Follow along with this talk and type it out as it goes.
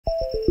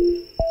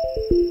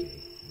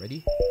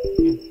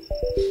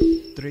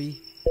Ready?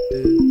 Three,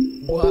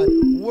 two,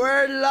 one.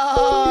 We're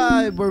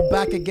live! We're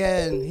back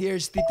again.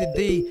 Here's Tito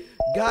D.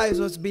 Guys,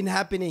 what's been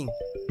happening?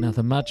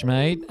 Nothing much,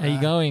 mate. How you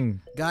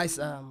going? Guys,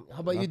 how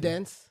about you,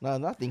 Dance? No,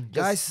 nothing.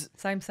 Guys,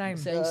 Same. same.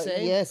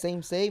 Yeah,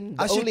 same. The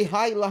I should- only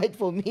highlight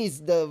for me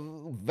is the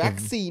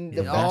vaccine.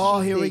 The Oh,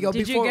 vaccine here we thing. go.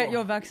 Did you get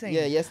your vaccine?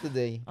 Yeah,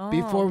 yesterday. Oh,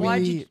 Before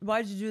we-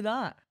 why'd you do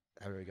that?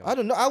 There we go. I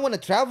don't know. I want to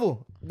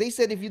travel. They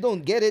said if you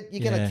don't get it,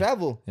 you Yeah. cannot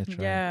travel. That's right.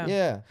 Yeah.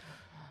 Yeah,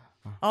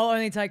 I'll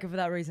only take it for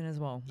that reason as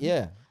well.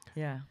 yeah.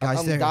 Yeah. Guys,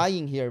 I'm there-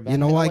 dying here, man. You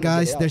know I why, wanna get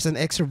guys? it out. There's an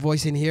extra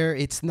voice in here.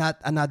 It's not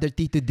another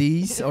Tito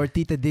D's or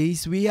Tita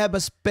D's. We have a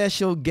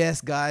special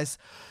guest, guys.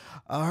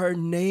 Her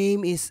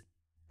name is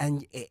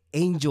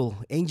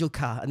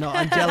AngelKa. No,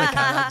 AngelKa.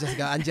 I just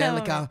got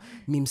AngelKa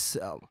means.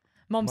 Mom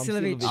Mom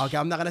Silovich. Silovich. Okay,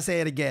 I'm not gonna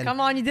say it again.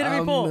 Come on, you did it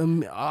before. No.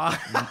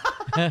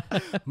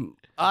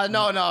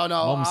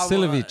 Mom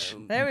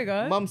Silovich. There we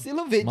go. Mom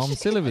Silovich. Mom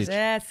Silovich.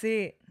 That's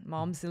it.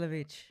 Mom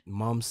Silovich.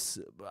 Mom's.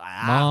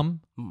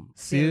 Mom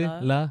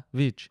Sila.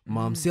 Silovich.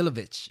 Mom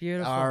Silovich.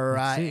 Beautiful. All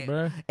That's it, right.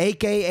 bro.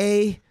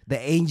 AKA the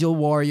Angel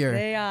Warrior.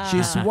 They are.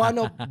 She's one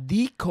of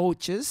the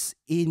coaches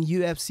in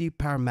UFC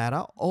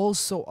Parramatta,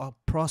 also a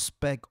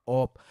prospect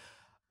of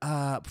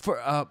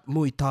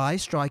Muay Thai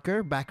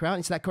striker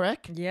background. Is that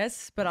correct?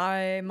 Yes, but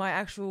my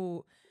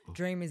actual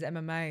dream is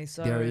MMA.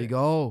 So There you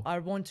go. I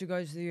want to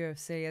go to the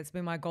UFC. It's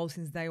been my goal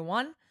since day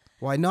one.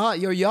 Why not?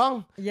 You're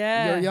young.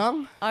 Yeah. You're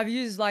young. I've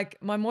used my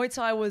Muay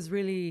Thai was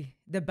really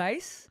the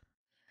base.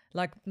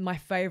 Like my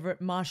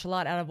favorite martial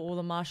art out of all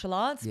the martial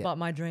arts, Yeah. but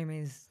my dream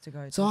is to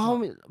go to So the how top.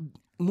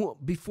 many,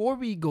 before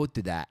we go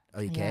to that,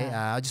 okay,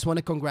 Yeah. I just want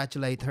to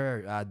congratulate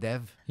her,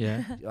 Dev.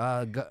 Yeah.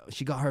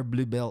 She got her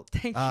blue belt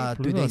Thank you.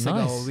 2 Blue belt, days ago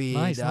nice, with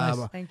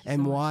nice. Thank you so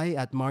MY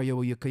at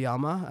Mario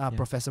Yokoyama,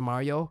 Professor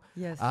Mario.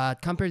 Yes.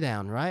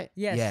 Camperdown, right?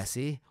 Yes. Yeah,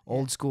 see?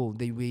 Old school.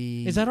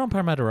 Is that on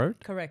Parramatta Road?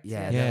 Correct.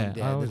 Yeah, Yeah, yeah, I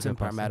that's always in go past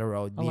Parramatta that.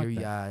 Road I like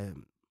near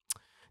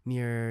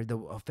near the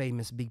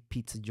famous Big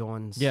Pizza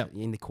John's Yeah.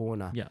 in the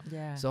corner. Yeah.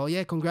 Yeah. So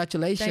yeah,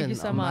 congratulations. Thank you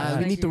so much. we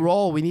Thank need to you.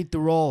 roll. We need to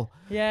roll.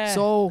 Yeah.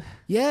 So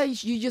yeah,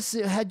 you just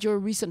had your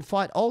recent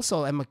fight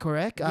also. Am I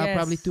correct? Yes.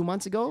 Probably 2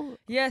 months ago.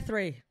 yeah,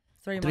 3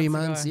 months. 3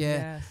 months. ago.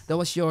 Yeah. Yes. That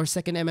was your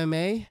second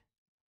MMA.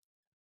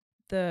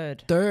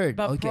 Third. Third.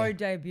 But okay. pro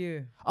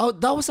debut. Oh,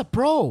 that was a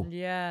pro.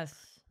 Yes.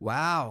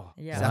 Wow.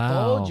 Yeah. So I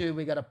told Wow. you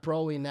we got a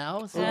pro in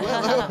now. So.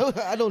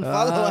 I don't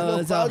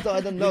follow. so So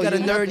I don't know. we got a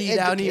You have to nerdy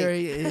down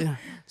educate. here.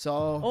 So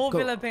All go-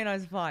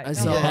 Filipinos fight.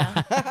 So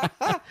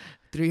Yeah.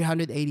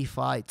 380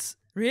 fights.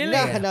 Really?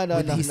 No,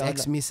 with his no.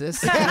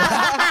 ex-missus.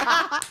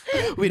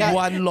 With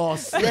one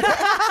loss.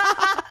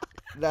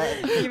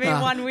 You mean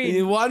one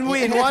win? One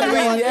win,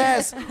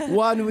 yes.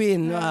 One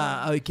win.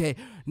 Okay.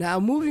 Now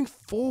moving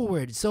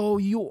forward, so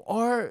you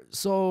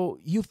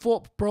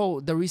fought pro,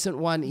 the recent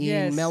one in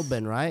Yes.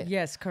 Melbourne, right?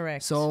 Yes,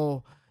 correct.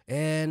 So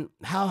and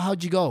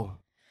how'd you go?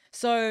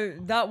 So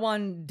that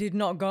one did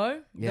not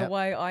go Yeah. the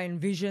way I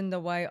envisioned, the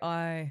way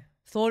I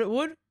thought it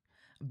would,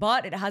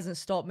 but it hasn't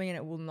stopped me and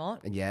it will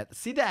not. Yeah,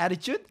 see the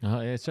attitude.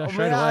 Oh, yeah, straight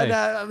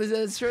Yeah,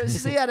 away.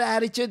 see the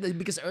attitude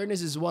because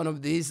Ernest is one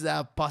of these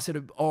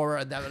positive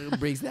aura that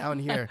brings down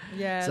here.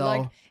 Yeah, So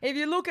like if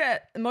you look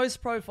at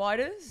most pro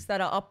fighters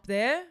that are up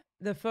there,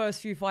 the first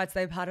few fights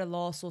they've had a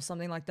loss or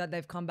something like that,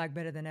 they've come back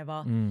better than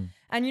ever.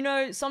 And you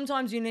know,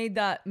 sometimes you need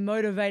that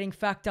motivating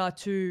factor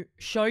to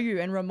show you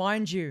and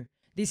remind you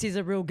this is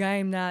a real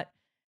game, that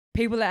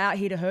people are out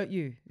here to hurt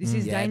you. This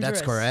is Yeah, dangerous.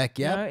 that's correct.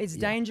 You Yep. know, it's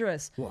Yeah.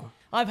 dangerous. Wow.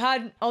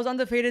 I was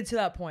undefeated to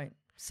that point.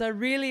 So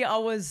really I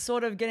was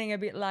sort of getting a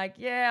bit like,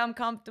 yeah, I'm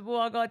comfortable.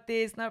 I got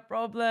this, no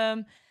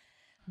problem.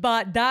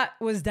 But that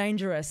was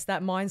dangerous.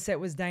 That mindset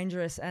was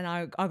dangerous. And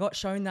I got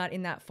shown that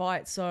in that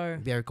fight. So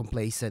very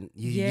complacent.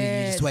 You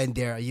Yes. just went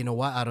there. You know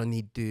what? I don't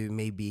need to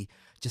maybe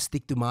just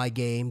stick to my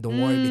game.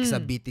 Don't worry because I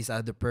beat this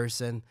other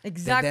person. And then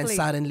Exactly.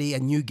 suddenly a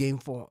new game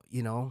for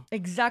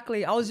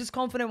exactly. I was just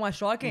confident in my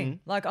striking.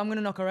 Like I'm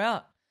gonna knock her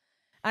out.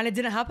 And it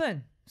didn't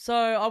happen. So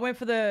I went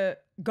for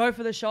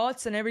the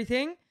shots and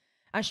everything.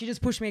 And she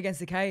just pushed me against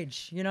the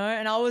cage, you know?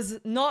 And I was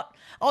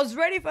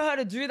ready for her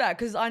to do that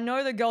because I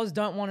know the girls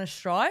don't want to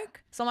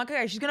strike. So I'm like,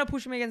 okay, she's going to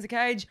push me against the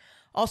cage.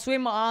 I'll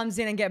swing my arms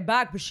in and get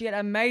back. But she had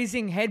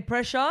amazing head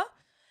pressure.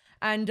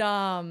 And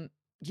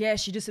yeah,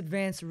 she just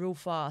advanced real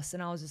fast.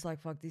 And I was just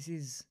like, fuck, this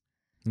is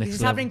Next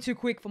level. happening too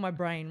quick for my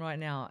brain right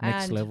now.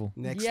 Next And level.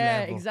 Next yeah,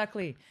 level.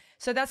 exactly.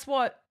 So that's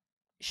what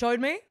showed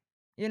me,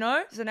 you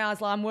know? So now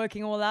it's like I'm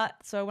working all that.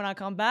 So when I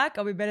come back,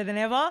 I'll be better than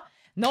ever.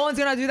 No one's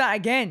gonna do that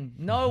again.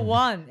 No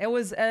one. It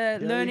was a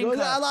learning curve.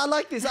 I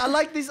like this. I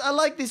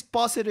like this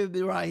positive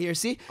right here.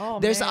 See, Oh,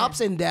 there's man. ups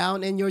and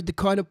downs, and you're the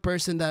kind of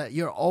person that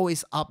you're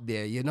always up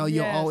there. You know,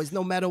 you're Yes. always,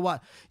 no matter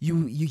what,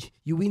 you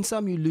win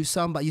some, you lose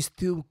some, but you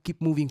still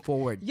keep moving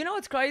forward. You know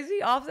what's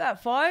crazy? After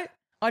that fight,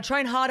 I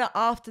trained harder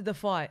after the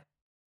fight.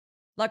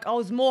 Like I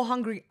was more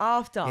hungry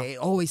after. Yeah, it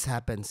always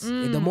happens.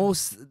 The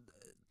most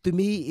to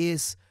me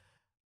is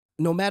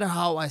no matter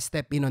how I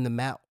step in on the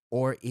mat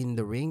or in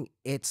the ring,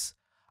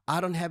 I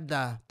don't have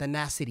the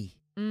tenacity.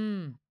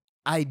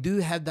 I do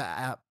have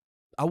the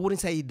I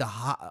wouldn't say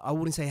I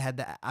wouldn't say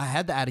I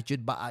had the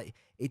attitude, but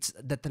it's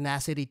the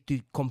tenacity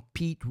to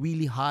compete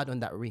really hard on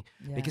that ring.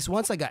 Yeah. Because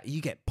once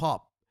you get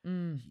popped,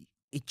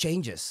 it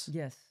changes.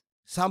 Yes.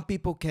 Some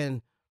people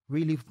can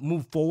really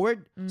move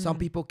forward. Some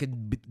people can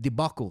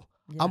debuckle.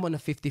 Yeah. I'm on a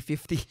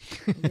 50-50.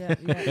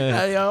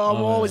 Yeah.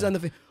 I'm always on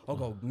the. I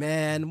go,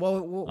 man.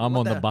 I'm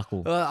on the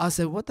buckle. I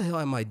said, what the hell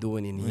am I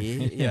doing in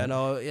here?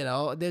 you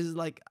know. There's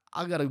like,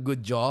 I got a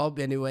good job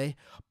anyway.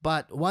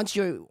 But once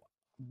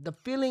the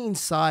feeling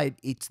inside,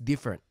 it's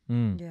different.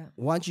 Yeah.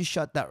 Once you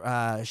shut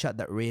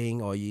that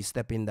ring or you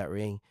step in that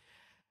ring,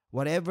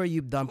 whatever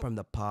you've done from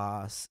the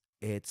past,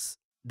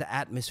 the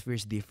atmosphere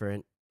is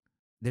different.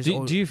 Do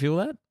you feel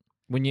that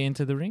when you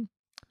enter the ring?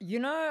 You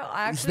know,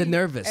 I It's actually the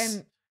nervous.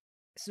 am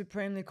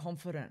supremely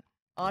confident.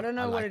 I don't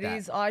know I what like it that.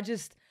 is.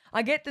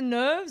 I get the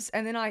nerves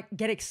and then I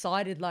get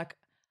excited. Like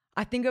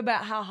I think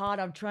about how hard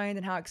I've trained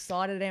and how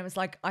excited I am. It's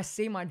like I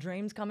see my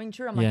dreams coming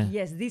true. I'm Yeah. like,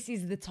 yes, this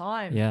is the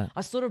time. Yeah.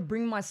 I sort of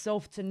bring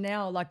myself to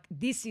now, like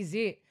this is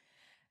it.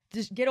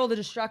 Just get all the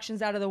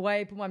distractions out of the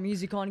way, put my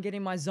music on, get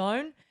in my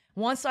zone.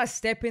 Once I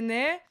step in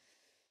there,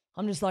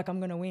 I'm just like, I'm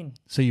going to win.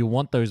 So you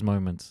want those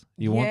moments.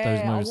 You want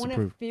those moments I to want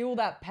prove. to feel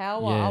that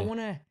power. Yeah. I want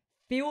to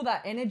feel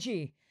that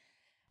energy.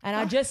 And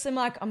I just am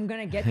like, I'm going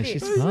to get this.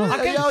 She's pumped. I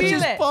can Yo, feel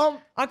she's it.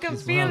 pumped. I can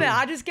feel it.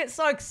 I just get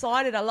so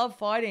excited. I love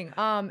fighting.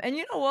 And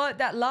you know what?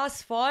 That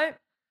last fight,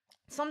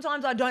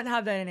 sometimes I don't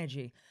have that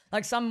energy.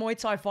 Like some Muay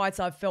Thai fights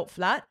I've felt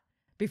flat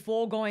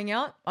before going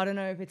out. I don't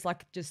know if it's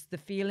like just the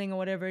feeling or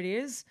whatever it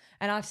is.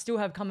 And I still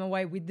have come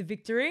away with the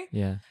victory.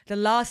 Yeah. The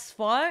last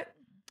fight,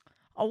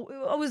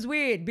 I was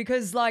weird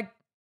because like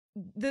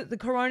the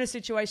corona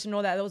situation and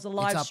all that, there was a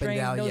live up and stream.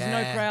 down, There was no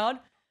yeah. crowd.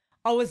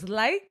 I was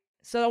late.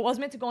 So I was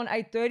meant to go on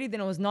 8:30,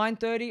 then it was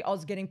 9:30. I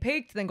was getting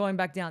peaked, then going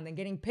back down, then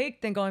getting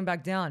peaked, then going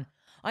back down.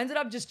 I ended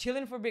up just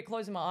chilling for a bit,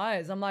 closing my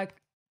eyes. I'm like,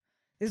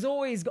 there's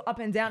always up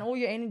and down. All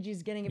your energy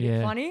is getting a bit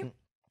Yeah. funny.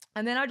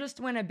 And then I just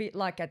went a bit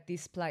like at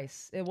this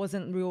place. It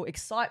wasn't real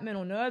excitement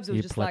or nerves. It was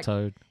You just like,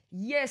 plateaued.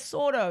 yeah,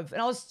 sort of.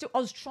 And I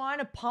was trying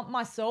to pump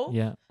myself,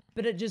 Yeah.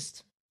 but it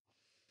just,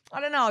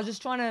 I don't know. I was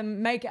just trying to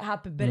make it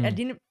happen, but I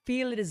didn't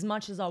feel it as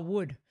much as I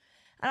would.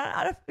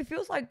 And it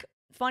feels like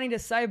funny to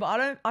say,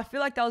 but I feel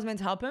like that was meant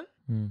to happen.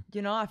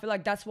 You know, I feel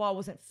like that's why I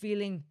wasn't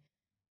feeling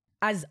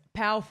as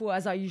powerful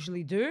as I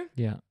usually do.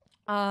 Yeah.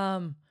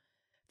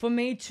 For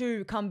me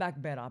to come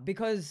back better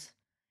because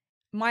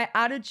my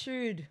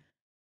attitude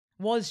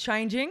was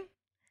changing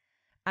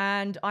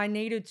and I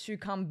needed to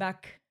come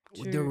back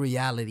to The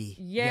reality.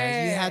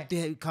 Yeah. You had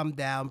to come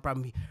down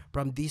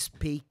from this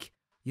peak.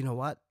 You know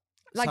what?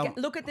 like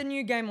look at the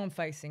new game I'm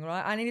facing,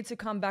 right? I needed to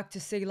come back to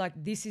see like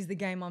this is the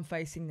game I'm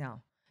facing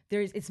now.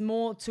 It's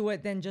more to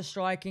it than just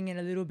striking and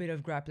a little bit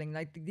of grappling.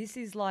 Like this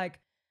is like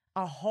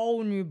a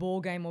whole new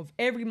ball game of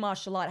every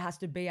martial art has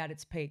to be at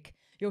its peak.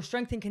 Your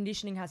strength and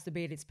conditioning has to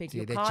be at its peak. See,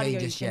 Your that cardio,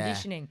 changes, your yeah.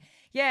 conditioning.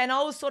 Yeah, and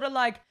I was sort of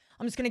like,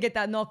 I'm just going to get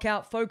that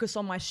knockout, focus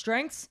on my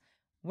strengths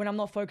when I'm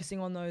not focusing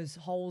on those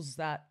holes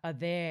that are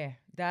there,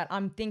 that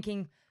I'm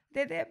thinking,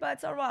 they're there, but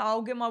it's all right.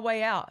 I'll get my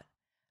way out.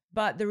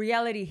 But the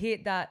reality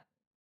hit that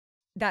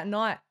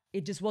night,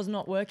 it just was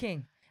not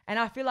working. And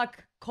I feel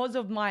like because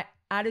of my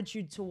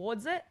attitude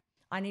towards it,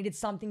 I needed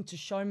something to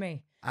show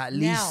me. At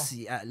least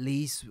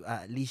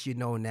you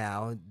know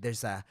now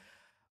there's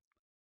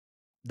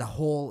the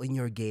hole in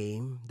your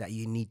game that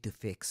you need to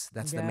fix.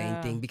 That's the main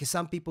Yeah. thing, because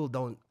some people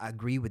don't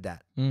agree with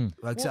that.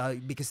 Like so,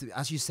 because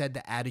as you said,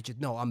 the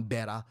attitude. No, I'm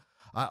better.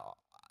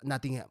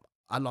 Nothing.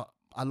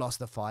 I lost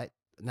the fight.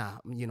 Nah,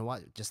 you know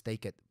what? Just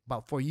take it.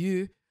 But for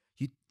you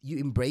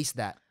embrace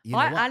that. You know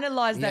I what?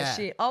 analyzed that Yeah.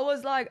 shit. I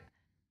was like,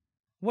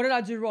 what did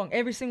I do wrong?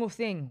 Every single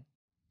thing.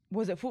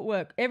 Was it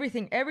footwork?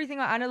 Everything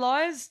I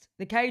analyzed,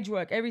 the cage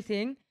work,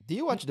 everything. Do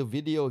you watch the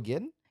video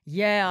again?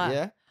 Yeah.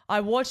 Yeah.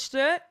 I watched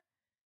it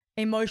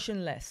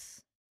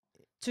emotionless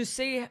to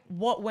see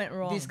what went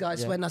wrong. These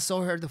guys, Yeah. when I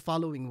saw her the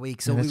following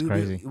week, so That's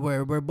crazy.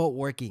 we're both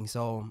working.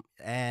 So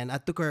and I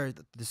took her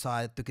to the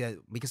side,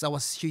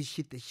 because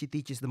she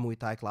teaches the Muay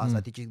Thai class, I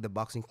teach the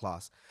boxing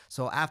class.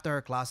 So after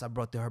her class, I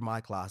brought to her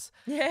my class.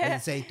 Yeah. And I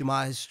say to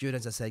my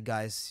students, I said,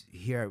 guys,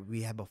 here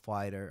we have a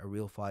fighter, a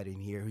real fighter in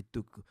here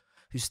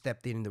who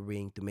stepped in the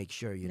ring to make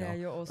sure, you Yeah, know.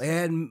 you're awesome.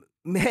 And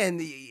man,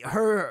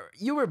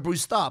 you were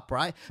bruised up,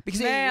 right?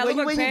 Because Man, I look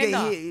like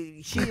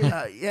Panda.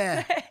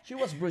 she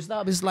was bruised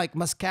up. It's like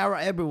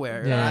mascara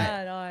everywhere, Yeah.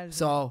 right? Yeah, no,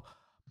 So,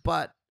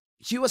 but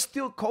she was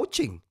still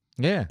coaching.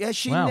 Yeah. Yeah,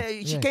 she Wow.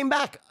 came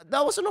back.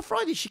 That was on a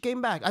Friday. She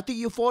came back. I think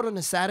you fought on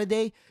a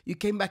Saturday. You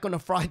came back on a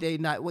Friday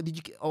night. What did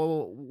you?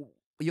 Oh,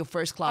 your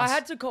first class. I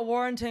had to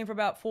quarantine for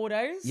about 4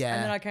 days. Yeah.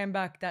 And then I came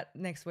back that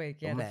next week.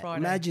 Yeah, the Man, Friday.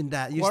 imagine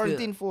that. You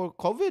Quarantine for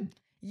COVID.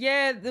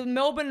 Yeah, the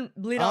Melbourne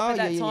lit up Ah, at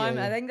that yeah, yeah, time.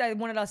 yeah. I think they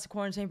wanted us to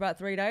quarantine for about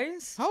 3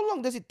 days. How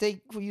long does it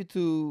take for you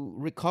to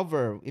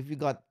recover if you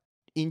got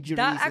injuries?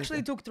 That and actually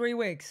stuff? took 3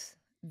 weeks.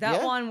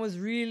 That Yeah? one was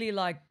really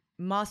like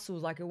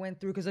muscles, like it went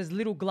through because there's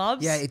little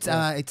gloves. Yeah, it's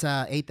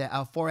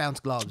 4-ounce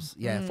gloves.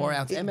 Yeah,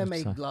 4-ounce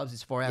MMA gloves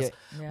is 4 ounce.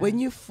 Yeah. When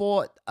you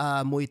fought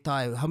Muay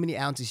Thai, how many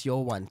ounces is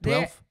your one?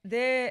 12?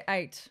 They're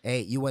 8.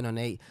 8. You went on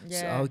 8. Yeah.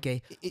 So,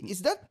 okay.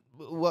 Is that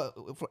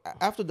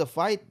after the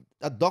fight,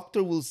 a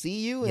doctor will see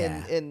you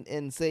Yeah.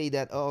 and say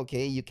that, oh,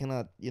 okay, you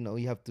cannot,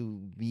 you have to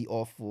be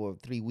off for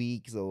 3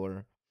 weeks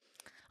or...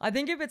 I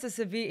think if it's a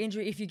severe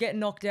injury, if you get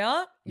knocked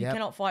out, you Yep.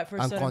 cannot fight for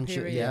a certain Unconscious,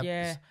 period. yep.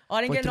 Yeah.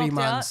 I didn't For get 3 knocked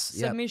months, out.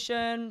 yep.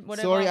 Submission,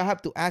 whatever. Sorry, I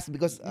have to ask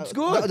because It's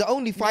good. The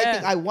only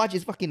fighting Yeah. I watch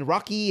is fucking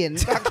Rocky and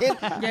fucking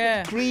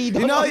Yeah. Creed.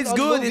 You know, all it's those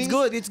good. movies. It's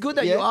good. It's good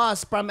that you Yeah.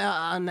 ask from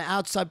an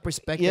outside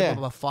perspective Yeah.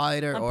 of a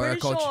fighter I'm or a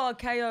pretty coach. sure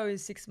KO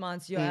is 6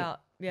 months. You're out.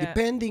 Yeah.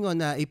 Depending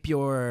on if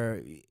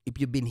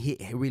you've been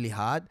hit really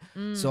hard,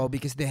 so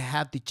because they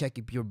have to check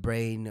if your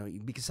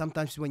brain, because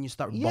sometimes when you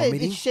start Yeah,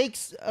 vomiting, it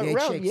shakes yeah, it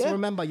around. shakes. Yeah.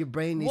 Remember, your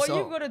brain is What so.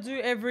 you've got to do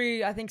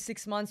every, I think,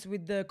 6 months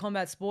with the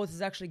combat sports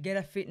is actually get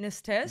a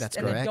fitness test. That's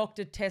and correct. the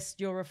doctor tests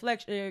your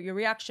reflection, your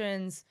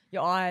reactions,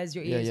 your eyes,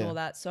 your ears, yeah. all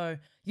that. So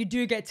you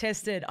do get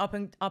tested up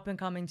and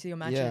coming to your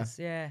matches.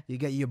 Yeah. You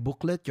get your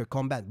booklet, your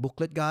combat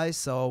booklet, guys.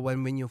 So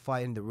when you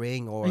fight in the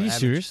ring or Are you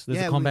serious?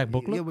 There's a combat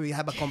booklet? Yeah, we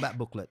have a combat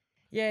booklet.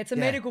 Yeah, it's a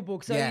Yeah. medical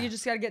book. So Yeah. you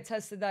just got to get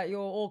tested that you're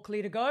all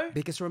clear to go.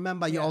 Because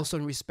remember, you Yeah. also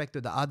in respect to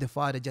the other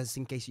fighter, just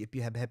in case if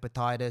you have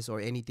hepatitis or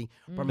anything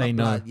from They the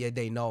know. blood, yeah,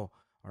 they know.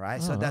 All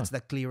right, so Oh, that's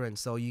the clearance.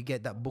 So you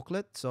get that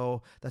booklet.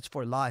 So that's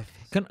for life.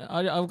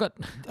 I've got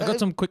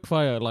some quick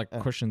fire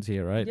questions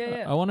here, right? Yeah,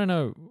 yeah. I want to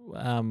know.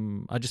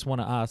 I just want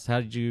to ask, how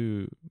did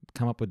you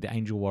come up with the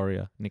Angel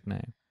Warrior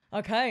nickname?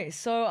 Okay,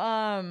 so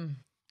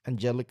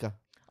AngelKa.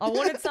 I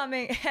wanted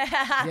something.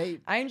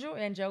 Angel.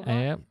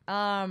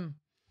 Yeah.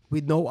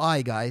 With no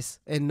I, guys,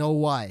 and no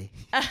Y.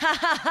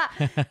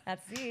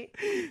 That's it.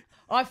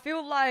 I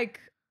feel like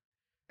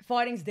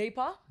fighting's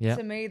deeper Yeah.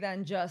 to me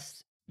than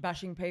just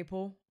bashing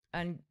people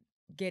and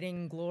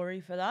getting glory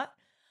for that.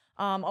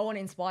 I want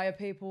to inspire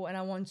people and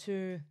I want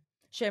to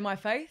share my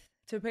faith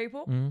to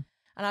people. Mhm.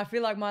 And I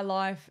feel like my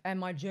life and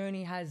my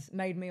journey has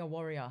made me a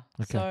warrior.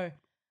 Okay. So,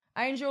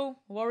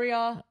 angel,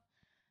 warrior,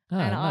 Ah,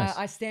 and nice.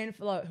 I stand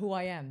for like, who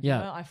I am. Yeah.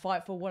 You know? I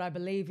fight for what I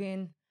believe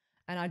in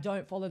and I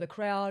don't follow the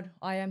crowd.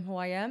 I am who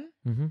I am.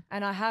 Mm-hmm.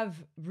 And I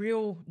have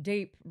real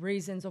deep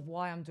reasons of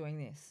why I'm doing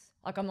this.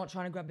 Like I'm not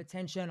trying to grab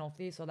attention off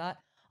this or that.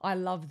 I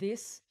love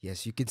this.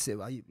 Yes, you can see. you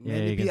If can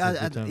you, see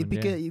determined,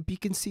 yeah. if you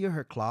can see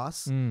her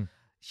class, Mm.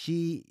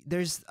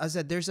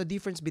 there's a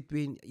difference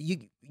between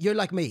you. You're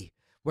like me.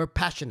 We're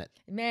passionate.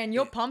 Man,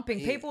 you're pumping.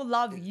 People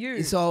love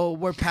you. So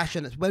we're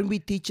passionate. When we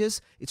teach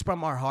us, it's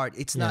from our heart.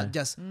 It's Yeah. not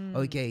just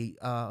okay.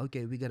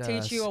 Okay, we gotta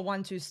Teach you a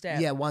 1-2 step.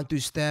 yeah 1-2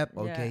 step.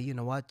 Okay, Yeah. you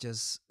know what?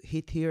 Just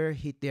hit here,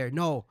 hit there.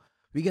 No,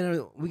 we're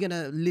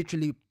gonna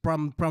literally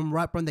from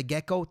right from the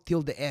get go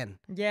till the end.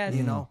 Yes.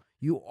 You know,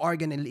 you are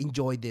gonna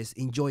enjoy this,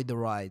 enjoy the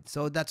ride.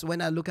 So that's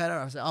when I look at her,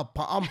 I say, oh,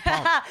 I'm pumped.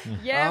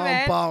 Yeah, I'm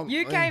man. pumped.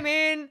 You came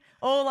in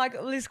all like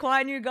this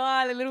quiet new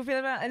guy, a little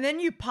bit, and then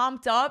you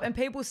pumped up, and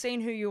people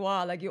seen who you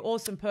are. Like you're an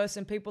awesome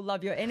person. People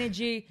love your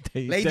energy.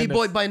 Lady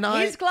boy by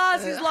night. His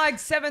class is like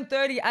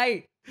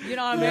 7:38. You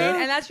know what I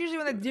mean? And that's usually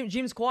when the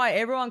gym's quiet.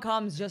 Everyone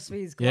comes just for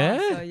his class.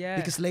 Yeah? So yeah.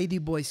 Because lady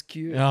boy's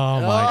cute.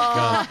 Oh my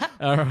god!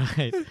 All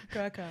right.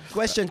 Cracker.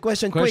 Question, quick.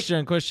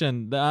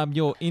 Question.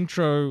 Your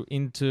intro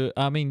into.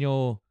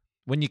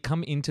 When you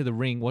come into the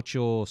ring, what's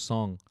your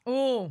song?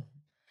 Ooh.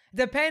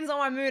 Depends on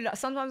my mood.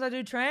 Sometimes I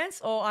do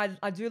trance or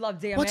I do love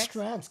DMX. What's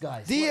trance,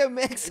 guys?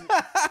 DMX.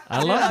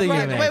 I love the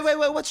Wait, DMX.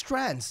 wait. What's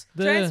trance?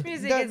 Trance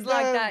music the- is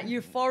like the- that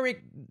euphoric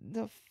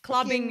The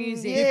clubbing fucking-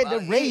 music. Yeah, the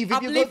rave.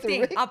 If you go to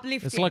Uplifting. rave.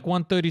 Uplifting. It's like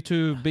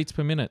 132 beats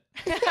per minute.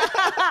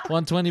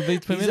 120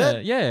 beats per Is minute.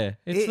 it? Yeah.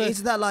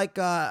 Is that like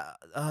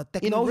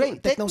techno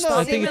rave- techno techno. style?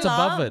 I think it's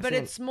Similar, above it. but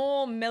it's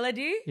more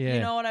melody. Yeah. You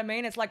know what I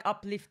mean? It's like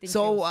uplifting.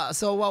 So feels.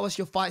 so what was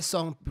your fight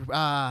song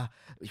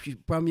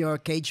from your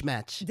cage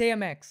match?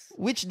 DMX.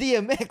 Which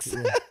DMX?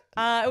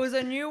 It was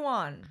a new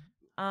one.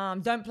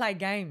 Don't play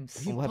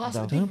games. What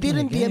the- Didn't play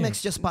DMX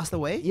games. just passed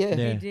away? Yeah.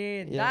 Yeah. He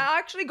did. Yeah. I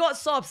actually got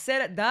so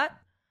upset at that.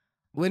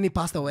 When he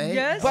passed away?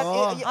 Yes. But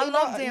Oh. I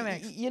love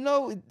DMX. You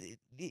know,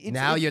 it's,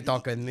 Now you're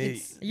talking.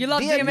 it's- You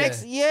love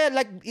DMX? Yeah,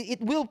 like it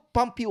will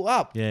pump you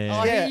up. Yeah.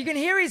 Oh, Yeah. you can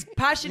hear his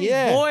passion,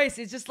 Yeah. his voice.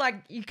 It's just like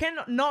you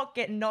cannot not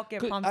get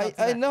pumped up.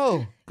 to I that.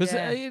 know. Because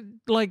Yeah.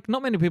 like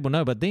not many people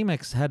know, but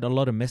DMX had a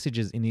lot of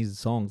messages in his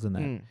songs and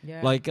that. Mm.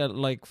 Yeah.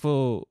 Like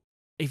for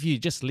if you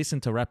just listen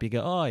to rap, you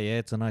go, oh yeah,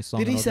 it's a nice song.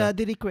 Did and he all that.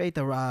 did he create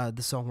the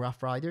song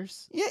Rough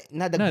Riders? Yeah,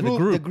 not the No,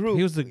 group. the group.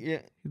 He was the yeah,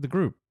 the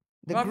group.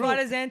 the Rough group.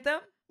 Riders Anthem.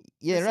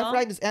 Yeah, the Rough song?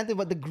 Riders anthem,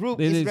 but the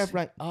group It is is- Rough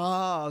Riders.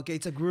 Oh, okay,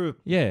 it's a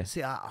group. Yeah.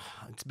 See,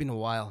 it's been a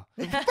while.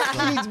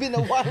 It's been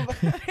a while.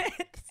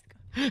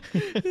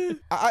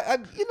 I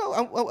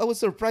I was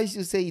surprised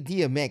you say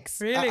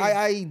DMX. Really?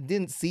 I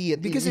didn't see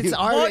it Because in it's you.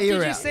 our What era.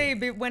 did you say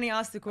when he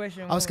asked the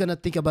question? I was gonna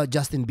think about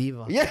Justin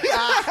Bieber. Yeah.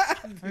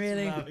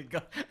 Really? Are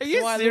you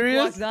Do I look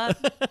serious? like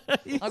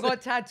that? I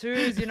got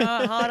tattoos, you know,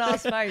 hard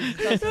ass face.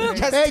 That's what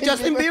it is. Hey,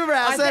 Justin Bieber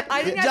has it.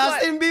 I think that's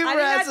Justin what- Bieber I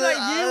think has that's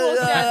what you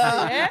walked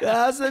out to, yeah?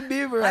 Justin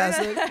Bieber has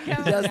I it. think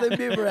that- Justin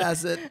Bieber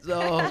has it.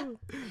 So,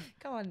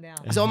 Come on now.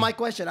 so my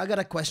question, I got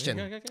a question.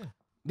 Okay.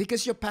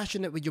 Because you're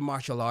passionate with your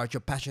martial arts,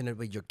 you're passionate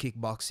with your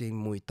kickboxing,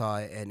 Muay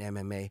Thai, and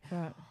MMA.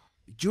 Right.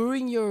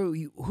 During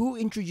who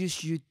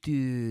introduced you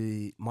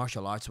to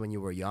martial arts when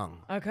you were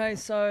young? Okay,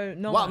 so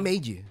no. What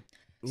made you?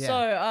 Yeah.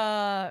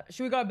 So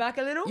should we go back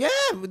a little? Yeah,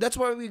 that's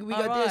why we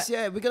got Alright. this.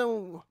 Yeah, we're gonna.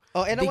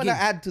 Oh, and I dig want to in.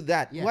 add to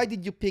that. Yeah. Why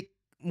did you pick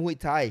Muay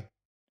Thai?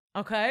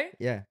 Okay.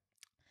 Yeah.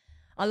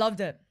 I loved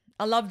it.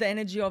 I love the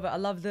energy of it. I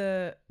love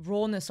the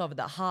rawness of it,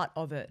 the heart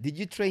of it. Did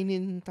you train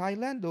in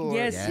Thailand or?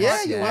 Yes. Yes,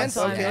 Yeah, you yes, went.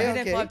 Times. Okay, I've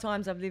been there okay. 5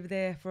 times. I've lived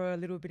there for a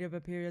little bit of a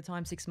period of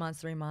time, 6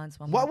 months, 3 months,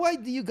 1 Why? month. Why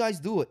do you guys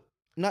do it?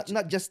 Not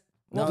just.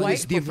 No, do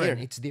it's it from different.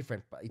 here. It's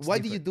different. It's Why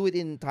do you different. do it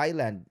in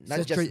Thailand? Not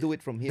So just do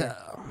it from here.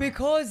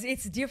 Because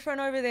it's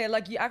different over there.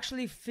 Like you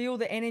actually feel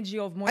the energy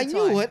of Muay Thai. I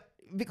knew it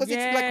because it's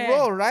like Yeah.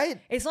 raw, right?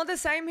 It's not the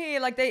same here.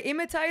 Like they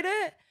imitate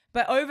it,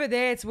 but over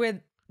there it's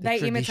where they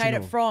imitate it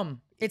traditional.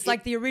 from. It's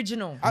like the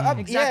original. yeah.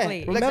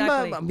 Exactly.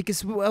 Remember, exactly.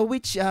 because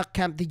which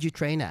camp did you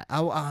train at?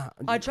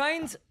 I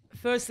trained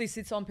firstly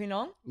sits on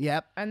Penang,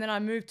 Yep. and then I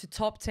moved to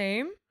top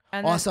team.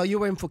 And Oh, then, so you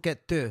were in Phuket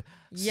too.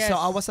 Yes. So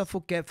I was at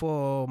Phuket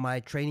for my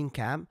training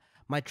camp.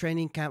 My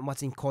training camp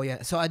was in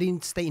Koya. So I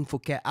didn't stay in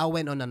Phuket. I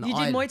went on an You did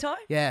island. Muay Thai?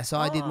 Yeah, so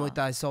I did Ah. Muay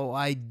Thai. So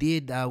I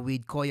did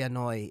with Koya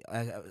Noi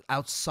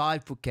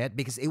outside Phuket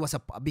because it was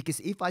because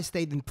if I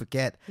stayed in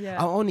Phuket, Yeah.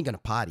 I'm only gonna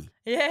party.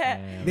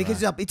 yeah.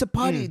 Because it's a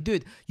party,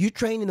 dude. You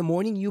train in the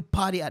morning, you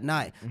party at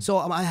night. So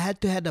I had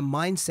to have the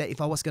mindset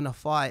if I was gonna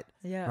fight,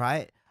 Yeah.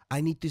 right? I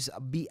need to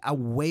be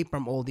away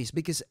from all this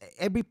because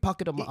every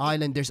pocket of my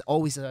island, there's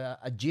always a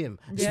gym,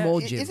 Yeah. small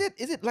gym. Is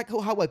it like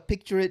how I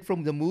picture it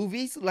from the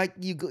movies? Like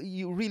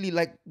you really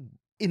like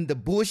in the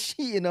bush,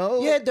 you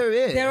know? Yeah, there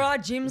is. There are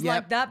gyms Yep.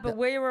 like that, but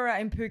where we're at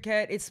in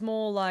Phuket, it's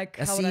more like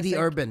A how would I city say?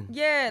 urban.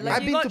 Yeah, like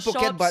I've you been got to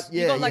Phuket, shops, but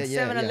you yeah, got like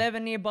yeah, yeah,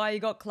 7-Eleven nearby, you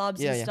got clubs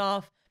Yeah, and yeah.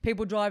 stuff.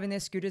 People driving their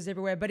scooters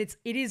everywhere, but it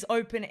is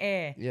open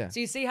air. Yeah. So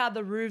you see how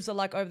the roofs are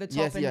like over the top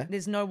Yes, and yeah.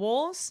 there's no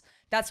walls.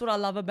 That's what I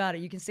love about it.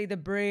 You can see the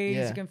breeze,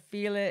 Yeah. you can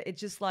feel it. It's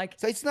just like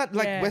So it's not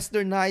like Yeah.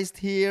 westernized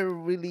here,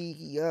 really.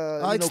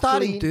 It's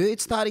starting to.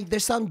 It's starting.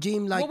 There's some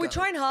gym like. well, we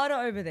train harder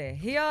over there.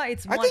 Here,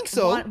 it's I think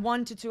so.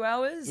 1 to 2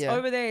 hours. Yeah.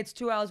 Over there, it's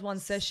 2 hours, 1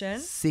 session.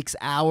 6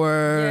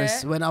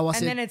 hours Yeah. when I was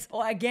and in. then it's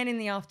again in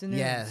the afternoon.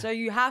 Yeah. So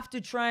you have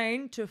to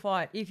train to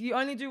fight. If you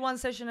only do 1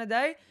 session a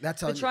day,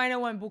 That's the on- trainer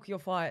won't book your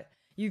fight.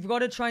 You've got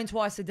to train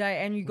twice a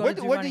day, and you got Where, to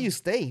do, do where do running. you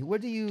stay? Where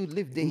do you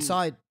live?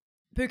 inside.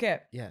 Phuket.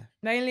 Yeah.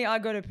 Mainly, I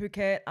go to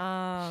Phuket.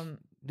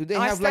 Do they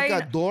I have like stay a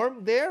in-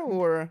 dorm there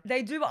or?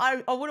 They do, but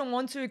I wouldn't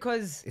want to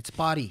because It's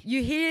party.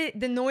 you hear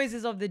the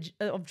noises of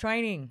of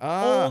training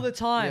Ah, all the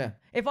time. yeah.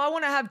 If I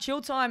want to have chill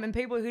time and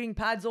people are hitting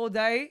pads all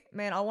day,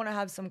 man, I want to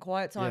have some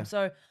quiet time. Yeah.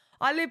 So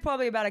I live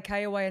probably about a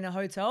K away in a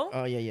hotel.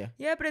 Oh yeah.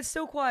 Yeah, but it's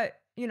still quite,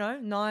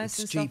 nice It's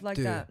and cheap stuff like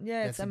too. that.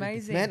 Yeah, That's it's a big-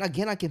 amazing. Man,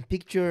 again, I can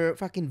picture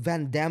fucking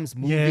Van Damme's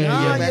movie. Yeah, here,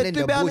 yeah. man, in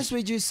to the be honest bush.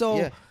 with you, so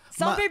Yeah.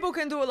 Some my- people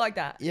can do it like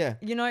that. Yeah.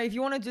 If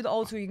you want to do the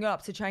old school, you can go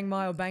up to Chiang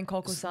Mai or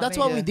Bangkok or something. that's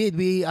what we Yeah.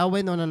 did. I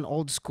went on an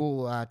old school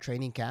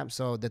training camp.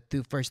 So the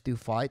first two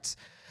fights.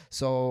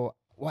 So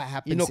what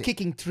happened?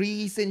 Kicking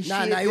trees and No,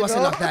 shit. no, it you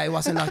wasn't know? like that. It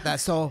wasn't like that.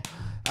 So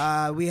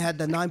we had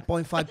the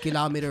 9.5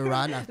 kilometer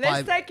run at Let's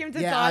 5. take him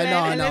to Yeah, Thailand I know,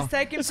 I and know. let's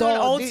take him So to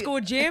an old the- school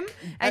gym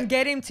and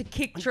get him to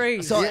kick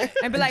trees. So-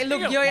 and be like,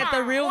 look, you're at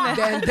the realness.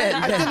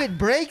 Then, Until it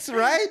breaks,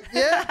 right?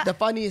 Yeah. the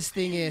funniest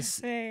thing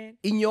is, Man.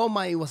 in your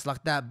mind it was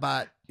like that,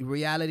 but in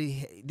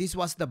reality, this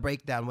was the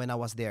breakdown when I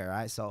was there,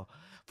 right? So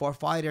for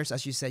fighters,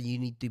 as you said, you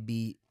need to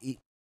be.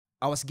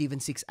 I was given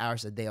 6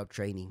 hours a day of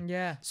training.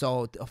 Yeah.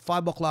 So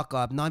 5 o'clock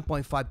up,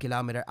 9.5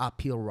 kilometer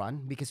uphill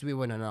run because we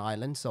were on an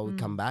island. So we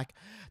come back.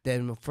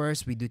 Then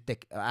first we do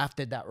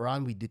after that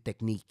run we do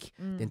technique.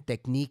 Then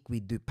technique we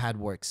do pad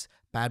works.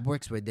 Pad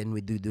works where then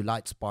we do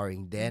light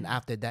sparring. Then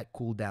after that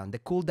cool down. The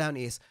cool down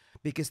is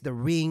because the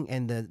ring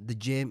and the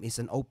gym is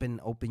an open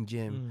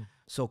gym.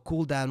 So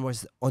cool down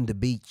was on the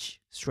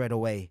beach straight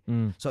away.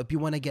 So if you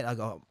want to get,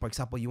 for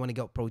example, you want to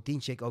get protein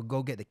shake or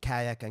go get the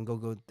kayak and go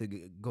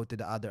to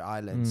the other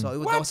island. So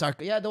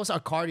that was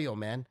our cardio,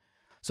 man.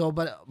 So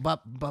but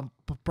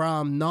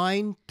from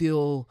 9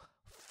 till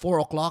 4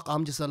 o'clock,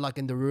 I'm just like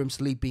in the room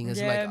sleeping. It's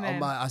Yeah, like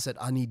man. I said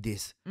I need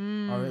this.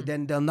 Or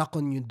then they'll knock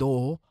on your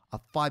door at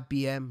 5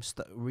 p.m.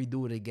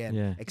 Redo it again.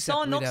 Yeah. Except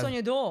Someone with knocks on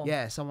your door.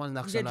 Yeah, someone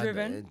knocks get on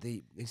driven?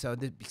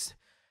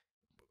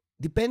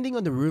 depending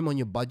on the room, on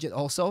your budget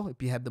also,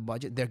 if you have the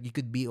budget, there you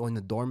could be on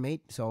a dorm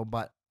mate. So,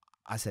 but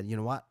I said, you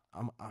know what?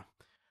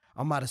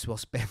 I might as well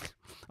spend.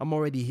 I'm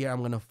already here.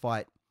 I'm gonna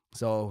fight.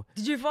 So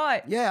Did you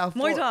fight? yeah,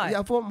 Muay Thai?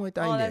 I fought Muay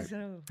Thai Oh, in that's there.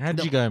 cool. How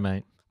did you go,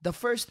 mate? The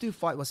first two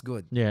fight was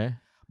good, Yeah.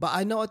 but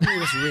I know I think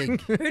it was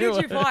rigged. Who did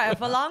you fight? A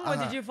Falang or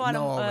did you fight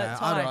no, a man, I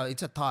Thai? don't know.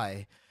 It's a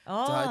Thai.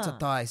 It's a Oh.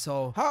 Thai. So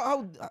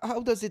How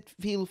does it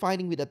feel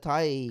fighting with a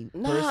Thai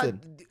person?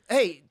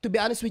 Hey, to be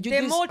honest with you,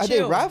 They're this, more Are they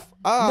chill. rough?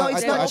 no,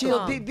 it's they're not more chill.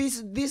 calm.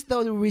 This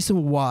the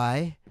reason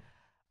why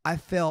I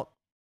felt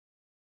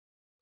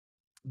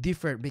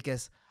different,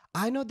 because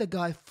I know the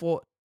guy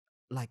fought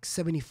like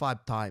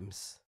 75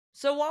 times.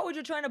 So why would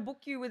you trying to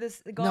book you with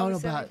this guy? No,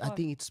 with but I 75?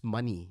 think it's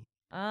money.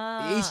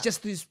 Ah. It's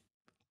just this,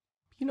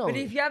 you know. But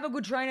if you have a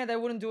good trainer, they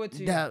wouldn't do it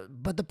to you.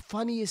 But the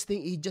funniest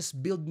thing, he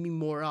just built me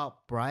more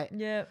up, right?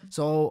 Yeah.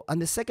 So on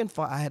the second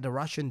fight, I had a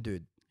Russian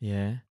dude.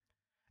 Yeah.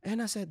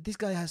 And I said, this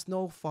guy has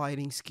no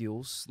fighting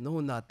skills,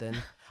 no nothing.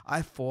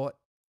 I fought.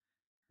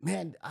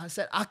 Man, I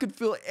said, I could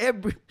feel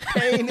every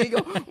pain. He go,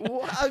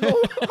 "What?" I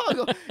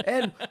go.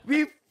 And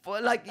we,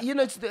 like, you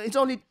know, it's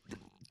only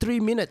 3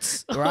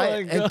 minutes,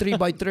 right? my And God. 3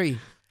 by 3.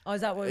 Oh,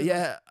 is that what? It was?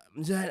 Yeah.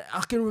 So I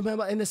can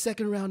remember in the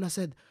second round, I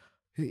said,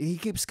 he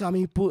keeps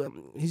coming,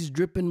 he's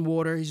dripping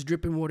water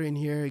in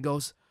here. He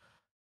goes,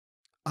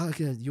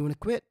 okay, you want to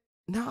quit?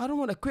 No, I don't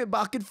want to quit, but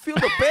I can feel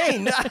the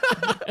pain.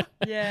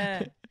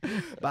 Yeah.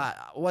 But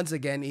once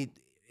again,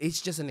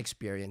 it's just an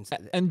experience.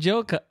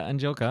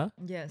 AngelKa,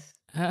 Yes.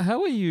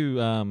 how are you?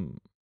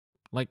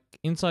 Like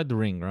inside the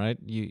ring, right?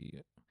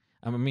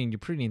 I mean, you're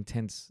pretty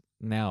intense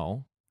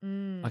now.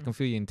 I can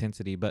feel your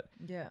intensity, but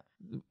Yeah.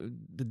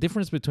 the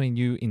difference between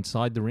you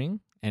inside the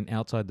ring and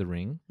outside the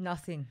ring,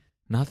 Nothing.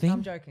 nothing.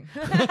 I'm joking.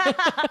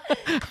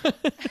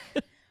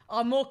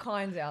 I'm more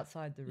kind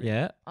outside the ring.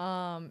 Yeah.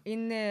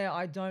 In there,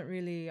 I don't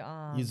really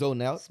You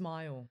zone out?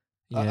 smile.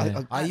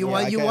 Yeah. You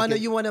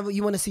Yeah,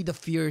 want to see the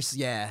fierce,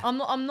 yeah. I'm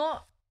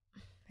not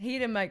here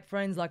to make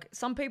friends. Like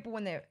some people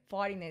when they're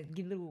fighting, they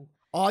give little.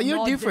 Oh, you're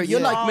nods different. and You're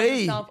like smiles and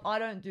me. stuff. I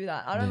don't do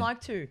that. I don't Yeah. like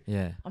to.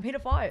 Yeah. I'm here to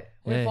fight.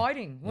 We're Yeah.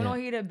 fighting. We're Yeah. not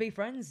here to be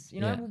friends.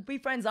 You know, Yeah. we'll be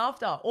friends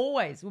after.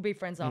 Always, we'll be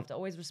friends after.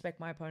 Always respect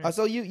my opponent.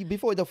 So you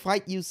before the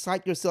fight, you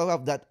psych yourself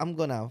up that I'm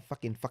gonna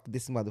fucking fuck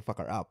this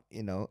motherfucker up.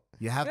 You know,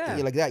 You have Yeah.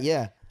 you like that,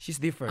 yeah. She's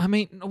different. I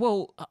mean,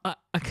 well,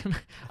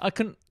 I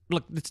can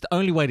look. It's the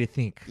only way to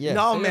think. Yeah.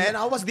 No, man,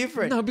 I was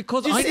different. No,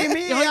 because you I see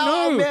me, I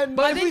know. man.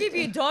 But I think if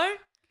you don't,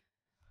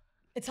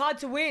 it's hard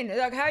to win.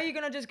 Like, how are you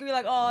gonna just be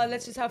like, oh,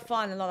 let's just have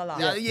fun and la la la.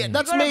 yeah, that's You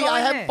gotta me. go I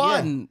in have there.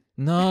 fun.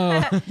 No.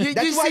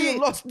 That's why you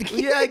lost the game.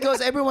 Yeah, it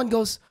goes. Everyone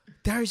goes.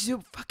 Darius,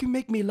 you fucking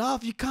make me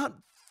laugh. You can't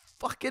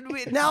fucking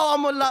win. Now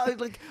I'm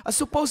like I'm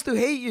supposed to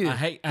hate you. I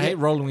hate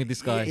rolling with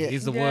this guy. Yeah.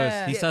 He's the Yeah.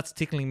 worst. He Yeah. starts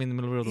tickling me in the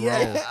middle of the roll.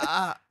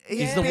 Yeah,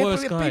 He's the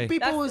worst guy.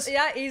 People was,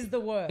 That is the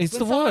worst. It's when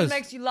the someone worst.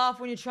 makes you laugh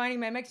when you're training,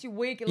 man, makes you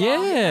weak.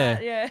 Yeah.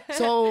 Yeah.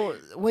 so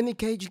when he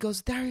cage, he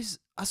goes, Darius,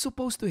 I'm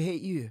supposed to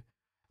hate you.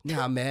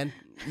 Nah, man,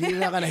 you're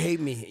not gonna hate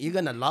me. You're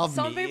gonna love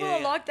Some me. people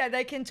are like that.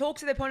 They can talk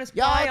to their opponents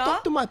Yeah, I prior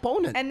talk to my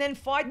opponent. and then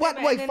fight What?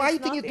 them. Why and then it's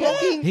fighting? You nothing.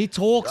 talking? He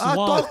talks I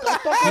while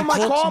talk he on my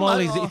talks calm. while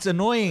it's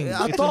annoying.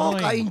 I It's talk. I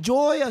annoying.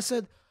 enjoy. I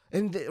said,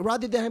 and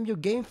rather than have your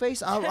game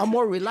face, I'm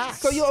more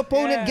relaxed. So your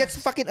opponent Yeah. gets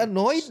fucking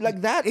annoyed like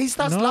that? he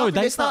starts No, laughing.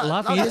 they start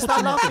laughing. He They puts start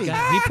him off the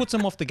laughing. game. He puts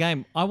him off the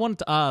game. I want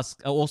to ask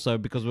also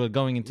because we're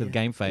going into the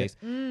game phase.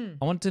 I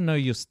want to know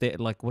your stare.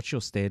 Like, what's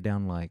your stare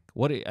down like?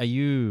 What are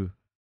you?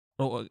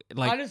 Or, I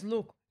like, just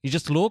look. you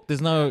just look.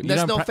 There's no. You There's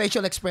don't no pra-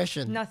 facial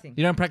expression. Nothing.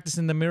 You don't practice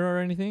in the mirror or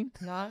anything.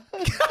 No.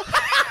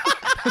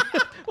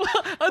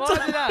 I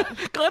Why do that?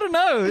 I don't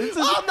know. It's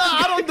just-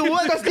 I don't do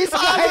it. Because this I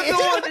guy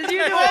don't do it. You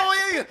do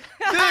Oh, yeah.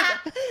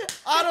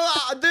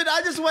 Dude,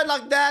 I just went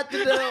like that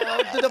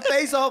to the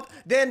face off.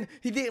 Then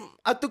he did.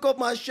 I took off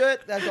my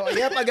shirt. I go,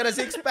 yep, I got a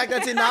six pack.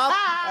 That's enough.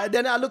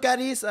 Then I look at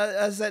his.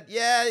 I said,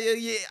 yeah,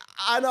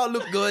 I don't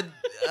look good.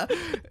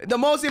 The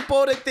most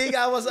important thing,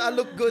 I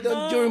look good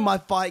during my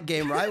fight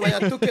game, right? When I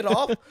took it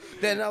off,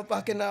 then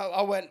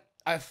I went.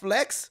 I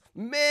flex,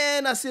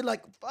 man. I see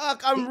like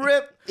fuck. I'm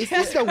ripped. Is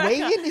this the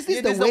weigh-in? Is this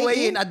It the is the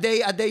weigh-in? weigh-in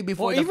a day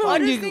before Or the even fight.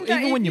 when I you just think that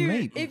even if when you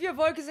meet. if you're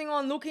focusing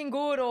on looking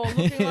good or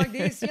looking like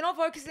this, you're not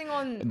focusing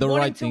on The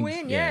wanting right to things,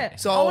 win. yeah. Yeah.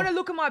 So- I want to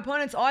look at my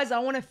opponent's eyes. I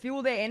want to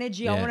feel their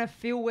energy. I Yeah. want to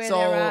feel where So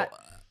they're at.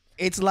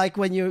 it's like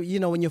when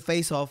when you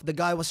face off, the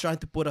guy was trying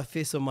to put a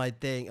fist on my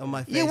face.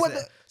 Yeah, what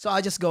the- So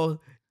I just go,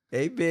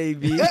 hey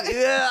baby.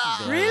 Yeah.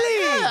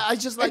 Really? Yeah. I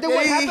just like, And then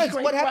what hey, happens?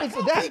 What happens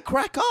to that? He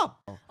crack up.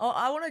 Oh,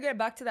 I want to get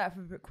back to that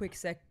for a quick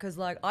sec because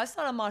like I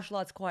started martial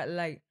arts quite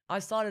late. I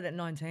started at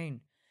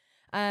 19.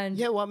 And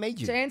Yeah, what made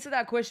you? to answer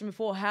that question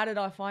before, how did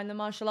I find the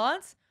martial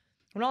arts?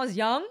 When I was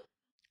young,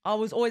 I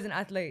was always an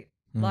athlete,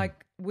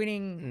 like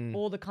winning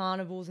all the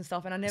carnivals and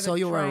stuff. And I never So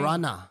you were a trained.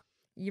 runner.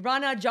 You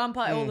runner,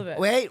 jumper, all of it.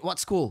 Wait, what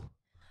school?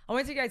 I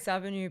went to Gates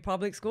Avenue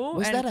Public School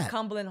Where's and that at?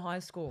 Cumberland High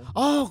School.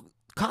 Oh,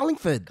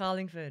 Carlingford.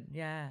 Carlingford,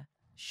 yeah.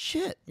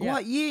 Shit. Yeah.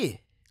 What year?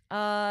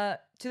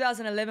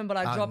 2011, but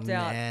I dropped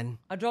out. Man.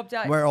 I dropped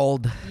out We're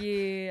old.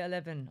 year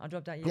 11. I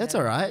dropped out year That's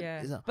 11, all right.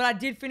 Yeah. Is that- But I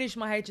did finish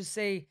my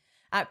HSC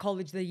at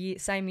college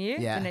same year,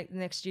 Yeah. the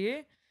next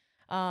year,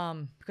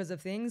 because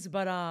of things.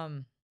 But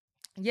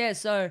yeah,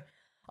 so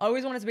I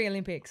always wanted to be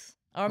Olympics.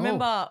 I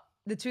remember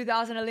the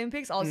 2000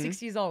 Olympics. I was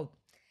 6 years old,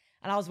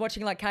 and I was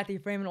watching like Kathy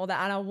Freeman and all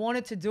that, and I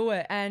wanted to do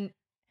it. And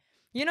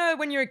you know,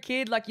 when you're a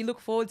kid, like you look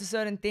forward to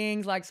certain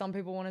things. Like some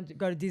people want to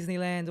go to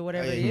Disneyland or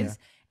whatever it is.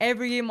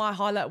 Every year, my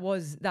highlight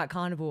was that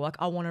carnival. Like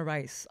I want to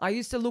race. I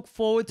used to look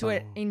forward to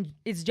it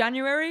it's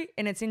January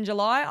and it's in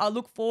July. I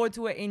look forward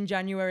to it in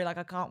January. Like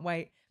I can't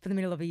wait for the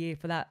middle of the year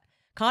for that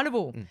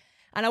carnival.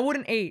 And I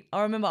wouldn't eat.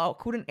 I remember I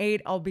couldn't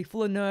eat. I'll be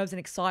full of nerves and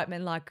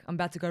excitement. Like I'm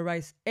about to go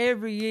race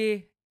every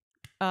year,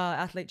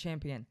 athlete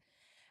champion.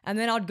 And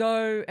then I'd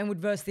go and would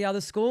verse the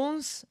other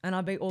schools and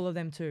I beat all of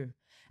them too.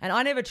 And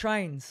I never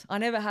trained. I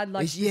never had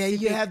like Yeah, you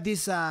specific- have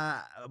this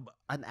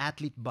an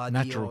athlete body.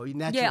 Natural. Or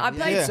natural. Yeah, I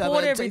played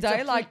sport every It's a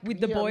day, like freak- with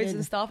the yeah, boys man.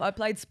 and stuff. I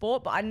played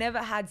sport, but I never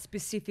had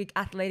specific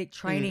athletic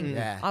training.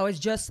 Yeah. I was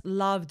just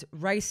loved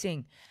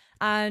racing.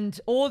 And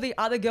all the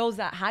other girls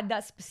that had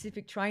that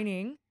specific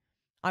training,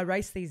 I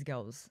raced these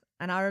girls.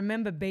 And I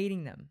remember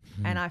beating them.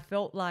 And I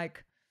felt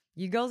like,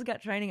 you girls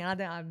got training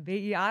and I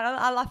beat you.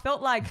 I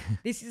felt like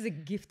this is a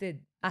gifted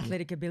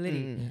athletic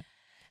ability.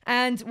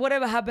 And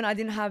whatever happened, I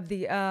didn't have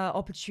the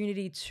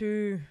opportunity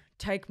to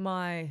take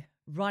my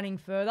running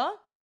further.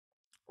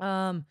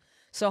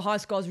 So high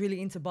school, I was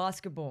really into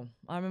basketball.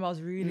 I remember I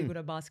was really good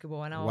at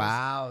basketball. And I was,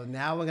 Wow.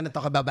 Now we're gonna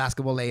talk about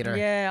basketball later.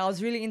 yeah, I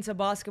was really into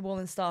basketball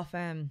and stuff.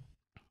 And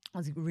I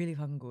was really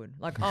fucking good.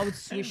 Like I would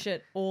swish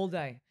it all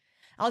day.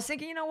 I was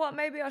thinking, you know what?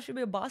 Maybe I should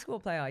be a basketball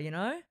player, you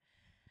know?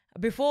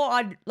 Before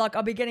I'd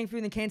be getting food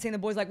in the canteen, the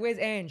boys like, where's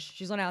Ange?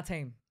 She's on our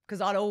team. Because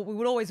we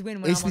would always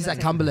win when Is I'm on this the at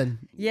team. Cumberland?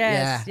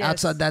 Yes, Yeah.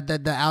 yes. Outside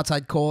the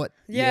outside court.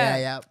 Yeah.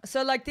 Yeah.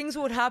 So like things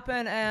would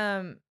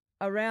happen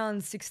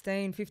around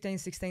 15,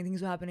 16,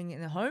 things were happening in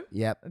the home.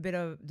 Yep. A bit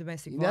of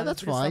domestic Yeah, violence,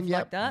 that's bit of fine, stuff yep.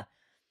 like that.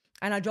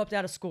 And I dropped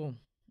out of school.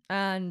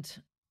 And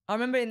I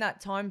remember in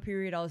that time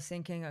period, I was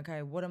thinking,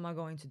 okay, what am I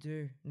going to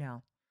do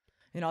now?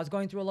 You know, I was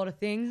going through a lot of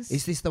things.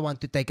 Is this the one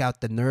to take out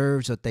the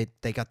nerves or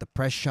take out the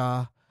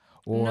pressure?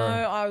 Or No,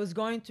 I was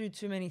going through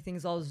too many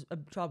things. I was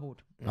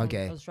troubled.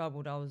 Okay. I was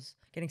troubled. I was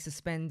getting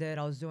suspended.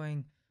 I was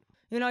doing,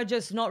 you know,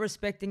 just not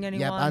respecting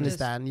anyone. I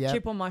understand, Just yep.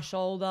 chip on my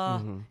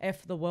shoulder,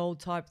 F the world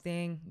type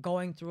thing,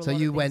 going through a so lot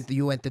you of went things.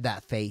 you went to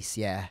that phase,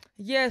 yeah.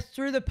 Yeah,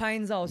 through the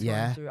pains I was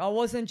Yeah. going through. I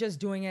wasn't just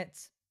doing it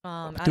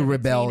out To of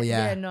rebel, routine.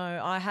 yeah. Yeah,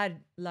 no. I had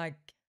like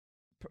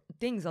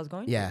things I was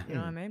going Yeah. through. You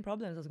know what I mean?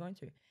 Problems I was going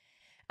through.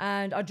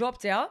 And I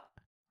dropped out.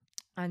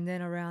 And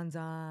then around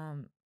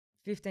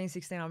 15,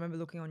 16, I remember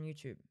looking on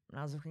YouTube and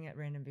I was looking at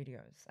random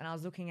videos and I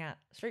was looking at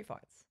street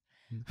fights.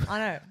 I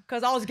know,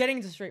 because I was getting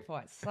into street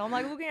fights. So I'm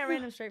like looking at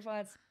random street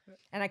fights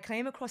and I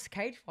came across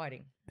cage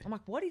fighting. I'm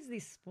like, what is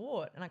this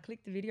sport? And I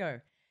clicked the video.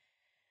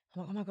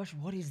 I'm like, oh my gosh,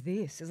 what is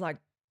this? It's like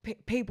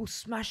people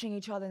smashing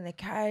each other in the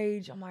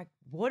cage. I'm like,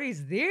 what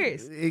is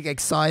this?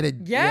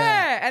 Excited.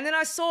 Yeah. And then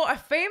I saw a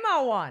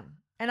female one.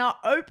 And I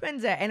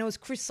opened it and it was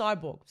Chris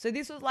Cyborg. So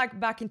this was like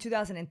back in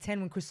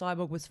 2010 when Chris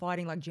Cyborg was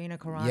fighting like Gina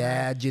Carano.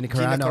 Yeah, Gina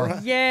Gina Carano.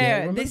 Carano. Yeah,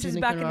 remember this is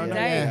Gina back in the Carano?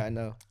 day. Yeah, I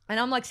know. And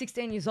I'm like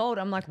 16 years old.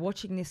 I'm like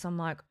watching this. I'm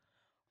like,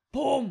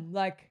 boom.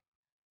 Like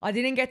I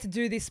didn't get to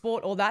do this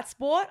sport or that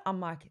sport. I'm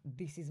like,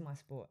 this is my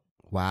sport.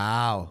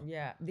 Wow.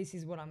 Yeah, this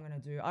is what I'm going to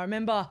do. I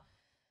remember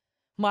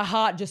my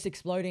heart just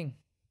exploding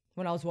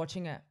when I was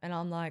watching it. And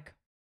I'm like,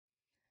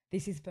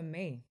 this is for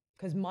me.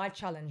 Because my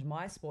challenge,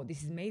 my sport,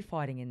 this is me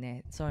fighting in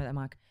there. So I'm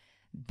like,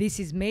 this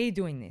is me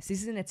doing this.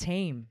 This isn't a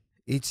team.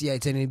 It's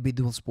an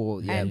individual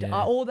sport. Yeah. And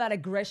all that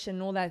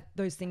aggression, all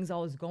those things I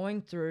was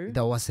going through,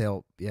 that was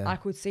help. Yeah. I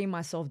could see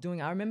myself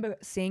doing. I remember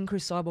seeing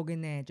Chris Cyborg in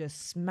there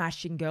just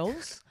smashing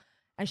girls.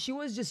 And she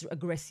was just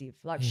aggressive.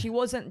 Like she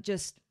wasn't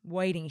just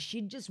waiting.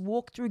 She'd just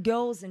walk through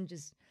girls and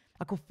just,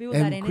 I could feel that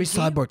and energy. Chris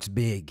Cyborg's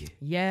big.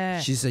 Yeah.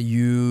 She's a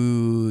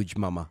huge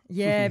mama.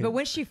 Yeah, but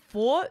when she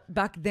fought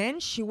back then,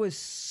 she was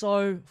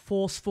so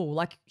forceful.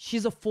 Like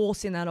she's a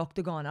force in that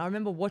octagon. I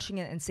remember watching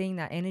it and seeing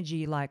that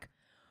energy like,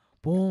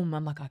 boom,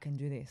 I'm like, I can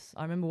do this.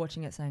 I remember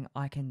watching it saying,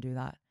 I can do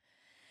that.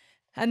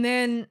 And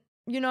then,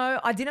 you know,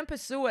 I didn't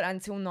pursue it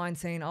until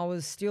 19. I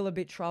was still a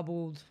bit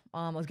troubled.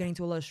 I was getting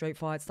into a lot of street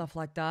fights, stuff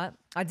like that.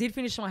 I did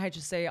finish my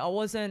HSC. I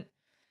wasn't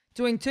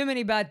doing too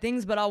many bad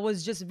things, but I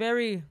was just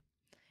very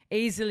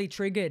easily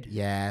triggered.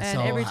 Yeah. And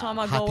so every time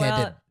I go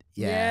hot-headed. out,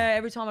 Yeah.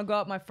 every time I go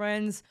out with my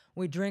friends,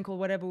 we drink or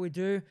whatever we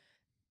do,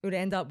 it would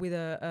end up with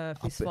a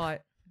fist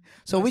fight.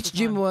 So most which of the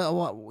gym time.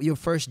 was your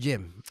first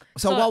gym?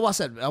 So, So, what was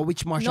it?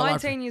 Which martial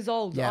art? 19 years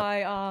old. Yeah.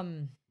 I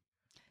do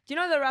you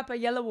know the rapper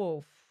Yellow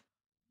Wolf?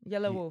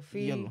 Yellow Wolf.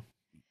 Yellow.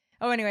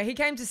 Oh, anyway, he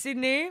came to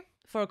Sydney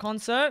for a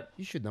concert.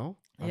 You should know.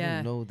 I Yeah.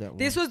 don't know that one.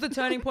 This was the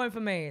turning point for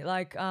me.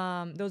 Like,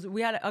 I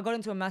got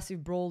into a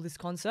massive brawl this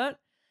concert.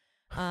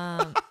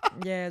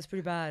 Yeah, it's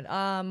pretty bad.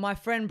 My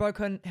friend broke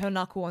her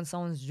knuckle on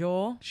someone's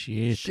jaw.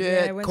 Shit.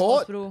 Shit. Yeah, went to Caught?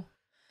 hospital.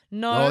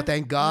 No. Oh,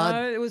 thank God.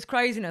 No, it was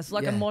craziness.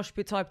 Like Yeah. a mosh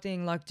pit type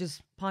thing, like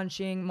just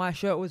punching. My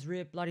shirt was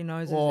ripped, bloody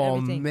noses, Oh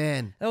everything.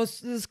 man. It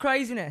was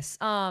craziness.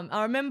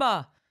 I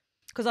remember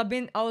because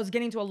I was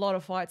getting into a lot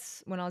of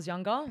fights when I was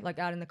younger, like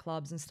out in the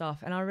clubs and stuff.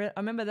 And I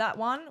remember that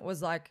one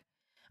was like,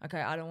 okay,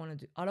 I don't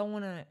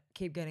want to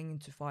keep getting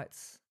into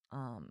fights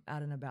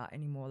out and about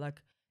anymore.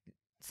 Like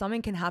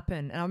something can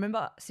happen. And I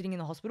remember sitting in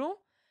the hospital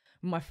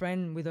with my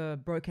friend with a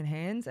broken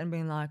hands and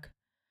being like,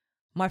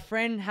 my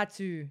friend had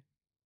to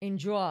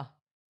endure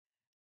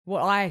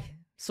what I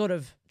sort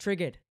of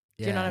triggered.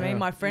 Do you know what I mean?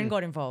 My friend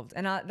got involved.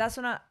 And that's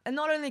when and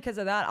not only because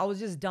of that, I was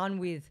just done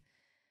with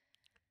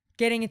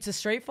getting into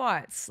street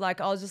fights.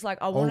 Like I was just like,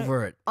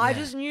 I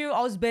just knew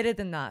I was better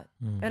than that.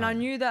 And I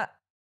knew that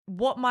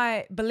what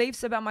my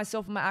beliefs about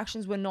myself and my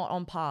actions were not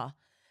on par.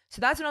 So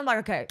that's when I'm like,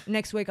 okay,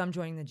 next week I'm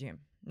joining the gym.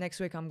 Next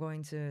week I'm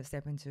going to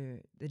step into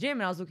the gym.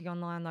 And I was looking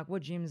online like,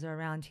 what gyms are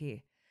around here?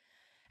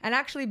 And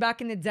actually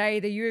back in the day,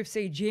 the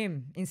UFC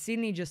gym in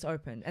Sydney just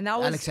opened. And that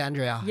was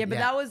Alexandria. Yeah, but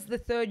that was the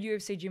third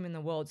UFC gym in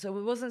the world. So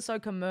it wasn't so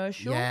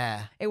commercial.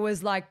 Yeah. It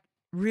was like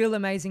real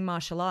amazing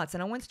martial arts.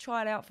 And I went to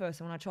try it out first.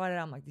 And when I tried it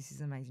out, I'm like, this is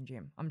an amazing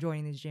gym. I'm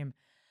joining this gym.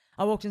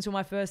 I walked into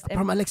my first...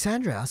 From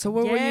Alexandria. So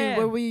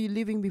where were you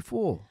living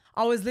before?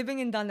 I was living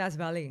in Dundas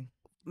Valley.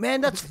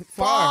 Man, that's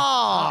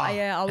far.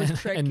 Yeah, I was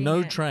trekking. And no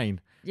it. train.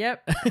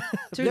 Yep.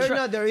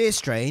 There is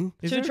train.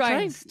 Two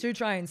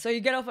trains. So you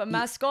get off at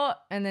Mascot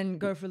and then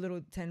go for a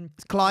little 10...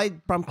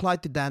 From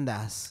Clyde to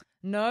Dundas.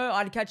 No,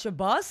 I'd catch a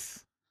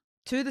bus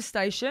to the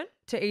station,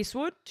 to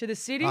Eastwood, to the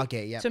city,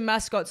 to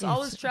Mascot. So I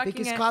was tracking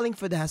because it.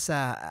 Carlingford has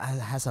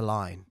a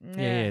line. Yeah,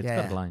 it's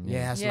got a line. Yeah,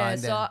 it has a line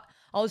so there.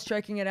 I was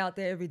trekking it out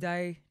there every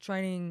day,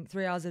 training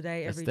 3 hours a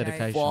day, every day.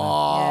 dedication. Yeah,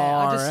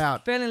 I Far just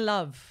out. fell in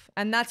love.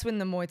 And that's when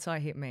the Muay Thai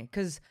hit me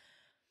because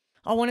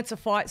I wanted to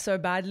fight so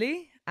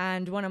badly.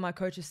 And one of my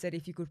coaches said,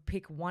 if you could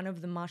pick one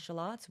of the martial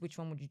arts, which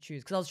one would you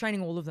choose? Because I was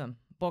training all of them.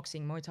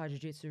 Boxing, Muay Thai,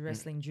 Jiu-Jitsu,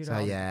 wrestling,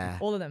 judo.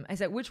 All of them. I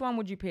said, which one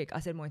would you pick? I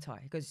said Muay Thai.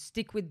 He goes,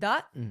 stick with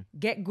that,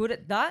 get good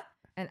at that,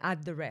 and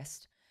add the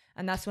rest.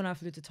 And that's when I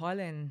flew to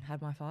Thailand and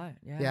had my fight.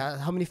 Yeah. Yeah.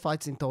 How many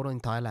fights in total in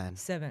Thailand?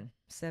 Seven.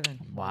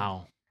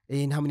 Wow.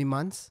 In how many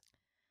months?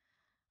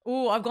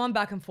 Oh, I've gone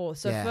back and forth.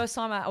 So Yeah. first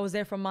time I was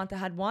there for a month, I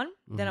had one.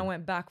 Then I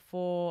went back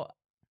for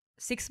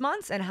 6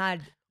 months and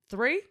had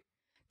 3.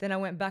 Then I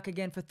went back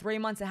again for 3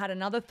 months and had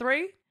another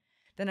 3.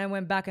 Then I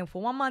went back and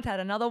for 1 month had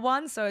another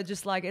 1. So it's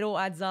just like it all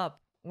adds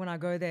up when I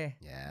go there.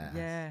 Yeah.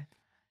 Yeah.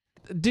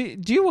 Do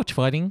you watch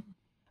fighting,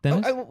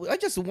 Dennis? I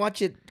just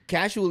watch it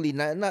casually,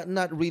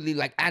 not really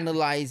like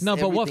analyze. No,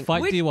 but what everything.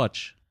 fight do you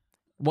watch?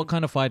 What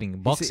kind of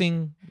fighting?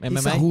 Boxing,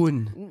 He's a MMA?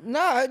 hoon. No,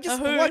 I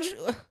just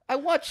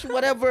watch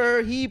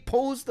whatever he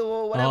posts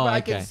or whatever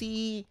I can okay.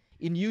 see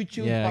in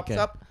YouTube Yeah, pops okay.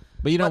 up.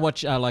 But you don't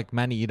watch like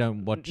Manny. You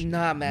don't watch.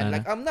 Nah, man. No,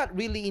 Like I'm not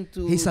really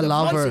into. He's a the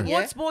lover. boxing, yeah?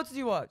 What sports do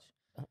you watch?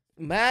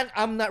 Man,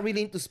 I'm not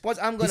really into sports.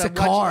 I'm gonna He's a watch.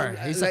 car.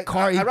 He's a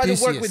car I'd rather work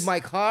enthusiast. with my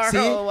car. See?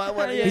 Or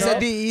what, you He's, know?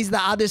 he's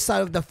the other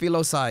side of the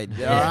philo side.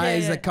 All right,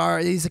 he's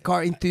a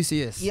car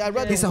enthusiast. Yeah, I'd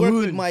rather He's a work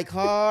with hoon. my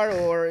car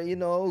or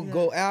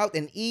go out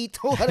and eat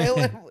or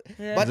whatever.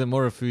 Is it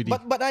more a foodie?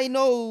 But I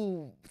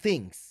know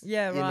things.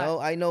 Yeah, You right. know,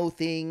 I know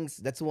things.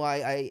 That's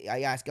why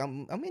I ask.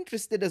 I'm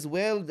interested as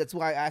well. That's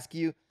why I ask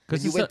you.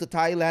 'Cause Because you it's went to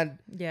Thailand.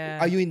 Yeah.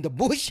 Are you in the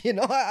bush? You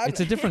know.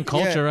 It's a different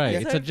culture, right? yeah.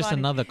 It's So just funny.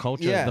 another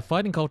culture. Yeah. The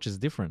fighting culture is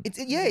different. It's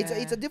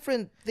a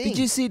different thing. Did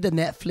you see the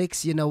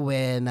Netflix? You know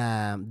when they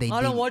I did-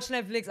 don't watch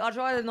Netflix. I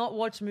try to not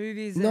watch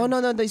movies. No, and-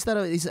 no, no. It's not.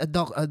 It's a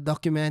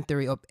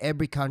documentary of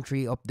every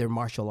country of their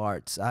martial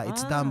arts.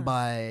 It's done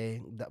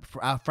by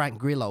Frank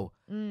Grillo.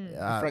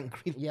 Frank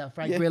Green? Yeah,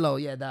 Frank Yeah. Grillo.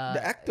 Yeah,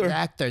 The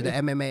actor. the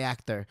MMA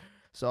actor.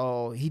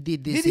 So he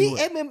did this. Did he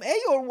MMA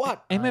or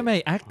what?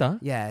 MMA actor.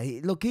 Yeah,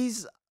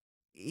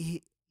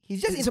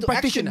 He's just he's a into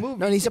practitioner. action movies.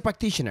 No, he's a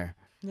practitioner.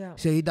 Yeah.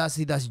 So he does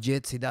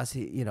jits. He does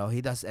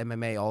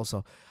MMA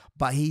also.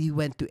 But he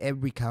went to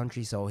every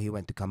country. So he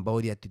went to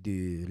Cambodia to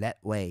do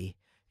Let Way.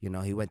 He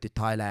went to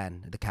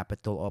Thailand, the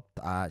capital of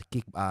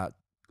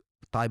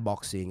Thai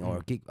boxing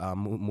or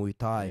Muay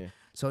Thai. Yeah.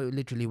 So he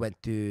literally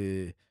went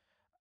to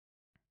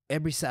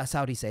every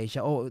Southeast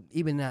Asia or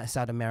even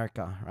South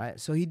America, right?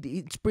 So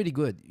it's pretty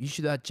good. You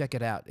should check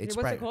it out. It's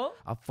What's it called?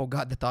 I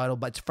forgot the title,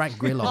 but it's Frank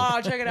Grillo. Oh,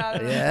 I'll check it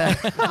out. Yeah,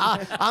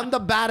 I'm the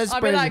baddest I'll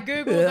be person. like,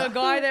 Google the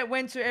guy that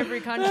went to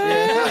every country.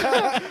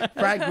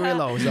 Frank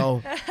Grillo.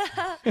 So,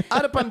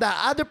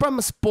 other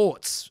from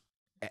sports,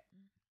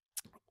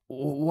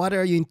 what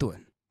are you into?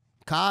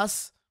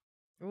 Cars?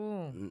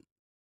 Ooh.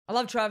 I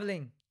love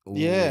traveling. Ooh,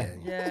 Yeah.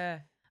 Yeah.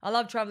 I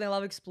love traveling. I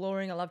love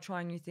exploring. I love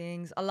trying new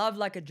things. I love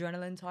like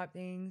adrenaline type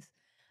things.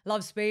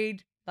 Love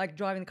speed, like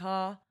driving the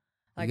car.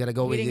 Like You gotta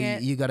go with hitting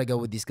it. you gotta go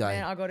with this guy.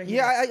 Man, I gotta hit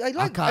Yeah, it. I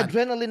like can't.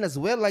 adrenaline as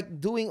well.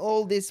 Like doing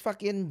all this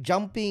fucking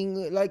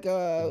jumping, like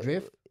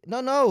Drift?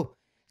 No.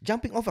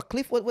 Jumping off a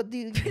cliff. What do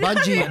you?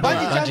 Bungee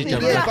Bungee jumping.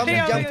 Yeah, bungee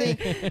Yeah, jumping.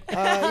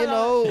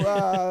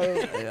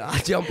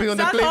 Jumping on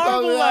the Sounds cliff.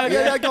 horrible, man.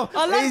 Yeah, go.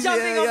 I love Easy,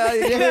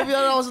 jumping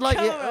on I was like,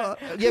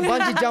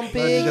 bungee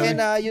jumping and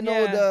Yeah.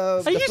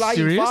 the you flying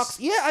serious? fox.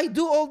 Yeah, I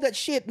do all that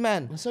shit,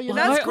 man. So you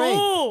That's that's great.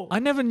 cool. I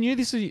never knew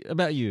this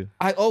about you.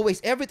 I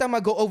always, every time I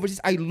go overseas,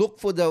 I look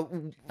for the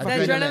The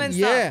adrenaline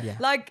Yeah. stuff.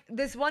 Like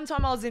this one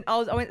time I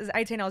went as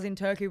 18, I was in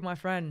Turkey with my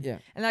friend. Yeah.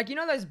 And like,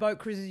 those boat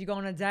cruises, you go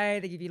on a day,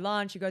 they give you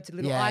lunch, you go to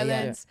little Yeah, yeah.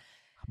 islands.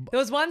 There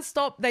was one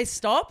stop, they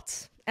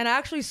stopped, and I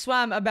actually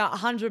swam about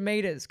 100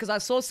 meters because I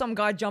saw some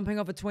guy jumping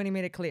off a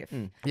 20-meter cliff.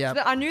 Yeah.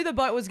 So I knew the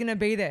boat was going to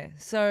be there.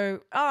 So,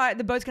 all right,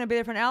 the boat's going to be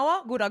there for an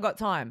hour. Good, I got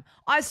time.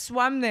 I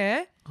swam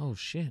there, Oh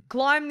shit.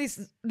 climbed this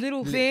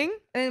little thing,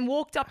 and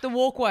walked up the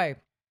walkway.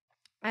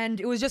 And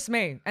it was just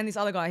me and this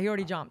other guy. He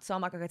already jumped. So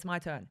I'm like, okay, it's my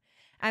turn.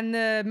 And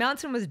the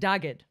mountain was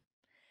daggered.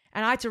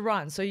 And I had to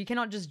run. So you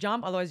cannot just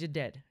jump, otherwise you're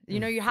dead. You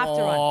know, you have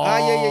to run. Ah,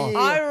 yeah.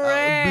 I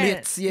ran.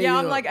 Blitz, yeah,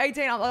 I'm yeah. like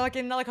 18. I'm like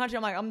in another country.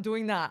 I'm like, I'm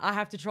doing that. I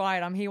have to try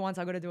it. I'm here once.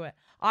 I got to do it.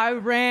 I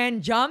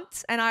ran,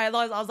 jumped, and I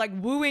was like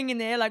wooing in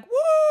there, like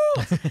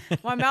woo.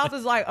 My mouth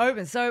was like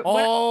open. So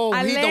when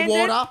I hit landed, the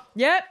water.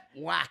 Yep.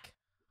 Whack.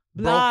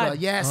 Blood. Broke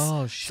her. Yes.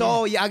 Oh, shit.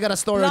 So yeah, I got a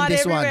story on Blood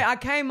this everywhere. one. I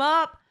came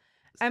up,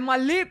 and my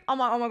lip. I'm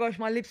like, oh my gosh,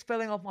 my lip's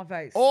falling off my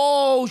face.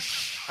 Oh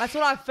That's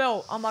what I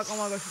felt. I'm like, oh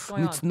my gosh, what's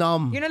going it's on?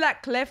 numb. You know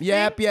that cleft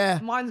Yep, thing? yeah.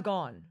 Mine's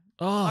gone.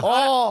 Oh.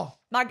 Oh,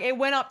 Like it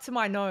went up to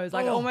my nose.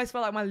 Like it almost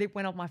felt like my lip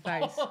went off my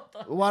face.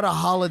 what a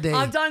holiday.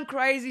 I've done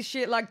crazy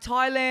shit like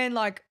Thailand,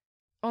 like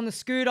on the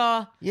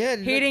scooter, Yeah,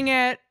 hitting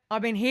it.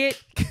 I've been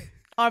hit.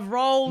 I've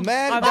rolled.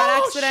 Man, I've had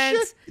oh,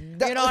 accidents.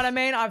 shit. You know what I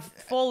mean? I've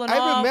fallen I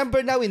off.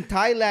 remember now in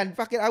Thailand,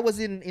 fucking, I was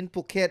in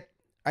Phuket.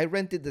 I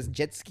rented this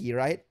jet ski,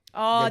 right?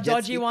 Oh, The jet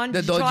dodgy ski. one.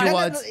 The Did you dodgy try it?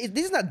 one.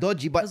 This is not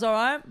dodgy, It but was all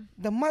right.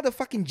 the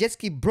motherfucking jet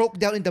ski broke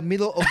down in the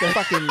middle of the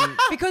fucking.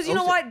 Because you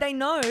know what? They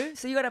know,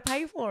 so you got to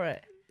pay for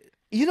it.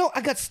 You know,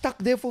 I got stuck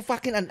there for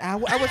fucking an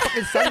hour. I was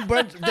fucking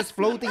sunburned, just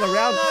floating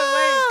around,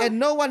 way. and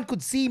no one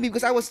could see me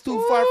because I was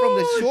too far from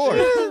the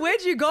shore.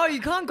 Where'd you go?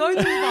 You can't go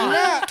too far.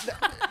 Nah,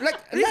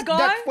 like This not guy?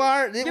 that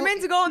far. You're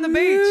meant to go on the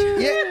beach.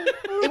 Yeah,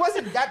 it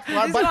wasn't that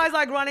far, This but guy's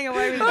like running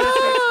away with the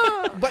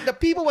jet ski. but the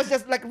people was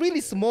just like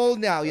really small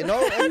now, you know.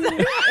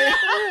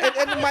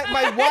 And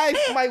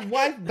my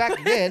wife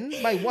back then,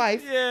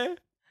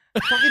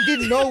 fucking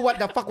didn't know what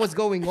the fuck was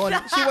going on.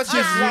 She was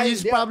just lying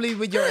She's there. probably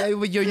with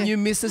your new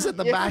missus at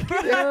the back.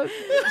 Yeah.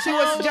 She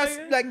was Oh just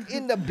my God. like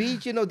in the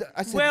beach, you know.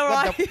 I said, Where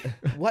what are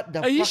the, what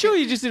the Are you fuck sure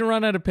is-" you just didn't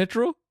run out of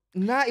petrol?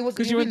 Nah, it was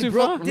 'Cause you went really too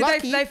broke. far?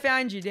 Did they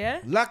found you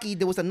there? Lucky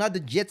there was another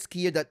jet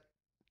skier that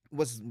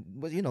was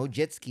you know,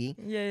 jet ski.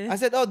 Yeah. I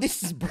said, oh,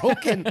 this is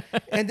broken.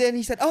 And then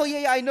he said, oh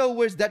yeah, I know,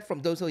 where's that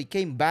from though? So he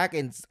came back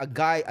and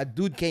a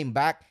dude came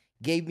back,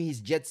 gave me his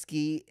jet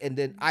ski, and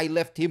then I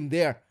left him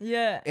there.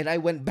 Yeah. And I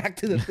went back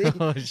to the thing.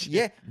 Oh, shit.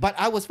 Yeah, but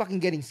I was fucking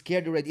getting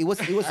scared already. It was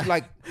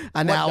like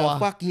An what hour. the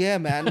fuck, yeah,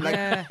 man. Like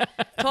Yeah.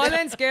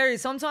 Thailand's scary.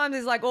 Sometimes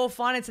it's like all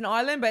fun. It's an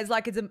island, but it's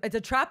like it's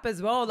a trap as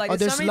well. Like Oh,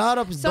 there's so a many, lot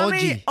of so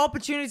many dodgy.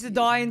 opportunities to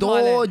die in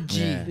Thailand. Dodgy.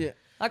 Yeah. yeah.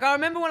 Like I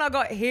remember when I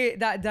got hit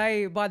that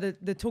day by the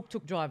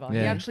tuk-tuk driver. He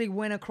Yeah. actually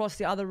went across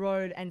the other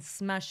road and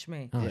smashed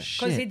me. Oh Because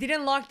shit. he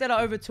didn't like that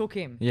I overtook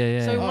him.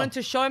 Yeah. So he Oh. wanted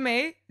to show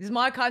me, this is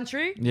my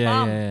country. Yeah,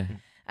 bum. yeah.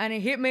 And he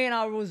hit me and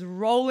I was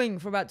rolling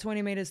for about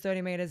 20 meters,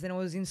 30 meters, and it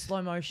was in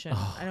slow motion.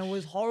 Oh, and it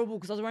was horrible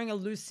because I was wearing a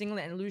loose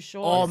singlet and loose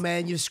shorts. Oh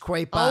man, you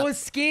scrape I up. was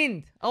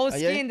skinned.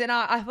 And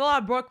I felt I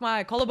broke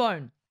my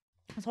collarbone.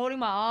 I was holding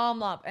my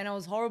arm up and it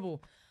was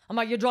horrible. I'm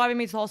like, you're driving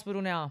me to the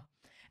hospital now.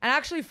 And I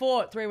actually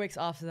fought 3 weeks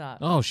after that.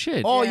 Oh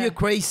shit. Oh, Yeah. you're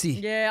crazy.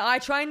 Yeah, I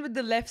trained with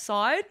the left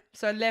side,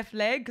 so left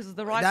leg, because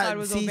the right side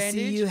was all bandaged.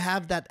 see, you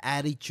have that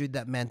attitude,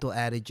 that mental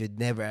attitude,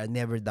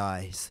 never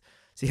dies.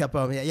 See, how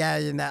probably,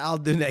 I'll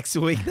do next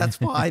week. That's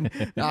fine.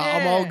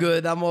 I'm all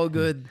good. I'm all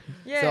good.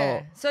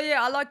 Yeah. So yeah,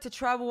 I like to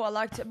travel.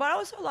 But I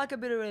also like a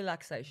bit of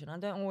relaxation. I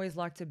don't always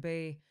like to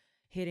be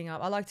hitting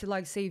up. I like to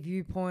like see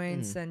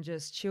viewpoints and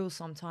just chill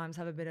sometimes,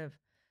 have a bit of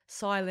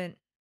silent,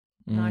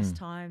 nice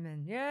time,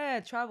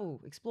 and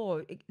travel,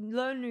 explore,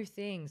 learn new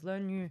things,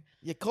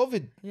 Yeah,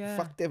 COVID Yeah.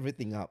 fucked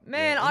everything up.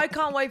 Man, yeah. I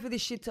can't wait for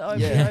this shit to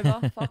Yeah. be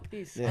over. Fuck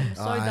this. Yeah. I'm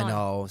so I done.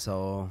 know.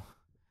 So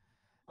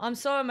I'm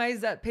so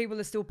amazed that people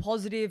are still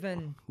positive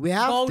and We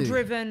have goal to.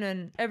 driven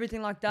and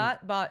everything like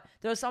that. But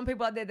there are some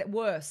people out there that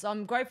worse. So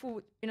I'm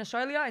grateful in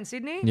Australia, in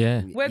Sydney.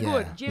 Yeah. We're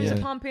good. Yeah. Gyms Yeah. are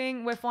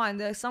pumping. We're fine.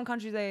 There's some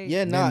countries they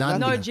Yeah, nah, nothing.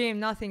 no nothing. gym,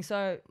 nothing.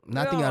 So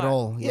nothing we're at alright.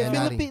 all. Yeah, Yeah,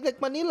 nothing. Philippines,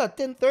 like Manila,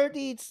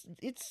 10:30.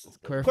 It's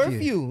Curfew.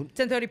 curfew.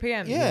 10:30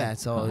 p.m. Yeah. Yeah.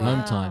 So Home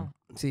Wow. time.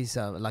 see,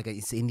 so like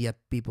it's India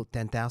people,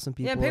 10,000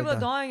 people. Yeah, people are die.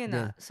 dying in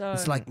Yeah. that. So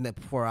It's like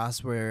for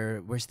us,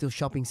 we're still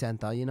shopping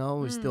center. You know,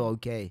 we're still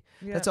okay.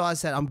 Yeah. That's all I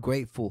said. I'm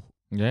grateful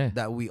Yeah.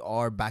 that we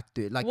are back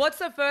to it. Like what's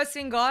the first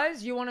thing,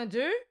 guys, you want to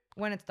do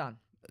when it's done?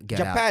 get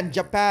out.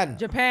 Japan.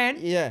 Japan.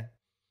 Yeah.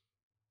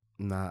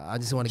 Nah, I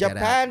just want to get out.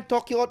 Japan,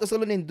 Tokyo Auto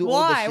Salon, and do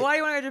all the Why? shit. Why do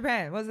you want to go to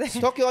Japan? What's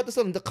there? Tokyo Auto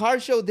Salon, the car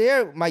show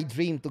there, my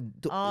dream to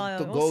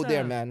Oh, go there,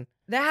 awesome. man.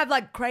 They have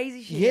like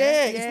crazy shit.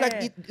 Yeah, it's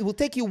like it will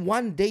take you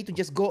one day to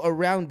just go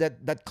around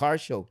that car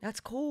show. That's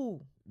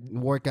cool.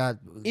 Workout.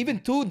 Even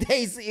 2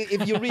 days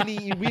if you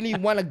really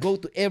want to go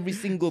to every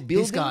single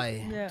building. This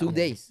guy, Yeah. 2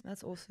 days.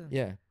 That's awesome.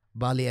 Yeah.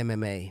 Bali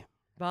MMA,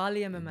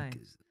 Bali MMA.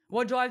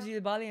 What drives you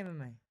to Bali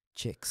MMA?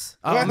 chicks.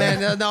 Oh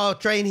man, no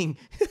training.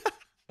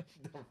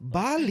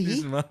 Bali?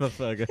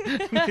 motherfucker.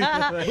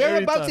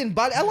 Whereabouts in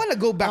Bali? I want to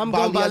go back I'm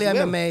Bali going Bali as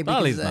well. MMA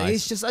Bali's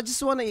because nice. I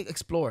just want to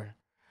explore.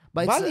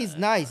 But it's, Bali is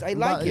nice. I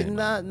like it.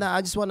 Nah,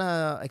 I just want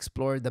to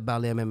explore the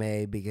Bali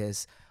MMA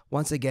because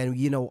once again,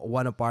 you know,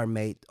 one of our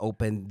mate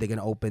they're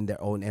gonna open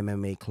their own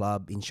MMA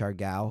club in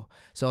Siargao.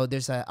 So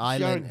there's an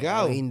island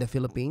Siargao. in the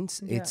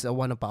Philippines. Yeah. It's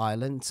one of our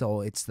island.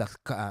 So it's the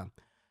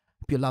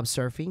if you love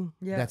surfing,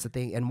 Yeah. that's the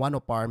thing. And one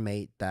of our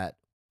mate that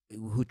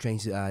who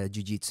trains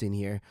jiu-jitsu in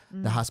here,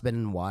 the Mm. husband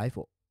and wife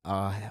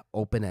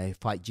open a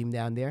fight gym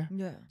down there.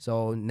 Yeah.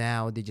 So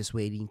now they're just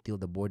waiting till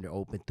the border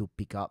open to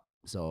pick up.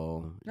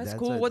 So That's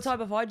cool. What type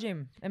of fight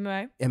gym?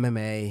 MMA?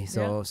 MMA?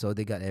 So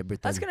they got everything.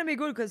 That's going to be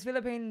good because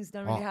Philippines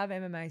don't really Oh, have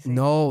MMA. scene.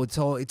 No,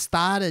 so it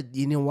started.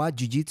 You know what?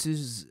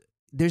 Jiu-jitsu's.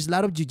 There's a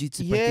lot of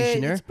jiu-jitsu Yeah,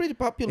 practitioner. it's pretty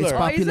popular. It's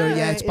popular. is it?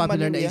 Yeah, it's In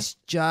popular. And Manila. it's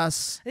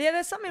just Yeah,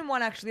 there's some in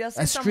one actually. I've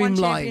seen A some one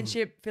streamline.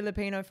 championship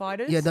Filipino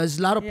fighters. yeah. There's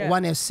a lot of Yeah.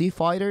 1FC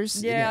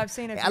fighters. Yeah, I've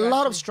seen a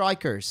lot of actually.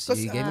 strikers.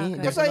 Cause, You get me?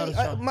 okay. There's Because a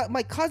lot of strikers.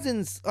 my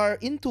cousins are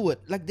into it.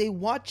 Like they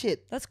watch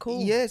it. That's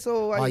cool. Yeah,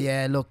 so Oh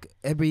yeah, look,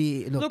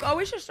 Look, I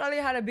wish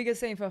Australia had a bigger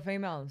scene for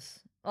females.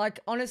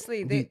 Like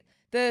honestly,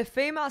 the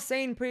female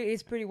scene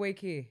is pretty weak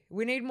here.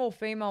 We need more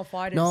female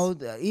fighters. no.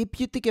 If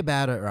you think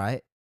about it,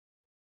 right?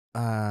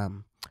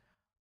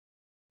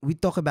 We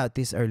talked about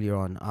this earlier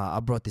on. I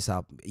brought this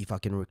up, if I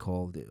can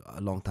recall, a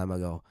long time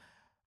ago.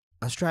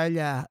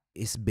 Australia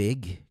is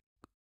big,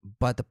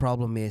 but the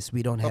problem is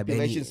we don't have any.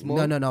 Population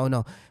small?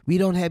 No. We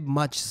don't have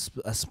much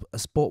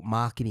sport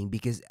marketing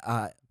because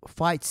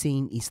fight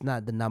scene is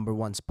not the number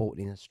one sport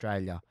in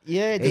Australia.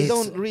 yeah, they It's-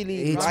 don't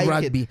really It's like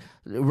rugby.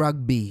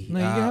 Rugby. No,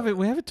 you have it.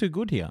 We have it too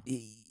good here.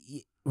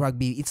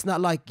 Rugby. It's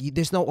not like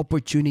there's no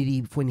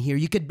opportunity when here.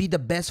 You could be the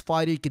best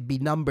fighter. You could be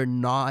number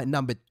 9,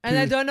 number 2. and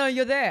they don't know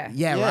you're there.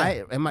 Yeah, Yeah.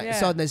 right. Yeah.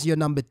 So that's your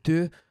number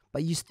 2,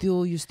 but you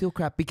still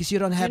crap because you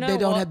don't have. know They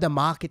don't what? have the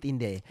market in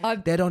there.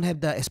 I've- They don't have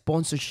the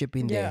sponsorship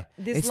in Yeah, there.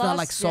 this It's not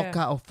like last- yeah.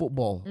 soccer or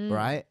football,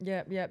 right?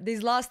 Yeah.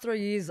 These last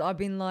 3 years, I've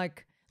been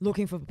like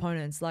looking for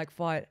opponents, like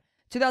fight.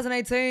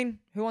 2018,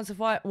 who wants to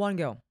fight? One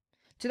girl.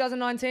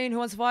 2019, who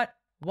wants to fight?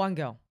 One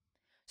girl.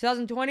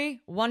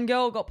 2020, one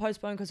girl got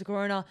postponed because of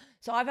Corona.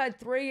 So I've had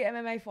 3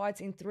 MMA fights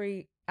in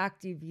 3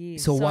 active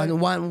years. So one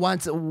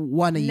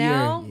a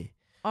now, year.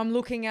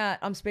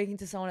 I'm speaking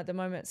to someone at the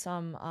moment,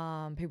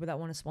 some people that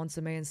want to sponsor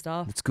me and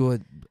stuff. It's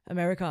good.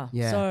 America.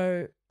 Yeah.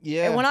 So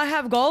Yeah. when I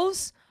have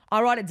goals,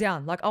 I write it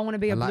down. Like I want to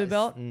be a like- blue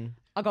belt. Mm.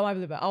 I got my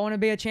blue belt. I want to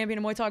be a champion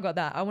in Muay Thai. I got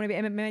that. I want to be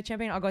MMA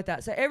champion. I got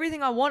that. So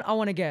everything I want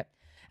to get.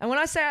 And when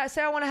I say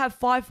I want to have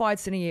 5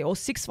 fights in a year or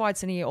 6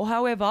 fights in a year or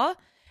however,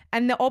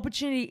 and the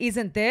opportunity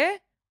isn't there,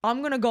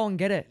 I'm gonna go and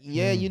get it.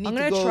 Yeah, you need I'm to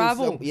gonna go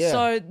travel. yeah.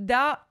 So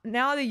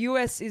now the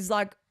US is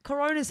like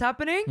Corona's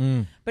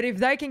happening, but if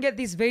they can get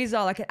this visa,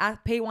 like an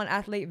P1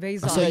 athlete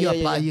visa, So Yeah, you yeah,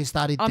 apply. yeah. You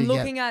started to I'm get.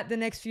 looking at the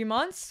next few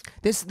months.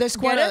 There's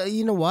quite Get a.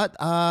 You know what?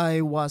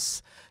 I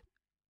was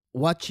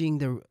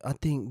watching I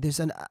think there's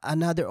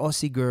another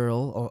Aussie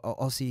girl or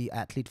Aussie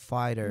athlete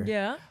fighter.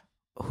 Yeah.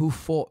 Who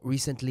fought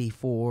recently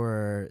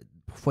for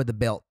the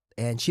belt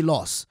and she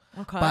lost.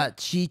 Okay. But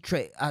she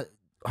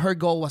her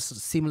goal was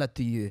similar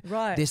to you.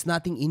 Right. There's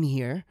nothing in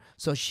here,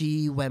 so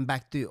she went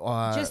back to.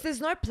 Just there's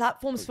no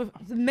platforms for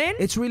the men.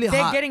 It's really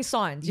they're hard. getting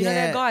signed. You know,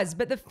 Yeah. they're guys.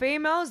 But the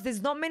females,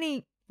 there's not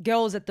many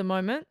girls at the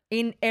moment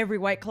in every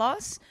weight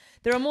class.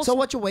 There are more. So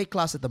what's your weight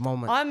class at the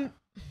moment?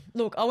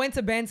 Look, I went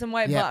to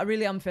bantamweight, Yeah. but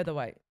really I'm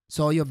featherweight.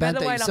 So you're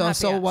bantam. Featherweight, I'm So happy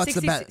so at. what's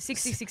the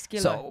 66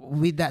 kilos. So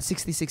with that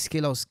 66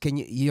 kilos,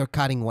 you're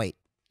cutting weight?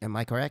 Am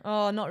I correct?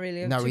 Oh, not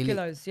really. Not 2 really.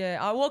 kilos. Yeah,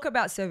 I walk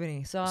about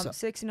 70, so I'm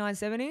 69,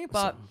 70.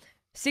 But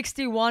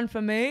 61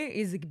 for me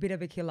is a bit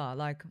of a killer.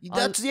 Like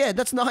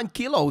That's 9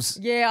 kilos.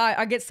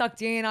 I get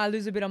sucked in. I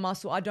lose a bit of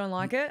muscle. I don't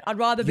like it. I'd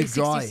rather be You're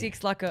dry.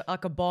 66 like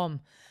a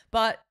bomb.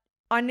 But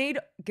I need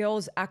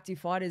girls active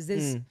fighters.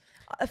 There's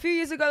a few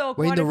years ago there were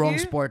We're in quite the a wrong few.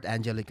 sport,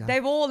 AngelKa.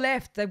 They've all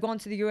left. They've gone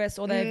to the US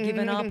or they've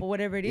given up or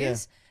whatever it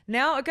is.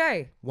 Now,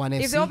 okay,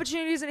 1FC. if the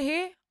opportunity isn't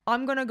here,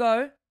 I'm gonna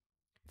go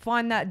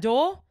find that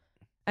door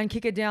and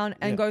kick it down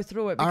and go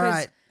through it. All Because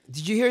right.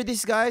 Did you hear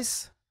this,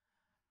 guys?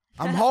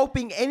 I'm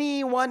hoping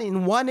anyone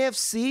in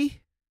 1FC.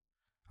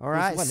 All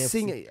right, 1FC?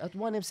 sing at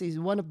 1FC is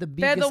one of the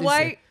biggest.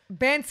 featherweight,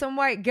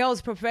 bantamweight,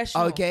 girls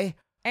professional. Okay,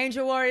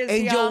 Angel Warriors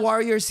Angel here.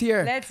 Warriors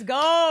here. Let's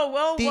go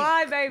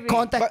worldwide, baby.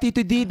 Contact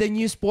Tito D, the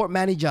new sport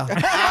manager.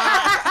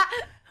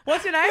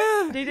 What's your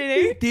name?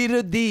 DDD.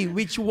 Tito D,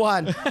 which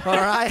one? All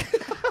right.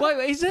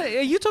 Wait,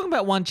 are you talking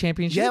about one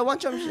championship? Yeah, one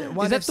championship.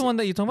 Is that the one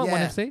that you're talking about,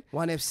 Yeah, 1FC?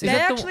 1FC. They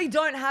that the- actually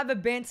don't have a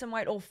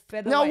bantamweight or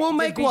featherweight. No, we'll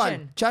make division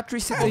one. Chatri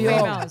for Sitayo.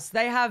 females.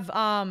 They have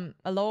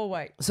a lower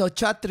weight. So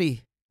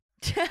Chatri,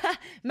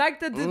 Make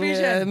the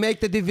division. yeah, make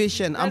the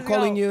division. I'm Let's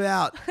calling go. you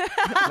out.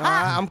 All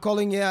right, I'm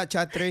calling you out,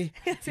 Chatri.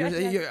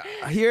 You're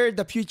here,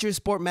 the future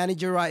sport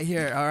manager right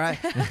here. All right,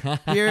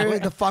 here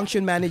the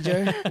function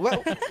manager.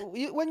 Well,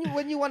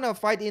 when you want to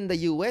fight in the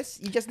US,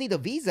 you just need a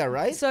visa,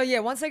 right? So yeah,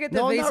 once I get the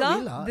No, not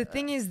visa, really. the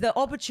thing is the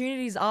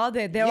opportunities are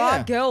there. There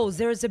Yeah. are girls.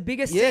 There is a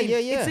bigger scene. Yeah, yeah,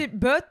 yeah. It's a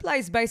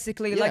birthplace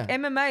basically. Yeah. Like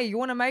MMA, you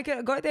want to make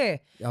it, go there.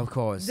 Of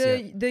course.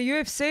 The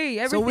UFC,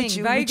 everything. So which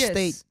Vegas.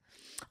 state?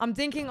 I'm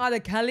thinking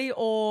either Cali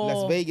or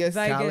Las Vegas,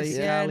 Vegas, Cali,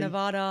 yeah, Cali.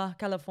 Nevada,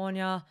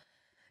 California.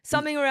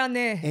 something around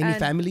there. Any And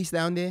families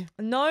down there?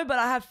 No, but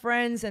I have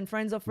friends and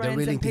friends of friends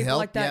willing and to people help,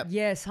 like that. yep.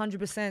 Yes,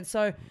 100%.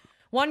 So,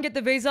 one, get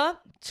the visa.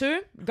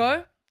 Two,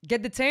 go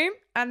get the team,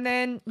 and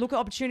then look at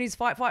opportunities.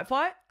 Fight.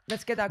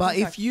 Let's get that. But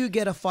contract. if you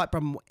get a fight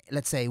from,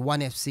 let's say, ONE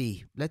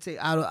FC, let's say,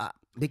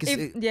 because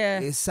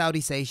it's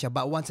Southeast Asia,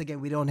 but once again,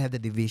 we don't have the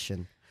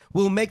division.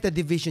 We'll make the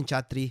division,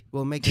 Chatri.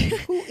 We'll make it.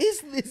 Who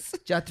is this?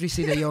 Chatri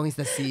Sidayong is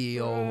the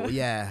CEO.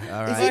 Yeah,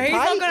 all Is right. So he's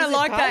not Thai? gonna Is it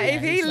like that. Thai?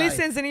 If he He's like-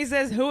 listens and he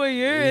says, "Who are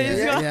you?"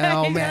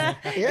 Yeah, oh, man.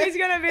 He's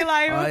gonna be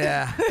like, Oh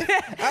yeah.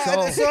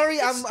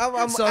 Sorry,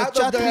 I'm So out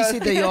of Chatri the...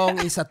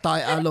 Sidayong is a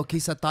Thai. Look,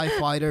 he's a Thai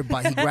fighter,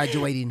 but he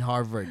graduated in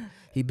Harvard.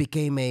 He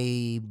became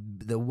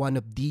one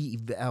of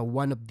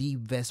the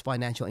best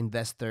financial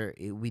investor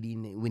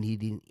when he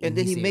didn't. And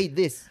then he made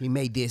this. He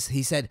made this.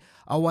 He said,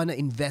 "I want to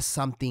invest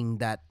something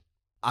that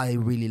I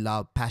really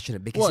love,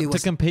 passionate." Because he What, to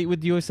was compete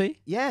with UFC?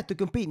 to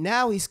compete.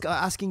 Now he's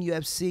asking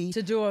UFC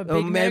to do a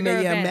big mega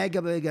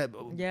event. mega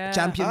Yeah.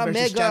 champion versus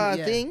Mega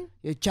champion. thing.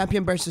 Yeah,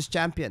 champion versus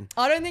champion.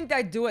 I don't think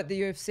they do at the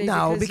UFC.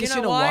 No, because because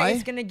you know why? why?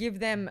 It's gonna give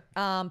them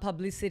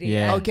publicity.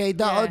 Yeah. and- Okay,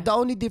 yeah. the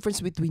only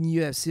difference between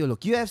UFC,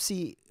 look,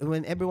 UFC,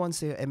 when everyone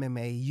say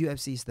MMA,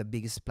 UFC is the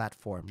biggest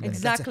platform.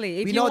 Exactly.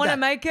 We If you know want to that.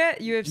 make it,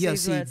 UFC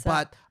is where UFC, it's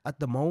but at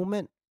the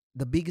moment,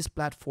 the biggest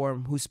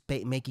platform who's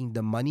making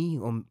the money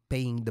on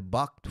paying the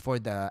buck for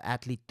the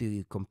athlete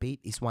to compete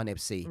is ONE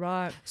FC. at.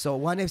 Right. So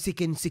ONE FC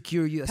can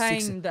secure you a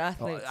Paying the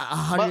athletes. But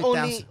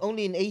 100,000.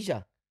 only in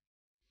Asia.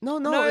 No,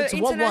 No, it's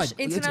worldwide.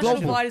 international it's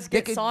global. fighters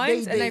get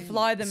signed and they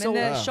fly them, so, and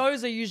their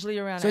shows are usually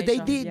around. So Asia.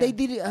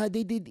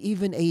 they did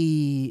even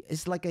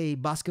it's like a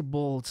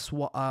basketball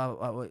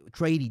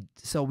trading.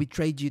 So we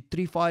trade you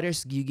 3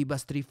 fighters, you give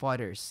us 3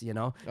 fighters. You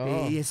know.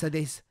 Oh. So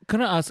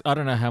Can I ask? I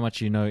don't know how much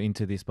you know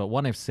into this, but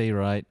ONE FC,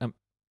 right?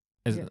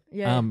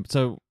 Yeah.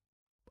 So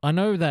I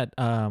know that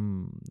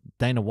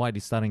Dana White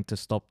is starting to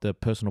stop the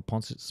personal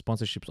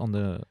sponsorships on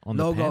the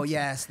logo. pants.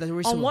 Yes, the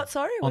reason On what?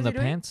 Sorry, On what's the he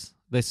doing? pants.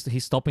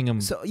 He's stopping them.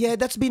 So yeah,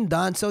 that's been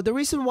done. So the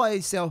reason why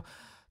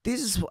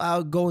this is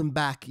going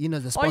back. You know,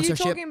 the Are you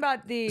sponsorship. talking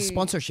about the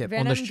Sponsorship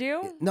on the Venom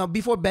deal? No,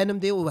 before Venom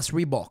deal it was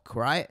Reebok,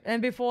 right?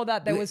 And before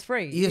that, there was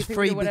free. It's People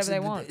free. do whatever because they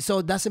want. So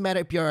it doesn't matter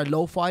if you're a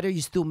low fighter,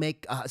 you still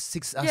make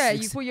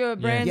You put your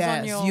brands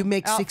on your you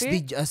make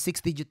outfit.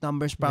 6-digit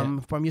numbers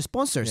from your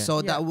sponsors. Yeah. So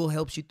Yeah. that will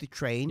help you to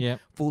train Yeah.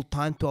 full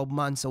time, 12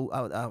 months, so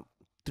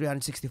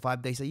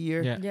 365 days a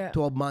year, Yeah. Yeah.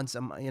 12 months.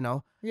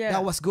 Yeah.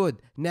 That was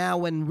good. Now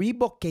when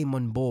Reebok came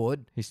on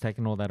board, He's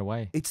taking all that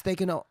away. it's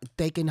taken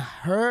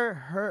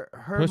her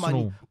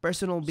money,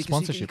 personal,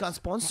 because you Sponsorships. can't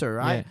sponsor,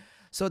 right? Yeah.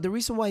 So the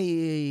reason why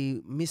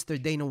Mr.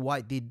 Dana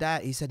White did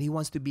that, he said he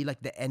wants to be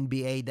like the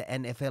NBA, the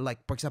NFL.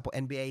 Like, for example,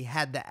 NBA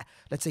had that.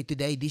 Let's say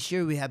this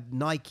year we have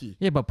Nike.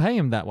 Yeah, but pay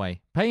him that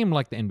way. Pay him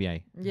like the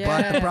NBA. Yeah.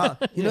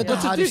 But the What to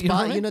hardest do, you know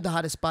spot, what I mean? the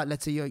hardest spot.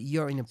 Let's say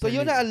you're in a. So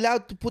you're not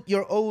allowed to put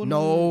your own.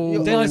 No.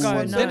 your Dennis, own no.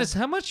 sponsor. Dennis,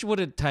 how much would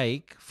it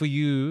take for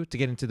you to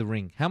get into the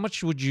ring? How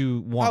much would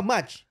you want? How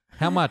much?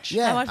 How much?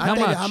 Yeah, much? I'll How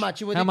tell you much? how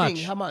much? What How do you much?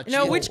 think? How much?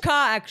 No, Yeah. which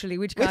car actually?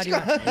 Which car Which do you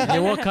car? Yeah,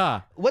 what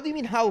car? What do you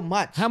mean how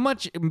much? How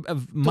much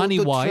To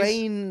money-wise?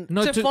 train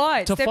No, to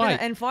fight, to step in fight,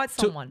 and fight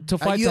someone. To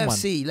fight someone.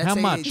 UFC, let's How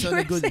say much? it's on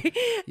a good.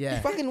 Yeah.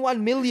 fucking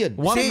 1 million.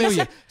 1 Say-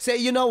 million. Say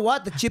you know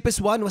what? The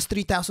cheapest one was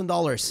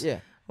 $3,000. Yeah.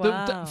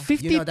 Wow.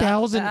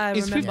 50,000 I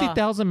is remember.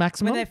 50,000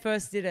 maximum. When they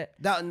first did it.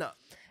 No.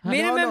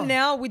 Minimum No.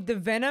 now with the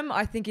Venom,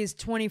 I think is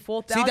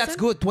 24,000. See, that's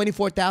good.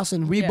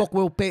 24,000. Reebok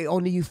will pay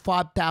only you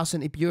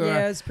 5,000 if you're.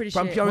 Yeah, it's pretty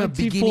from shit. pure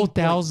beginning point.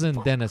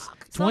 24,000, Dennis.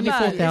 It's not bad.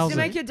 If you 24,000.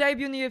 make your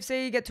debut in the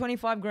UFC, you get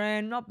 25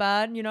 grand. Not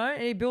bad, you know.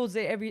 It builds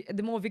it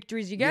the more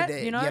victories you Yeah,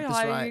 get, the that's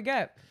higher right. you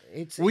get.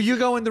 It's, Will you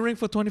go in the ring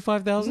for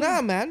 25,000?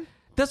 Nah, man.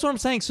 That's what I'm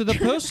saying. So the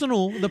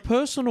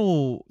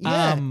personal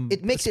Yeah,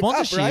 it makes it up,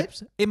 sponsorships,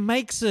 right? it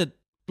makes it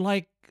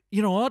like,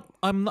 you know what?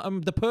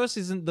 The purse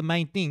isn't the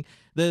main thing.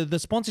 The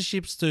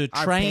sponsorships to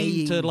Are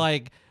train, to paying.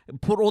 like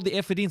put all the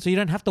effort in, so you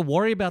don't have to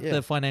worry about Yeah.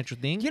 the financial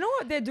thing. You know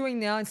what they're doing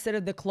now instead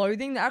of the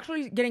clothing? They're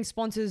actually getting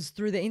sponsors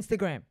through the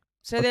Instagram.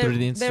 So Oh, they're through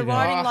the they're Instagram.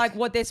 writing Ah. like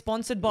what they're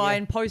sponsored by Yeah.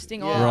 and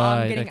posting. Oh, Yeah.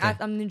 Right, I'm getting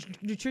okay.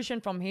 nutrition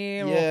from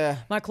here, Yeah. or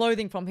my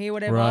clothing from here,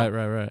 whatever.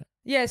 Right.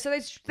 Yeah, so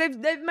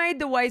they've made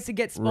the ways to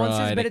get sponsors,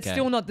 Right, but it's okay.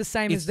 still not the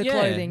same as It's- the yeah,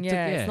 clothing. it's a-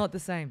 Yeah, yeah. it's not the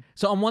same.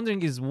 So I'm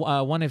wondering, is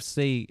ONE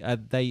FC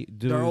they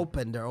do they're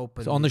open. They're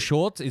open. so on the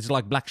shorts? It's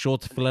like black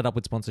shorts, fill it up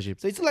with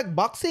sponsorships. So it's like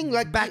boxing,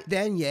 like back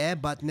then, yeah,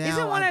 but now.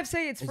 Isn't one I-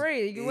 FC? It's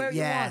free. You can wear what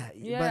you yeah, want.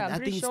 Yeah, but I'm I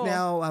pretty think sure. it's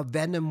now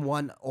Venom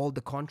won all the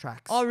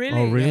contracts. Oh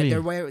really? Oh, really?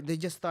 Yeah, they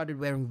just started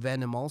wearing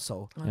Venom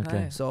also.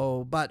 Okay.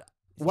 So, but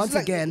It's once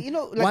like, again, you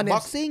know, like ONE FC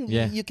boxing,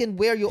 Yeah. you can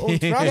wear your own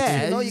trunks.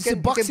 Yeah, you know, you it's a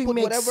can boxing put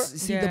makes, whatever.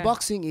 See, the Yeah.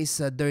 boxing is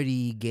a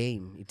dirty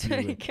game. If you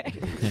will. Okay.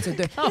 It's a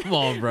Come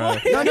on, bro.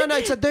 no,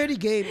 it's a dirty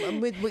game. I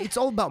mean, it's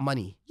all about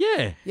money.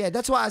 Yeah. Yeah,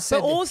 that's why I said.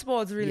 But all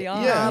sports really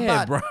are. yeah,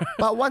 Yeah, but, bro.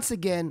 but once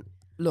again,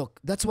 look,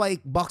 that's why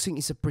boxing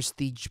is a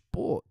prestige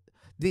sport.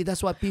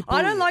 That's why people.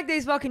 I don't like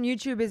these fucking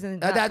YouTubers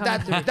and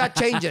that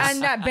changes.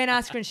 and that Ben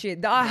Askren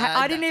shit.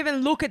 I didn't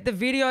even look at the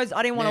videos.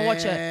 I didn't want to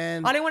watch it.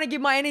 Man. I didn't want to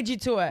give my energy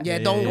to it. Yeah,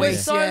 don't It was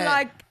waste. so yeah.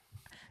 like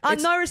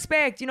No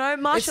respect, you know,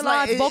 martial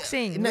arts,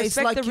 boxing. No,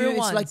 Respect the real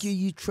ones. It's like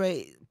you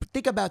train.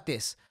 Think about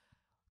this.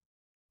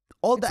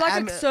 All It's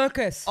like a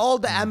circus. all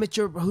the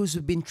amateur who's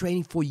been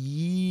training for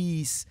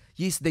years,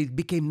 they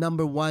became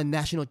 #1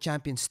 national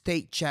champion,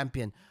 state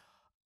champion,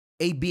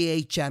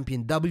 ABA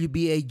champion,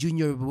 WBA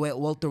junior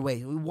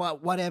welterweight,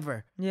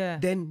 whatever. Yeah.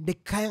 Then they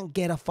can't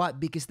get a fight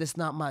because there's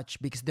not much,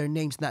 because their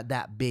name's not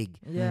that big.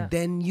 Yeah.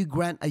 Then you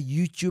grant a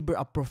YouTuber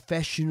a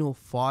professional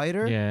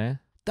fighter. Yeah.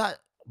 That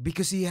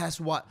because he has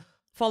what?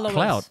 Followers.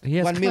 Clout. He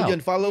has 1 clout. million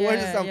followers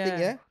Yeah, or something, yeah.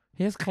 yeah?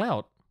 He has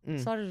clout.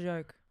 It's not a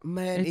joke.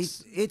 Man,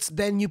 It's- it's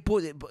then you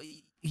put it.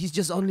 He's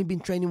just only been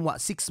training what,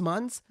 6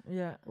 months,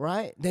 Yeah.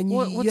 right? Then you,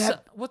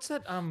 What's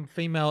that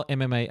female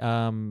MMA?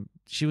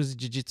 She was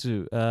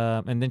jiu-jitsu,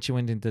 and then she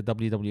went into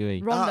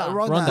WWE. Ronda.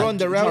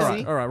 Ronda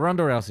Rousey. All right,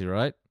 Ronda Rousey,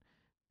 right?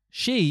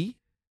 She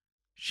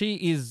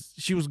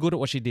was good at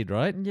what she did,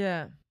 right?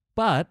 Yeah.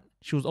 But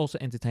she was also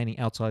entertaining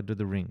outside of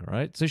the ring,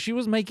 right? So she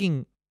was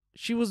making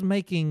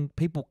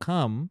people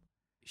come,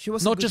 she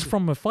was not just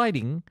from her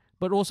fighting,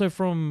 but also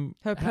from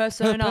Her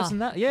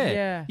persona. Yeah.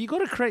 Yeah. You got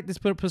to create this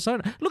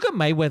persona. Look at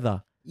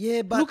Mayweather.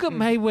 Yeah, but Look at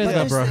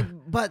Mayweather, but bro.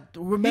 But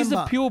remember, He's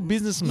a pure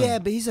businessman. Yeah,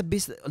 but he's a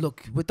business.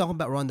 Look, we're talking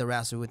about Ronda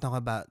Rousey. We're talking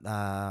about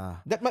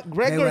That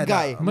McGregor Mayweather.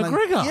 guy.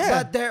 McGregor.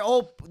 Yeah. But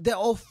they're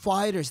all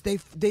fighters.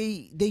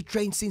 They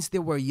train since they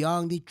were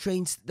young. They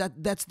train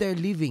that's their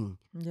living.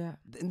 Yeah.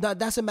 That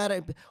doesn't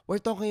matter. We're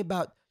talking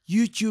about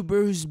YouTuber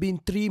who's been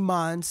 3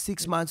 months,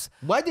 6 months.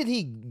 Why did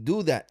he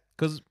do that?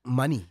 Because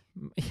Money.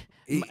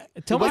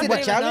 tell Was me it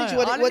what a challenge? I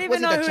What didn't was even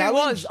it, know a who he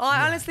challenge? was.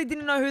 I honestly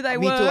didn't know who they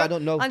Me were. too, I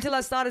don't know. Until I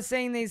started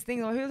seeing these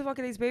things. Like, who the fuck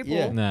are these people?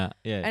 Yeah. Nah,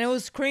 yeah. And it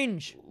was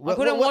cringe. I What-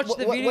 couldn't what- watch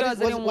the what- videos. I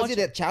didn't was watch it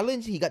a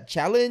challenge? He got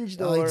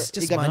challenged, Oh, or it's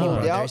just he got money, knocked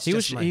brother. out? It's he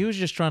was just money. he was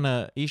just trying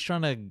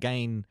to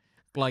gain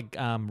like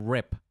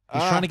rep.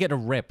 He's Ah. trying to get a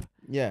rep,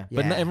 Yeah.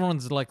 but not Yeah.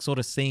 everyone's like sort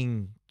of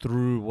seeing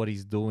through what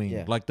he's doing.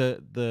 Yeah. Like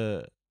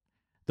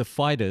the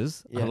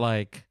fighters Yeah. are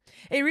like,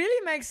 It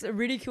really makes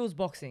ridicules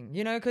boxing,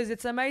 you know, because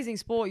it's an amazing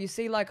sport. You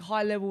see like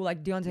high level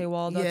like Deontay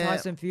Wilder, Yeah.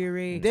 Tyson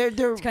Fury, They're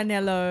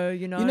Canelo,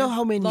 you know. You know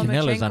how many-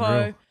 Canelo's unreal.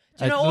 Lomachenko.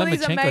 Do you know all these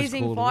Lomachenko's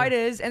amazing cool,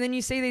 fighters, and then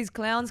you see these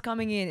clowns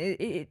coming in.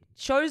 It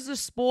shows the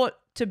sport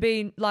to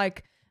be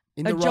like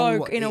in a the wrong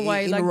joke way, in a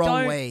way. in Like the wrong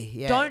don't way.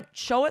 Yeah. don't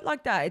show it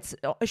like that.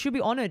 It should be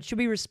honored, should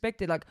be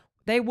respected. Like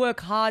they work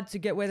hard to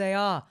get where they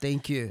are.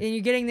 Thank you. And you're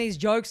getting these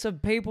jokes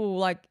of people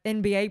like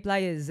NBA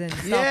players and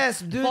stuff Yes,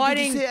 dude, did you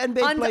fighting see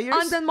NBA players?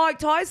 under Mike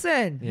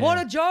Tyson. Yeah. What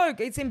a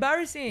joke! It's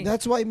embarrassing.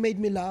 That's why it made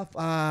me laugh.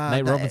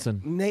 Nate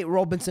Robinson. Nate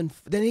Robinson.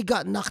 Then he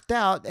got knocked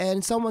out,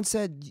 and someone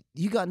said,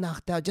 "You got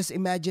knocked out." Just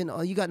imagine,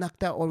 you got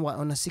knocked out on what?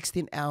 On a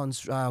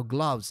 16-ounce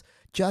gloves.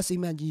 Just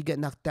imagine you get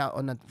knocked out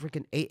on a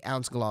freaking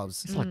 8-ounce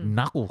gloves. it's like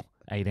knuckle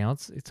 8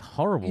 ounce. It's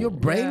horrible. Your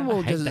brain Yeah. will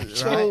I hate just. that right?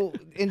 So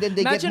and then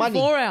they Imagine get money.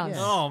 4 ounce.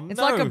 Yeah. Oh, It's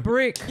like a no.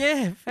 brick.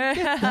 Yeah,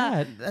 forget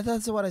that.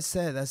 That's what I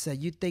said. I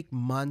said you take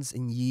months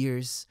and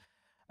years.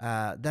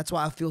 That's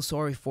why I feel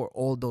sorry for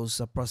all those,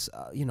 Do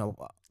you all know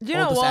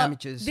those what?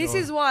 amateurs. This or-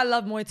 is why I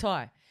love Muay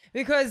Thai,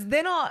 because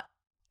they're not.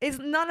 It's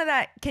none of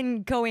that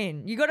can go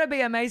in. You got to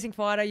be an amazing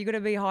fighter. You got to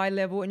be high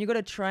level, and you got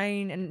to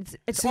train. And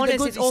it's See, the honest.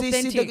 good- It's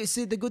authentic.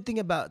 See, the good thing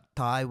about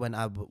Thai what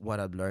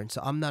I've learned.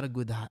 So I'm not a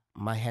good.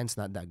 My hand's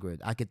not that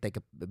good. I could take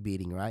a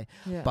beating, right?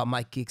 Yeah. But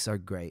my kicks are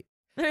great.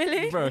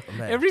 Really? Bro,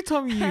 Man. every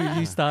time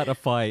you start a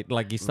fight,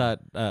 like you start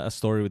a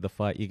story with the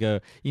fight,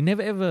 you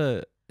never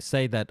ever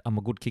say that I'm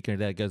a good kicker.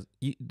 That goes,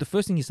 the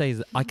first thing you say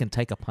is I can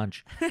take a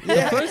punch.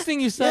 The first thing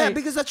you say, Yeah,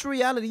 because that's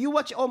reality. You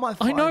watch all my.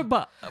 I know, fight.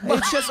 but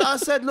It's just I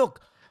said,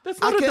 look, that's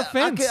not a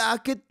defense. I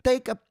could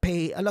take a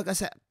pay. Like I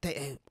said,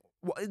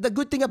 the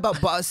good thing about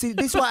see,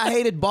 this is why I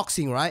hated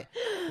boxing, right?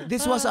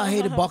 This was I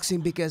hated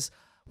boxing because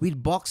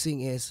with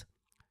boxing is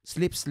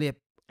slip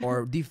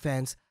or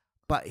defense,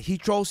 but he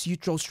throws, you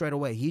throw straight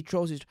away. He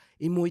throws it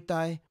in Muay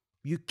Thai.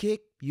 You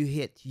kick, you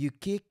hit. You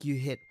kick, you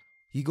hit.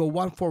 You go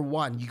 1 for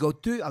 1. You go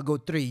 2, I go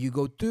 3. You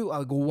go 2,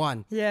 I go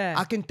 1. Yeah.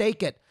 I can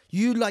take it.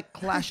 You like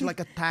clash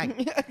like a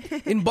tank.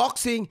 In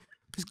boxing,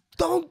 just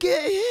don't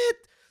get hit.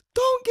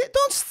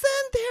 Don't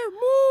stand there.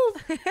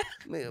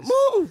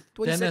 Move.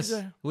 26.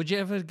 Dennis, would you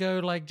ever go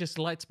like just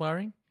light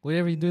sparring? Would you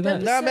ever do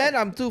that? Nah, man,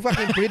 I'm too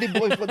fucking pretty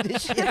boy for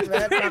this shit,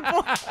 man.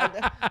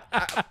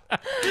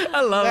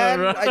 I love Man,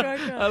 it, bro.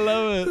 I- I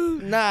love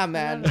it. Nah,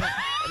 man.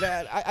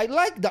 I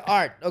like the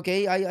art,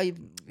 okay? I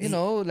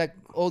like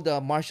all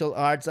the martial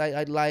arts.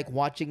 I like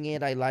watching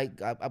it. I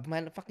like,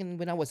 man, fucking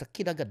when I was a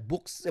kid, I got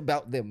books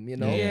about them, you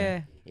know?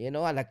 Yeah. You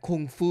know, I like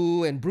Kung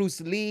Fu and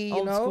Bruce Lee, you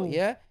Old know? school.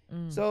 Yeah?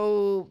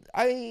 So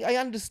I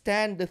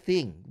understand the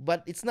thing,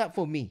 but it's not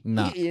for me.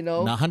 Nah, You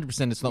know? nah,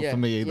 100% it's not Yeah. for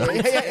me either.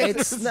 Yeah.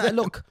 It's not,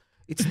 look,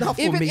 it's not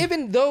for even me.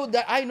 even though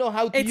that I know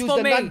how to It's use for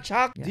the me.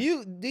 nunchuck, do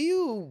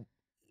you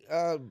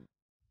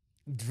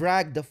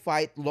drag the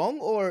fight long,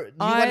 or do you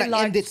I want to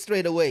like- end it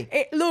straight away?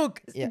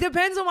 Look, Yeah.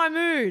 depends on my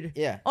mood.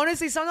 Yeah.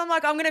 Honestly, sometimes I'm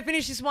like, I'm gonna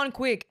finish this one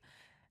quick.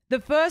 The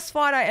first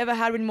fight I ever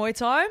had with Muay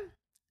Thai,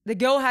 the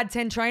girl had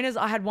 10 trainers.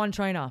 I had 1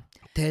 trainer.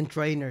 10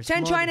 trainers.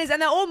 10 Mother- trainers,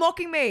 and they're all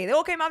mocking me. They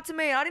all came up to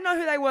me. I didn't know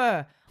who they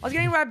were. I was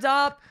getting wrapped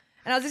up,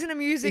 And I was listening to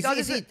music. I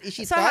was Is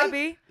she so Thai?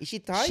 happy. Is she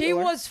Thai? She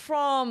or? was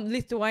from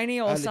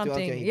Lithuania or something.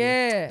 okay.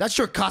 Yeah. That's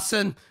your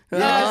cousin.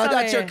 Yeah,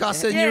 That's your yeah.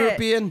 cousin, Yeah.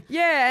 European.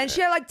 Yeah, and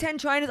she had like 10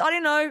 trainers. I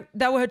didn't know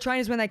they were her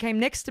trainers when they came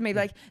next to me.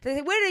 Like, they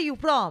said, where are you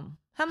from?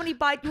 How many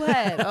bites you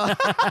have?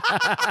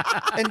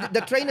 And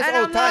the trainers And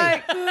all I'm Thai.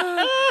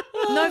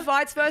 like, no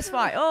fights, first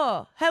fight.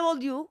 Oh, how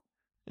old you?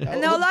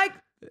 And they were like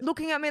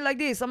looking at me like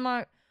this. I'm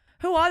like,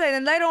 who are they?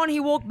 Then later on he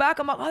walked back.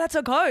 I'm like, oh, that's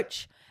a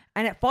coach.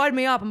 And it fired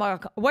me up. I'm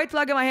like, wait till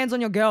I get my hands on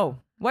your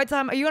girl. Wait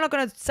till you're not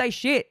going to say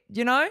shit,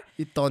 you know?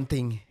 You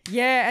taunting.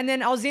 Yeah, and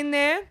then I was in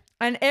there.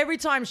 And every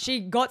time she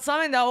got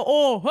something, they were,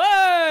 oh,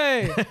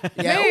 hey!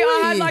 Yeah, Me, I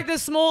had ooh. like the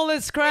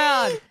smallest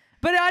crowd.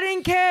 But I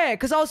didn't care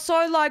because I was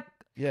so like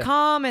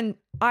calm and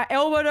I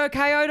elbowed her,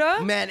 KO'd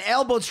her. Man,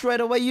 elbow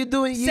straight away. You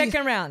doing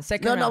Second round.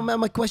 No,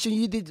 man. My question.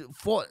 You did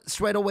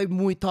straight away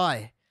Muay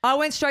Thai. I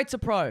went straight to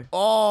pro.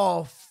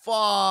 Oh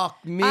fuck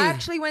me. I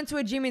actually went to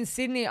a gym in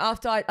Sydney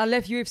after I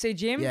left UFC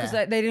gym because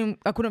Yeah.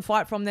 I couldn't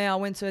fight from there. I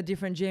went to a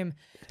different gym.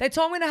 They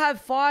told me to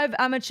have 5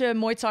 amateur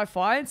Muay Thai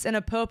fights and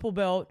a purple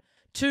belt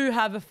to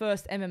have a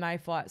first MMA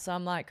fight. So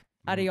I'm like,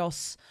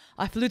 adios.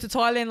 I flew to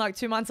Thailand like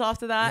 2 months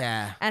after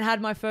that and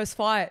had my first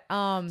fight.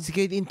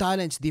 See, in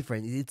Thailand, it's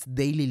different. It's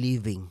daily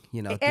living.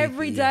 You know,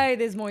 Every day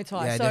there's Muay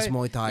Thai. Yeah, so there's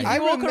Muay Thai. if I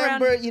you walk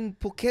remember around, in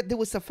Phuket there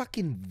was a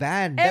fucking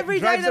van that every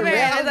day drives the man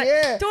around. is like,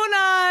 Yeah.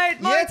 tonight,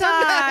 Muay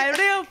Thai,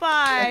 real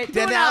fight,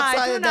 Then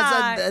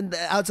tonight.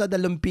 outside the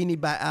Lumpini,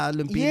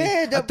 Lumpini,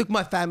 Yeah, I took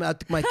my family, I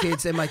took my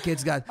kids, and my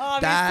kids got, Oh, I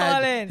miss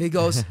Dad, Thailand. he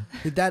goes,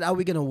 Dad, are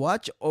we gonna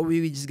watch or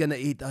we just gonna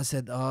eat? I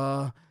said,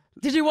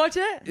 Did you watch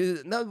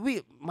it? no,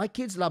 my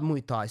kids love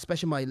Muay Thai,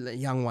 especially my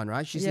young one,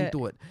 right? She's Yeah.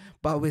 into it.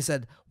 But we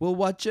said, we'll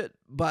watch it,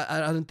 but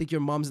I don't think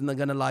your mom's not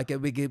gonna like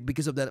it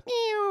because of that.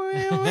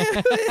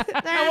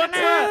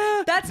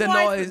 That's The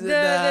why noise,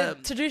 the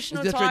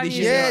traditional the Thai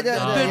tradition. music. Dude,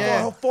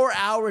 yeah. for 4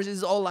 hours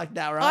is all like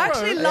that, right? I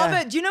actually love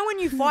Yeah. it. Do you know when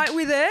you fight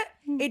with it,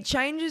 it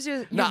changes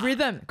your Nah.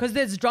 rhythm because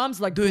there's drums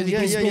like Dude, boom, it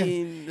gives boom,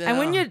 me- boom. And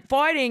when you're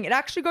fighting, it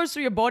actually goes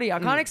through your body. I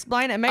can't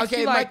explain it. It makes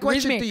Okay, you my like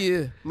question rhythmic. to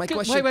you. My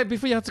question. Wait,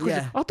 before you answer the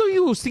question. Yeah. I thought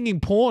you were singing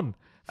porn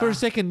for a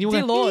second. You were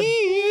Dear Lord.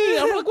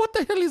 I'm like, what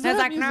the hell is And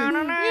that? it's like, no,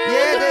 no, no.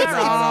 Yeah,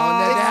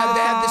 that's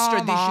They have this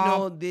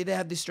traditional. They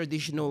have this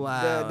traditional.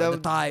 The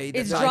Thai.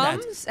 It's the Thai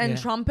dance. drums and Yeah.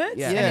 trumpets,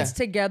 Yeah. and Yeah. it's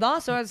together.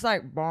 So it's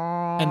like,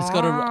 And it's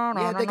got a-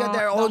 Yeah, they got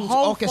their the own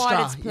whole orchestra.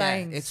 Fight it's Yeah,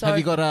 playing. it's- so, Have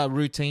you got a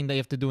routine that you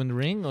have to do in the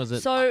ring, or is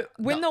it? so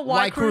when the White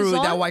white crew's crew,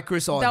 on, that white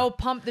crew's on. they'll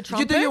pump the Did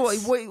you do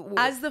trumpets. your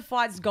As the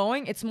fight's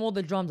going, it's more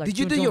the drums. Like, Did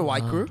you do your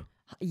white crew?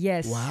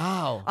 Yes.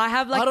 Wow. I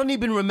have like I don't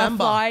even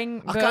remember.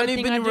 flying I bird can't thing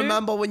even I do.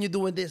 remember when you're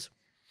doing this.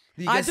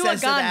 You I get do a sense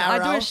of the gun. I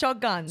do arrow. a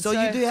shotgun. So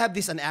you do have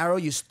this an arrow,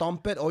 you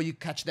stomp it, or you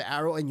catch the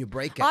arrow and you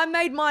break it. I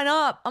made mine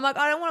up. I'm like,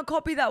 I don't want to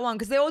copy that one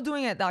because they're all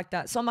doing it like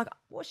that. So I'm like,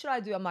 what should I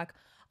do? I'm like,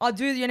 I'll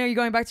do, you're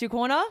going back to your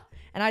corner.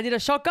 And I did a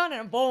shotgun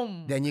and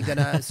boom. Then you're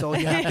gonna, so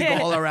you have to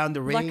go all around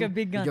the ring Like a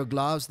big gun. with your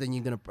gloves. Then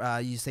you're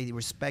gonna, you say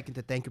respect and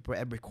to thank you for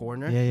every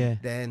corner. Yeah, yeah.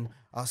 Then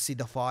I'll see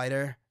the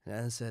fighter,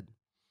 and I said,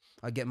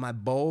 I get my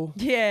bow.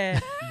 Yeah.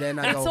 Then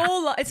I it's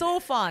go, all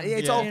fun. yeah,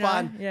 it's Yeah. all You know?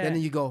 fun. Yeah.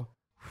 Then you go,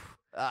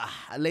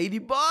 lady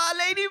boy,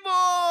 lady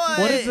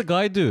boy. What does the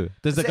guy do?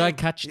 Does the Say- guy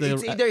catch the?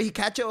 It's either he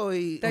catch it or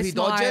They he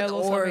dodge it smile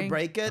or or something.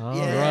 break it. Oh,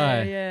 yeah.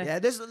 right. Yeah. Yeah,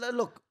 there's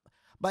look.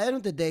 By the end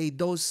of the day,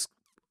 those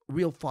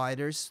real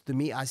fighters, to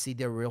me, I see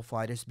they're real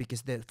fighters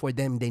because for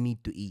them they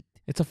need to eat.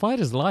 It's a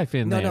fighter's life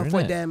in there. No, isn't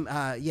for it? them,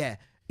 yeah.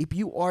 If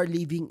you are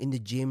living in the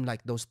gym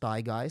like those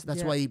Thai guys,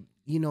 that's Yeah. why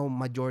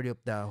majority of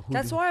the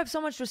That's why I have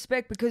so much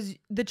respect because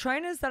the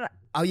trainers that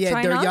oh yeah,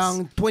 train they're us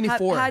young,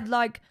 24, had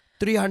like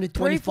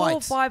 320 3, 4,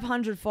 fights.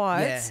 500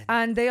 fights, Yeah.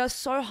 and they are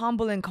so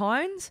humble and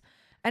kind.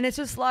 And it's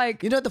just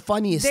like You know the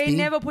funniest they thing?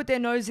 never put their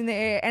nose in the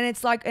air, and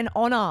it's like an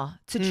honor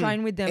to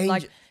train with them. Angel-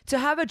 Like to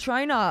have a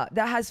trainer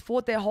that has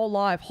fought their whole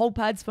life, whole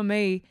pads for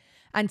me,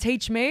 and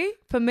teach me.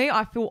 For me,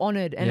 I feel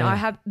honored, and Yeah. I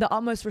have the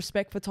utmost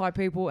respect for Thai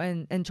people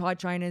and Thai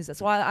trainers.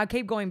 That's why I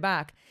keep going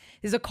back.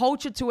 There's a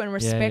culture to it and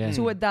respect yeah.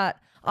 to it that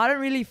I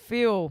don't really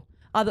feel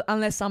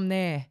unless I'm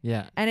there.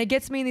 Yeah. And it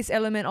gets me in this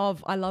element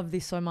of I love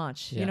this so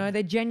much. Yeah. You know,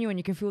 they're genuine.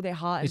 You can feel their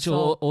heart and It's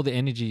soul. all the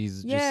energy is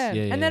just Yeah.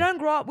 yeah, And they don't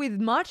grow up with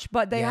much,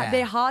 but Yeah.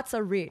 their hearts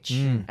are rich.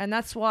 And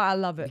that's why I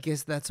love it.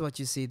 Because that's what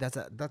you see.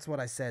 That's what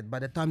I said. By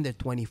the time they're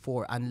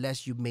 24,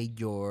 unless you made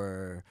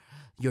your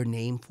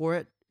name for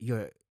it,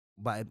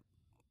 but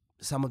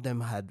some of them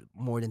had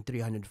more than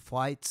 300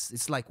 fights.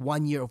 It's like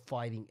 1 year of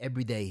fighting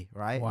every day,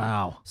 right?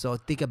 Wow. So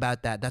think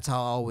about that. That's how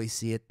I always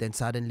see it. Then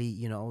suddenly,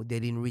 they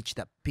didn't reach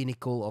that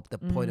pinnacle of the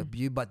point of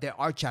view, but they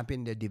are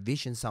champion in their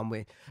division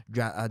somewhere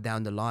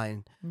down the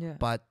line. Yeah.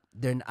 But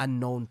they're an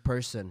unknown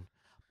person.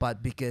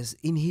 But because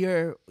in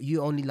here,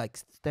 you only like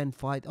stand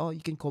fight. Oh,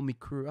 you can call me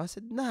crew. I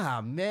said,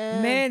 nah,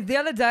 man. Man, the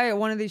other day,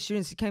 one of these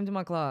students, he came to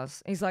my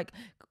class. He's like,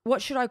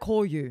 what should I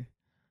call you?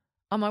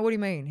 I'm like, what do you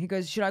mean? He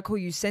goes, should I call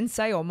you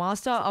sensei or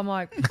master? I'm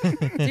like,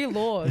 dear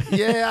Lord.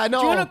 Yeah, I know.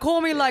 Do you want to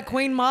call me like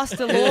Queen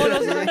Master Lord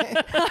or something?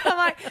 I'm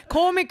like,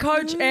 call me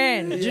Coach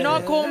N. Do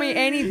not call me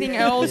anything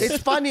else. It's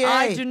funny.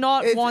 I do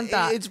not want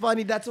that. It's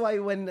funny. That's why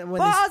when But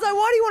I was like,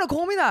 why do you want to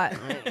call me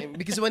that?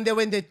 because when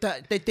they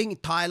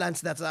think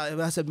Thailand's that's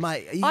I said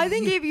my. I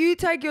think if you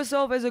take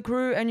yourself as a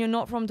crew and you're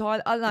not from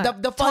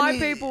Thailand, the Thai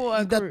people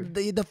are crew.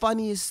 the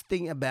funniest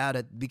thing about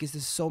it, because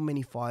there's so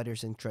many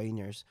fighters and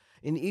trainers,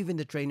 and even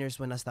the trainers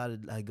when I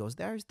started, I goes,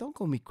 Darius, don't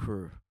call me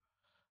crew.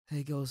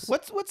 He goes,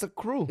 What's a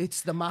crew?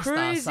 it's the master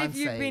Crew is if sensei.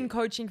 you've been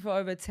coaching for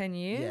over 10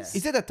 years. Yeah.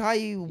 Is it a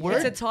Thai word?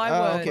 It's a Thai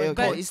Oh, word. okay, okay.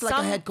 But It's like a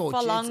some head coach.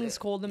 Falangs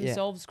call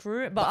themselves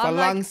crew. But But I'm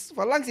like,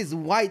 Phalanx is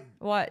white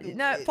what?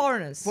 No,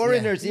 foreigners.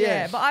 foreigners.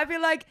 Yeah. But I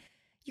feel like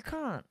you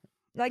can't.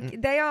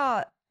 Like they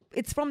are,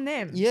 it's from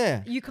them.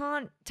 Yeah. You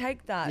can't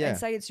take that Yeah. and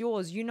say it's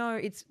yours. You know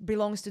it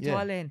belongs to Yeah.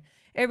 Thailand.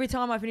 Every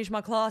time I finish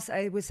my class,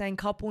 I was saying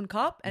kapun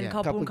kap and Yeah.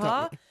 kapun Kapun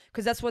ka kap.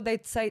 because that's what they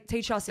say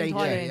teach us in Thank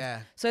you, Thailand. yeah.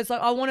 So it's like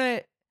I want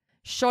to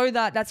show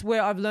that that's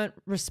where I've learnt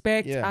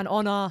respect Yeah. and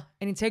honor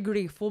and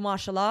integrity for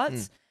martial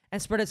arts and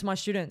spread it to my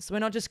students. We're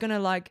not just gonna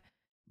like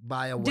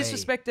By a way.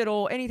 disrespect it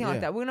or anything Yeah.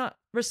 like that. We're gonna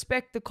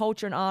respect the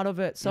culture and art of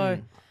it. So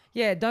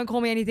yeah, don't call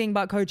me anything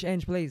but Coach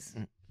Ange, please.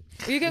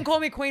 You can call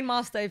me Queen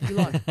Master if you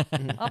like.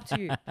 Up to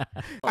you.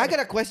 I got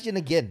a question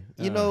again.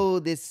 You know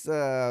this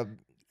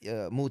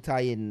Muay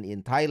Thai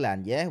in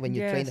Thailand, yeah? When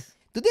you train, Yes.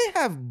 do they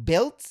have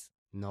belts?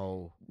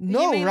 No.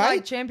 No, you mean right?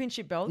 like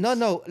championship belts?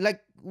 No.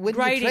 Like when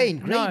Grading. you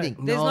train, No.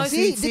 grading. There's no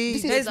See, see,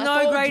 this is- There's I no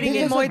told you. grading in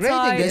There's no Muay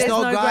Thai. grading. There's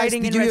no guys.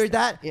 grading Did in you hear wrestling.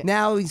 that? Yeah.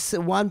 Now it's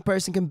one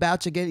person can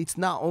vouch again. It's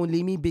not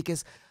only me,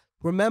 because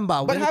remember.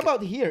 But when how it-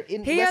 about here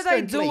in Here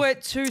they Western do place?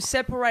 it to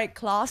separate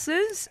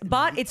classes,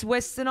 but it's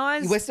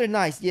westernized.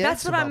 Westernized, yeah.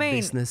 That's what I about mean.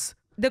 business.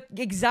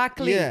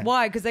 Exactly. Yeah.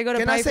 Why? Because they got to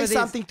Can pay I say for this.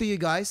 something to you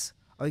guys?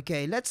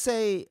 Okay, let's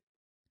say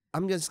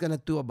I'm just gonna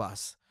do a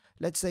bus.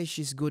 Let's say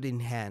she's good in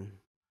hand,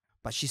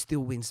 but she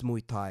still wins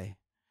Muay Thai.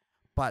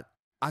 But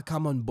I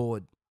come on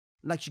board,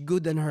 like she's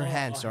good on her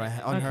hands,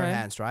 right? On her Okay.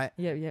 hands, right?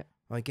 Yeah.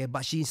 Okay,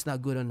 but she's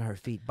not good on her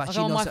feet. But Okay, she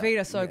on knows my feet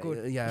are so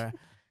good. Yeah.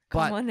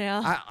 Come but on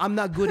now. I'm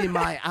not good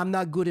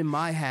in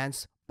my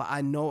hands, but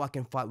I know I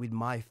can fight with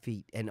my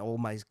feet and all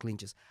my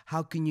clinches.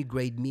 How can you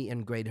grade me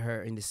and grade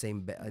her in the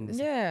same?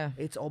 Yeah.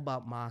 It's all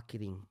about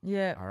marketing.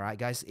 Yeah. All right,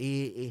 guys.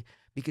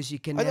 Because you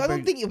can. I never,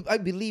 don't think I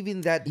believe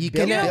in that. You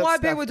belt can- You know belt why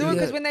stuff. people do it?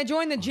 Because Yeah. when they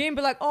join the gym,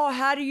 be like, oh,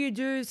 how do you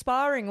do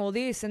sparring or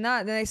this and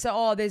that? And they say,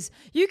 oh,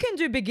 you can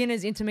do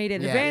beginners,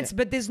 intermediate, Yeah. advanced,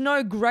 but there's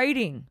no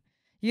grading.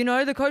 You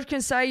know, the coach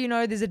can say,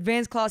 there's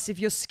advanced class if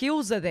your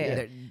skills are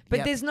there. Yeah. But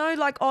Yep. there's no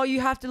like, oh,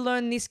 you have to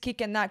learn this kick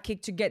and that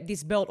kick to get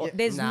this belt. Or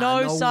there's Nah,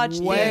 no such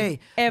way. thing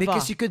ever.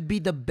 Because you could be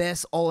the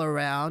best all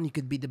around. You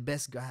could be the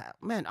best guy.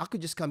 Man, I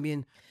could just come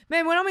in.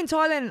 Man, when I'm in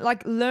Thailand,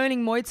 like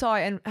learning Muay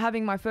Thai and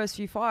having my first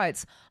few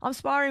fights, I'm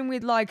sparring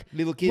with like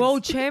Little kids.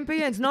 world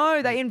champions.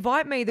 No, they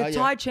invite me, the Oh, yeah.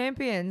 Thai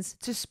champions,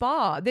 to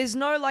spar. There's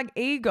no like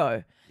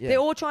ego. Yeah. They're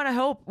all trying to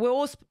help. We're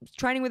all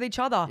training with each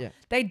other. Yeah.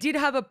 They did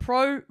have a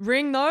pro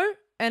ring though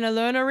and a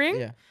learner ring.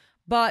 Yeah.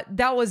 But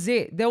that was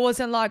it. There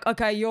wasn't like,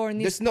 okay, you're in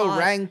this. There's no class.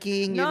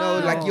 ranking, No.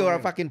 like you're a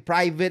fucking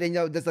private and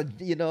there's a,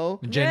 General.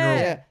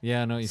 Yeah.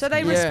 Yeah, I know. So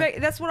they Yeah.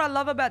 respect. That's what I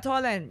love about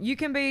Thailand. You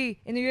can be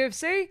in the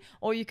UFC,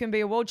 or you can be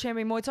a world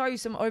champion Muay Thai. You're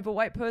some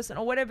overweight person,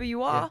 or whatever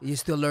you are. You're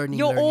still learning.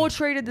 You're all learning.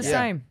 treated the Yeah.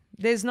 same.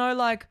 There's no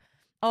like,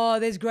 oh,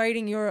 there's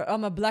grading.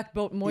 I'm a black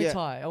belt Muay Yeah.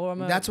 Thai, or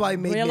I'm a That's why it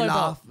made me yellow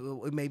belt.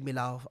 laugh. It made me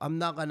laugh. I'm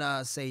not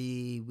gonna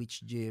say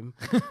which gym,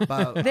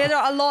 but There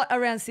are a lot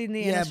around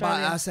Sydney and yeah. But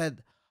Australia. I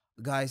said,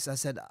 guys, I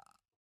said,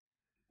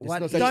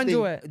 what? no such Don't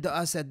do thing. it.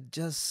 I said,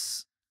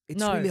 just it's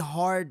No. really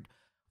hard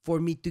for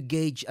me to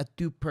gauge a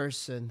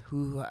two-person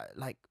who,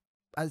 like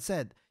I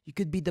said, you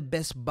could be the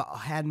best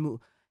hand move.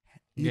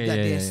 You Yeah, got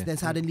yeah, this. yeah. Then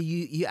suddenly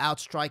you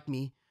outstrike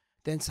me.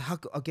 Then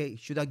okay,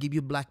 should I give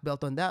you black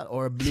belt on that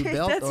or a blue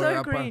belt? That's or so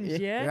a cringe.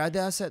 Yeah. Right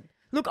there, I said,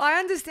 Look, I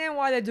understand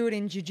why they do it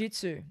in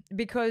jiu-jitsu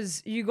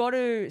because you got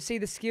to see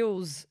the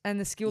skills and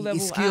the skill level.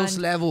 skills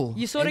and level.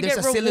 You sort of And get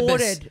there's a syllabus.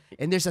 rewarded.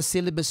 And there's a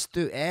syllabus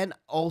too, and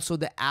also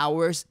the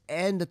hours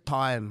and the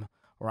time,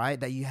 right?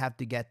 That you have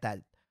to get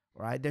that,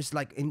 right? There's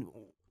like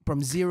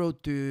from 0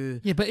 to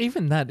Yeah, but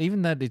even that,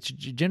 it's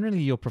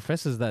generally your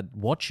professors that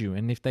watch you,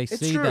 and if they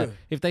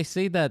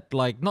see that,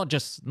 like not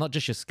just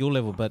your skill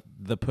level, but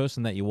the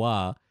person that you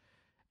are,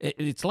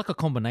 it's like a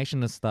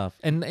combination of stuff.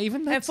 And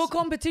even And that's, for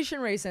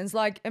competition reasons,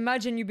 like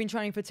imagine you've been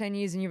training for 10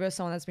 years and you've got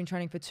someone that's been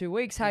training for 2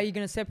 weeks. How are you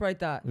going to separate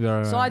that?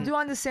 Yeah, So right. I do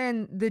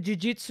understand the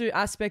jiu-jitsu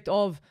aspect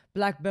of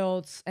black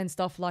belts and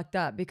stuff like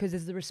that because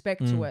there's the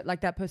respect to it.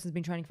 Like that person's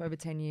been training for over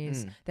 10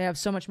 years. They have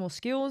so much more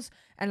skills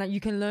and like you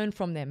can learn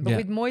from them. But Yeah.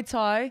 with Muay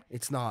Thai,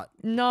 it's not.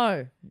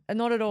 no,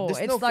 not at all. There's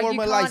It's no like you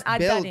can't formalized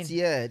add that in. belts,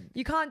 yeah.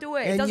 You can't do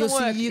it. It And doesn't you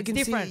work. see, you It's can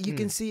different. see, you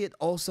can see it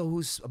also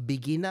who's a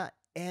beginner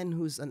and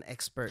who's an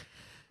expert,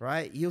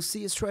 right? You'll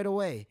see it straight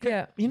away.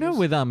 Yeah. you know,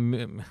 with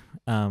Muay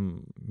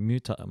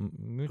Thai,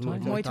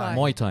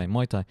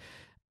 Muay Thai.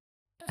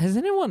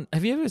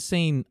 Have you ever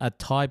seen a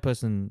Thai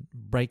person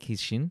break his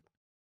shin?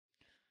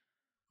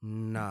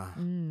 Nah,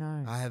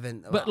 No. I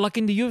haven't. But like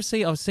in the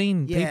UFC, I've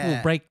seen people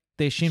Yeah. break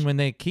their shin when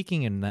they're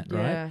kicking and that, Yeah.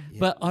 right? yeah,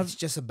 But it's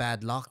just a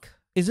bad luck.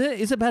 is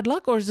it bad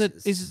luck or is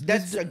it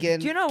That's again.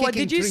 Do you know what?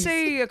 kicking Did you trees.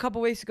 see a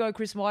couple weeks ago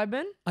Chris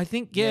Weidman? I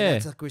think Yeah,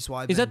 that's a Chris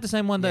Weidman. Is that the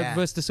same one that Yeah.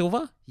 versus the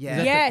Silver? Yeah. Is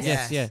that Yes.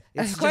 Yes. Yeah.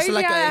 It's It's crazy just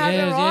like how it a, happened,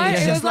 yeah, right? yeah.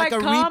 it's It just was like a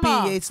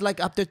karma. repeat. It's like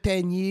after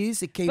 10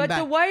 years, it came But back.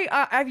 the way,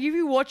 if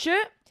you watch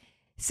it,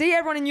 see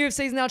everyone in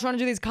UFC is now trying to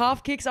do these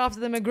calf kicks after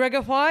the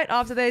McGregor fight,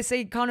 after they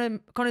see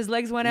Connor's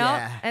legs went out.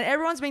 Yeah. And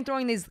everyone's been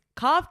throwing these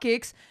calf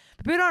kicks.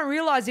 But people don't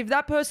realize if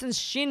that person's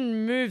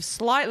shin moves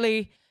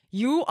slightly,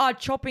 you are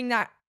chopping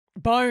that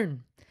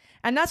bone.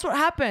 And that's what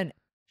happened.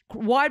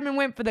 Weidman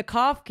went for the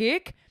calf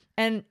kick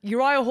and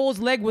Uriah Hall's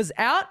leg was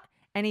out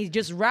and he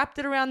just wrapped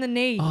it around the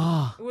knee.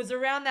 Ah. It was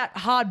around that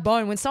hard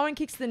bone. When someone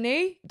kicks the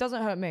knee, it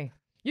doesn't hurt me.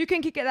 You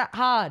can kick it that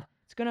hard.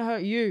 It's going to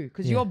hurt you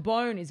because your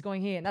bone is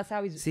going here. And that's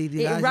how he's See,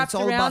 it guys, wrapped it's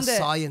all around about it.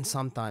 science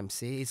sometimes.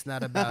 See, it's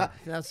not about.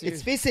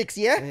 It's physics,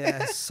 yeah. Yeah,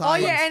 Oh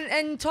science. yeah,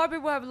 and type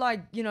people have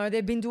like,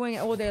 they've been doing it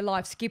all their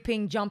life,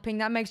 skipping, jumping.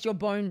 That makes your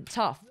bone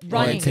tough. Right,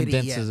 Running. it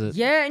condenses it.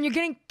 Yeah, and you're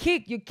getting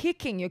kicked. You're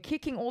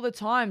kicking all the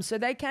time. So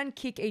they can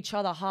kick each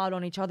other hard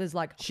on each other's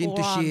like Shin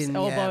to forearms, shin, yeah.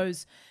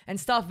 elbows, and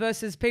stuff.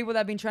 Versus people that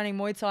have been training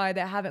Muay Thai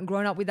that haven't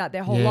grown up with that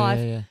their whole Yeah, life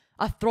yeah, yeah.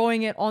 are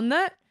throwing it on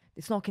that.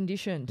 It's not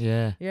conditioned.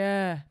 Yeah.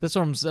 Yeah. That's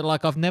what I'm saying.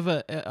 Like I've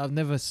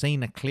never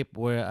seen a clip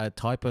where a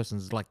Thai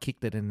person's like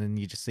kicked it and then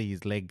you just see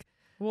his leg.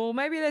 Well,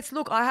 maybe let's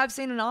look. I have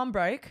seen an arm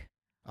break.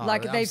 Oh,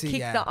 Like I've they've seen-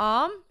 kicked yeah. the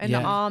arm and the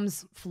Yeah.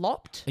 arms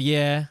flopped.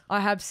 Yeah. I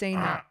have seen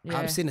that. Yeah.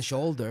 I've seen a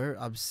shoulder.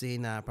 I've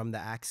seen from the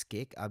axe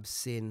kick. I've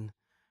seen,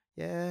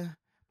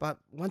 But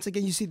once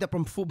again, you see that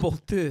from football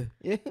too.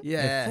 Yeah.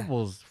 Yeah,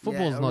 Football's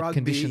Yeah, not rugby,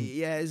 conditioned.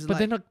 Yeah, it's But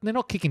like, they're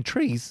not kicking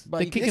trees. But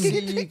They're you,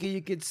 kicking.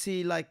 you could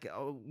see like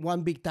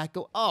one big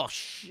tackle. Oh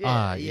shit!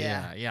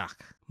 Yeah.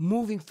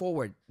 Moving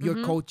forward, Mm-hmm.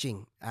 you're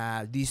coaching.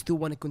 Do you still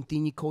want to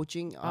continue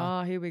coaching?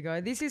 Here we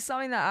go. This is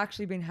something that I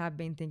actually have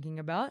been thinking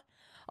about.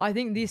 I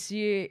think this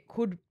year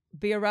could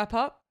be a wrap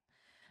up.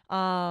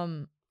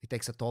 It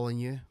takes a toll on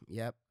you.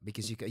 Yep,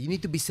 because you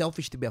need to be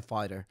selfish to be a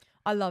fighter.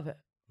 I love it.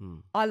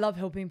 I love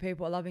helping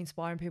people. I love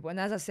inspiring people. And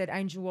as I said,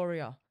 Angel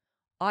Warrior,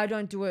 I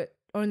don't do it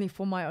only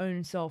for my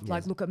own self.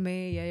 Like, look at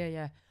me.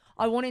 Yeah.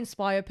 I want to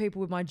inspire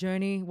people with my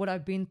journey, what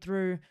I've been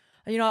through.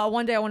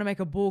 One day I want to make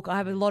a book. I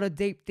have a lot of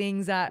deep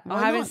things that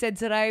I haven't said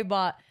today,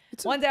 but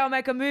one day I'll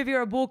make a movie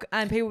or a book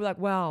and people will be like,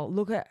 wow,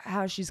 look at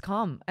how she's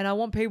come. And I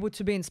want people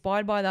to be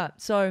inspired by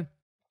that. So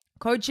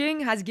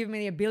coaching has given me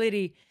the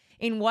ability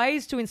in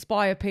ways to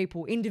inspire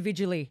people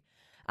individually.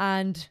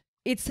 And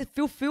it's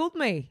fulfilled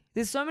me.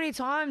 There's so many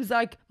times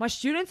like my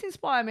students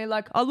inspire me.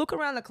 Like I look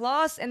around the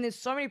class and there's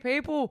so many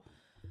people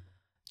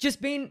just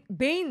being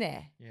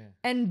there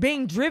and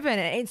being driven.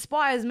 It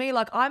inspires me.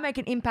 Like I make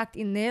an impact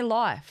in their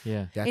life.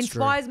 Yeah. That's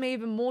inspires me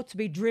even more to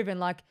be driven.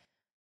 Like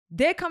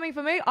they're coming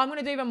for me. I'm going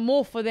to do even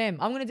more for them.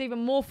 I'm going to do even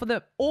more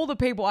for all the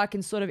people I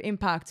can sort of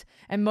impact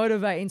and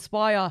motivate,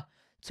 inspire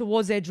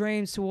towards their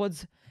dreams,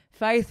 towards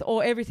faith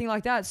or everything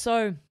like that.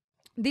 So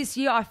this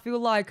year I feel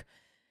like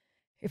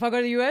if I go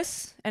to the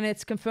US and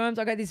it's confirmed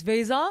I get this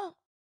visa,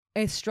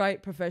 it's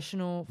straight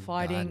professional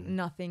fighting, Done.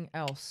 nothing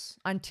else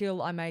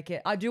until I make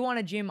it. I do want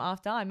a gym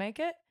after I make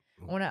it.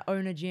 I want to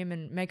own a gym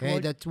and make Hey,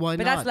 it. that's why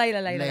But not. that's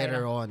later.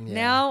 Later on. Yeah.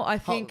 Now I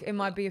think it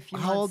might be a few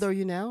months. How old are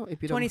you now?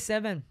 If you don't,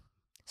 27.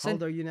 how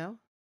old are you now?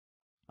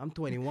 I'm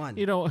 21.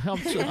 You know,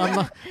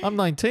 I'm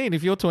 19.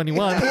 If you're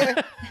 21,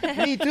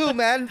 Me too,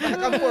 man.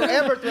 I'm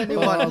forever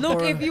 21.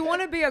 Look, if you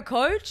want to be a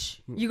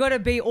coach, you got to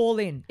be all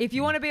in. If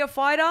you want to be a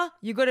fighter,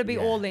 you got to be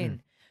all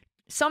in.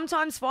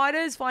 Sometimes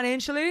fighters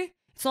financially,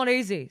 it's not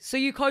easy. So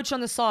you coach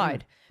on the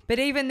side. But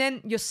even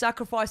then, you're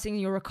sacrificing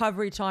your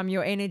recovery time,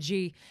 your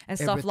energy and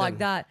stuff like Everything.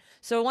 that.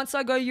 So once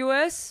I go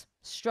US,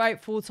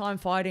 straight full-time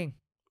fighting.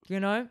 You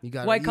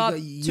gotta, Wake up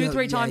you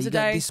 2-3 times you a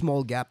got day. this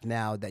small gap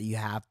now that you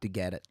have to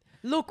get it.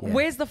 Look,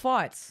 where's the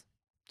fights?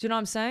 Do you know what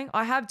I'm saying?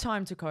 I have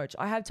time to coach.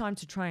 I have time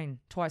to train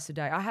twice a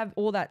day. I have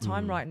all that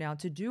time right now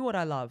to do what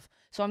I love.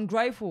 So I'm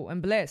grateful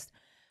and blessed.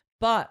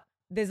 But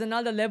there's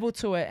another level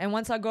to it. And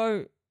once I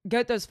go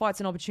get those fights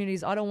and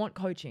opportunities, I don't want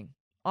coaching.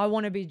 I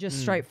want to be just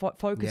straight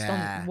focused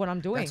on what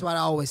I'm doing. That's what I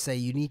always say.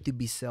 You need to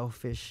be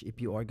selfish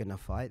if you are gonna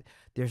fight.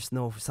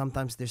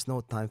 Sometimes there's no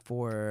time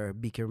for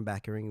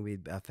bickering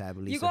with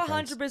families. You got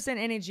 100%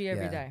 energy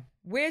every day.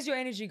 Where's your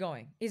energy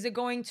going? Is it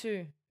going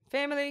to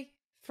family,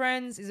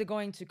 friends? Is it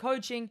going to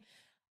coaching?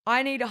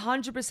 I need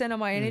 100% of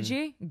my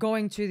energy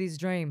going to this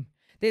dream.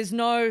 There's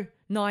no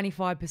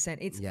 95%.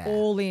 It's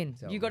all in.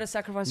 You got to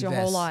sacrifice your whole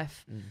Invest.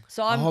 life.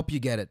 So I I'm. hope you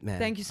get it, man.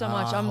 Thank you so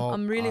much.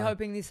 I'm really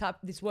hoping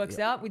this works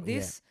out with yeah.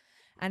 this,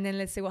 and then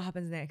let's see what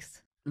happens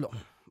next.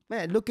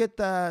 Look at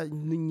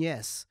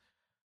Nunez.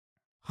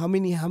 How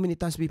many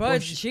times before Bro,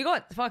 she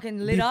got fucking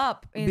lit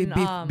up in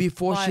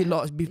before she by-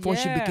 lost, before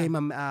she Yeah. became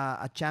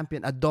a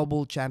champion, a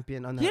double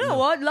champion on her. You know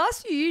what?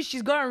 Last few years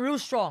she's gotten real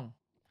strong.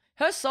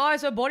 Her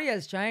size, her body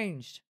has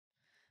changed.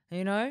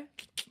 You know,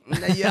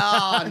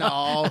 Yeah,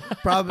 no,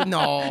 probably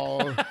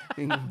no.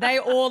 they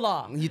all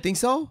are. You think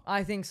so?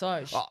 I think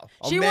so. Oh,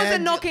 She man.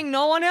 wasn't knocking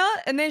no one out,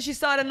 and then she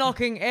started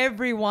knocking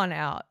everyone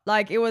out.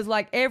 Like it was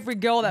like every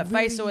girl that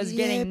faced her was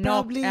getting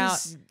knocked probably out.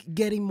 he's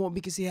getting more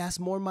because he has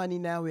more money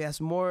now. He has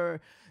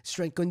more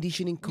strength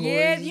conditioning course.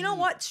 Yeah, you know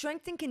what?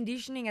 Strength and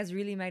conditioning has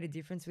really made a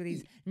difference with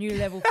these new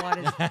level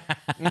fighters. But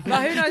who knows?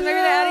 Maybe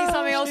they're adding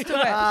something else to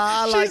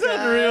it. She's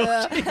unreal.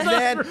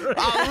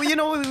 Man, you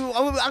know,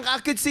 I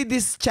could see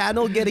this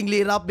channel getting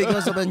lit up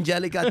because of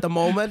AngelKa at the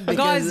moment.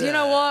 Because, Guys, you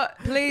know what?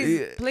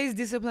 Please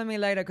discipline me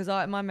later because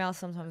my mouth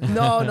sometimes.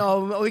 No,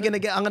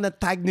 I'm gonna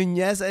tag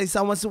Nunez.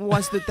 Someone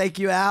wants to take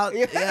you out.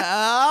 Yeah.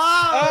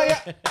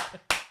 yeah.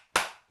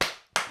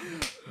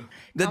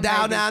 The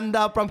Down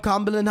Under from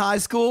Cumberland High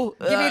School.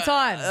 Give me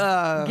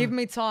time. Give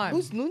me time.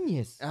 Who's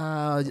Nunez?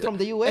 From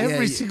the US?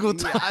 Every yeah, single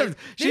yeah, time.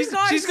 This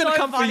guy's She's gonna so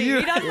come funny. for you.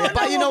 He does not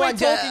But know you know what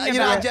what, we're talking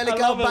about.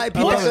 AngelKa, by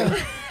people.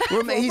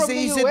 He's the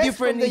a US,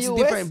 different. from the He's US.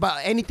 different. But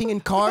anything in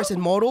cars and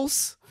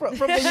models. From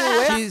the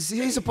US?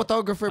 He's a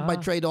photographer by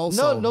trade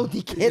also. No,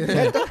 dickhead.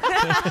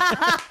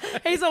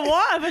 He's a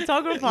what? A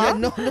photographer? Yeah,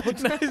 no.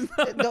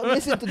 Don't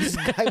listen to this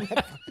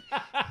guy.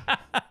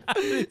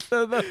 He's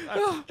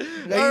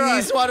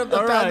one of the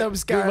All right.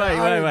 fandoms.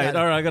 Wait.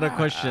 All right, I got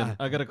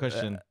a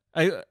question.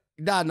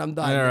 Done. I'm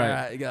done. All All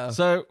right. right, go.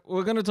 So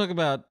we're gonna talk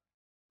about.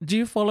 Do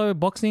you follow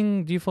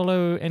boxing? Do you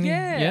follow any?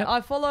 Yeah,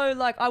 I follow,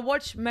 I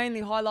watch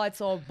mainly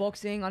highlights of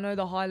boxing. I know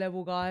the high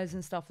level guys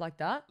and stuff like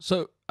that.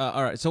 So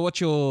all right. So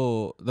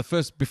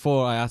what's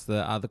before I ask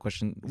the other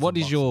question? What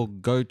is your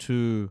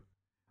go-to?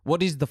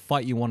 What is the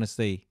fight you want to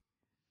see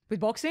With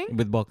boxing?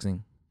 with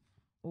boxing?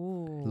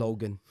 Ooh.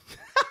 Logan.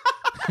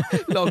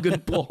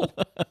 Logan Paul.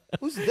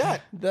 Who's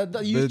that? The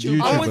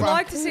YouTuber. I would YouTuber.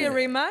 like to see a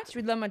rematch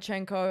with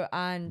Lomachenko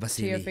and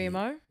Vasily.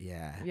 Teofimo.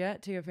 Yeah. Yeah,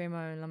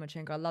 Teofimo and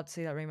Lomachenko. I'd love to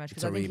see that rematch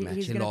because It's a I think rematch.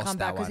 he's He going to lost come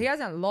that back because one. he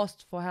hasn't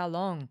lost for how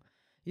long?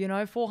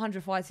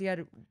 400 fights. He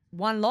had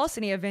one loss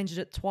and he avenged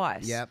it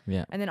twice. Yep.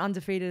 Yeah. And then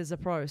undefeated as a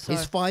pro. So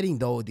He's fighting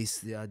though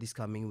this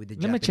coming with the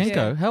Japanese. Lomachenko.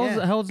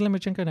 Yeah. How old's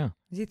Lomachenko now?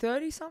 is he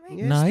 30 something?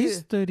 Yeah, No, still-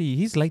 he's 30.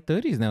 He's late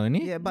 30s now, isn't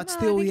he? Yeah, but No, I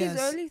still think he he's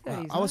has. early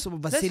 30s, I was no?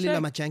 Vasily Let's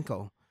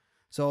Lomachenko.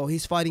 So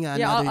he's fighting another.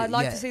 Yeah, I'd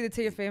like to see the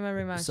Teofimo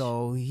rematch.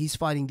 So he's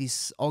fighting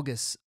this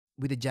August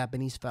with a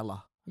Japanese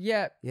fella.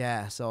 yeah.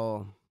 Yeah.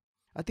 So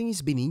I think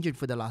he's been injured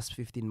for the last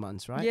 15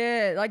 months, right?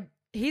 Yeah,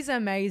 he's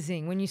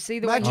amazing. When you see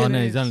the way Imagine- Oh he no,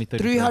 moves. he's only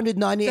 33.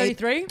 398,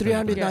 33?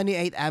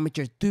 398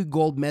 amateurs, 2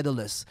 gold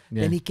medalists.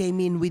 Yeah. Then he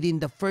came in within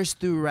the first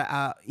 2.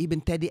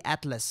 Even Coach Teddy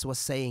Atlas was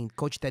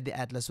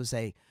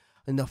saying,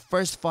 in the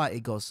first fight, he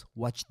goes,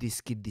 "Watch this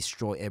kid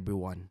destroy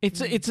everyone."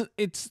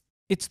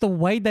 It's the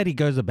way that he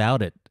goes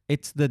about it.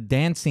 It's the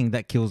dancing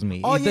that kills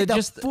me. Oh, yeah,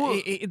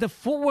 the the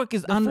footwork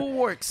is Full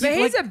works. But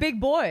he's a big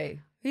boy.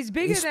 He's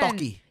bigger He's than.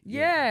 stocky.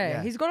 Yeah,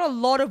 Yeah. he's got a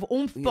lot of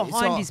oomph Yeah,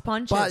 behind so- his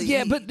punches. but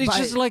Yeah, but it's But-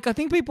 just like I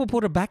think people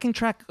put a backing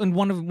track on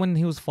when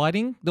he was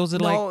fighting. There was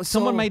No,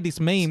 someone so- made this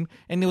meme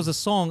and there was a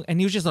song and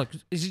he was just like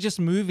is he just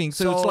moving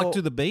so it's So like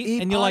to the beat he-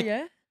 and you're oh, like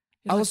yeah.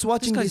 I was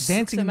watching this guy's this.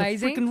 dancing in the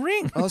amazing. freaking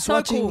ring. I was So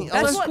watching. cool. I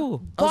That's was, what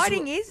cool.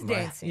 fighting is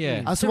dancing.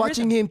 Yeah. I was The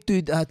watching rhythm.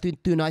 him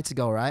two nights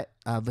ago, right?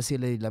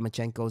 Vasily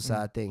Lomachenko's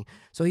thing.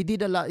 So he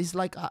did a lot. It's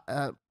like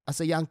as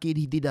a young kid,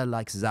 he did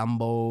like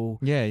Zambo.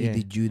 Yeah, He yeah.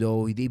 did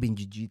judo. He did even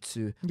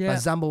jiu-jitsu. Yeah. But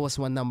Zambo was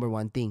number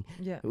one thing.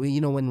 Yeah.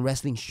 When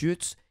wrestling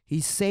shoots,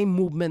 his same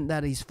movement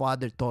that his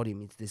father taught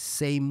him. It's the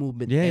same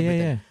movement. Yeah, yeah, everything.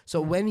 yeah.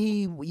 So when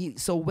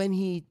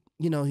he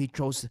he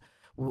throws.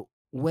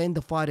 When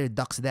the fighter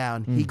ducks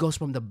down, he goes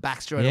from the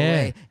back straight Yeah.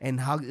 away and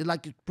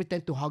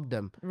pretend to hug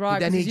them. Right,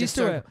 Then 'cause he he's just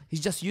used to it. he's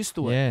just used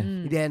to it. Yeah.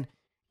 Then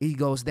he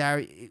goes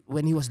there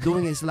when he was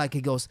doing it, it's like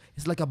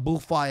it's like a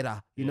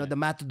bullfighter, the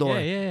matador. Yeah,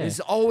 yeah, yeah. He's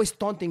always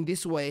taunting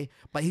this way,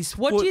 but his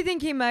What foot, do you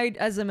think he made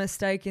as a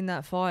mistake in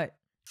that fight?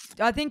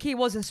 I think he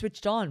wasn't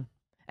switched on,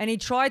 and he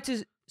tried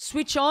to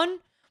switch on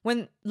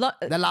when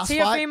The last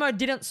Teofimo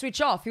didn't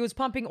switch off. He was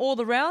pumping all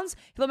the rounds.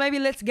 He thought maybe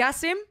let's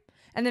gas him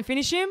and then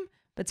finish him,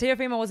 but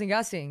Teofimo wasn't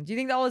gassing. Do you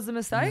think that was the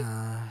mistake?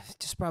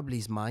 just probably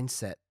his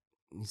mindset.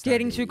 He's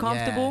Getting like, too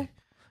comfortable.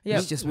 Yeah.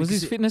 It's just Was his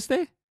because- fitness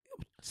there?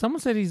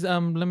 Someone said his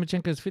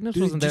Lomachenko's fitness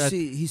Dude, wasn't you there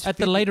see, his at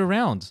the fit- later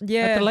rounds.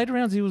 Yeah. At the later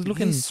rounds, he was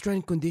looking. His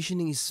strength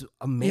conditioning is Yeah,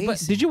 amazing. but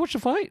did you watch the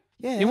fight?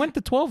 Yeah. It went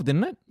to 12,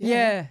 didn't it?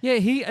 Yeah. Yeah,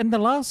 he in the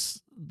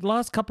last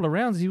couple of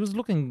rounds, he was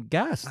looking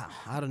gassed.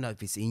 I don't know if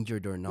he's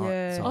injured or not.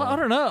 Yeah. so- I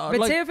don't know. But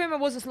like, Teofimo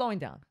wasn't slowing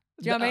down.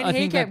 Do you know what I I mean?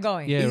 He think kept that-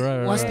 going. Yeah,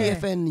 right. Was Yeah.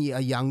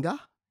 TFN younger?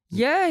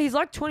 Yeah, he's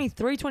like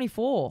 23,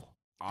 24.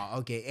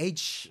 Okay,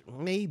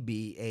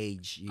 maybe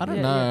age. I don't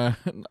Yeah,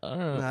 know.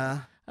 Nah.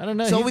 I don't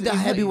know. So He's- with the he's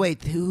like-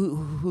 heavyweight,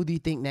 who do you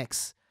think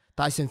next?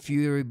 Tyson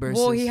Fury versus.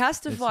 Well, he has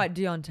to fight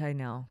Deontay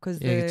now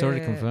because Yeah, it's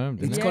already confirmed,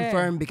 It's isn't it?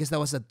 confirmed because that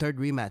was the third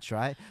rematch,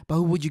 right? But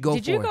who would you go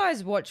Did for? you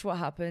guys watch what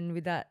happened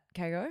with that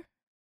KO?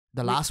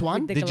 The last with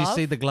one? the Did you glove?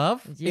 see the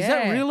glove? Is that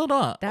Yeah. real or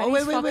not? That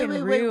is fucking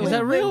real. Is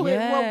that real?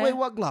 Yeah.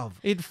 What glove?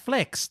 It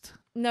flexed.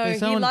 No, There's he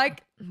someone-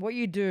 what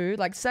you do,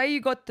 like say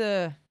you got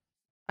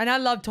and I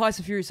love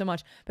Tyson Fury so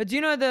much, but do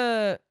you know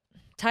the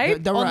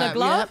tape The on wrap, the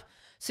glove? yeah.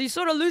 So you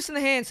sort of loosen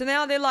the hand. So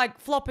now they're like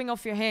flopping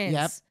off your hands.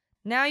 Yep.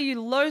 Now you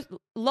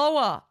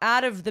lower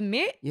out of the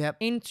mitt Yep.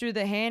 into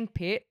the hand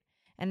pit,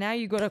 and now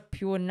you got a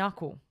pure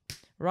knuckle,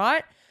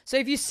 right? So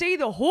if you see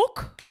the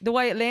hook, the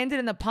way it landed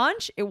in the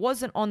punch, it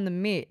wasn't on the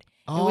mitt.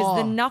 It was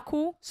the Oh.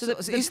 knuckle. So the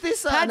is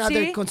this pads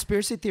another here,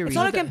 conspiracy theory? It's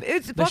not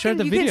it's They showed fucking,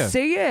 the you video. can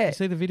see it.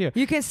 See the video.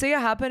 You can see it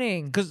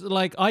happening. Because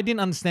like I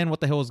didn't understand what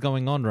the hell was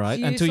going on, right?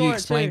 You Until saw you it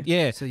explained. too.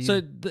 Yeah. So So,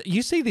 you-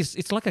 you see this?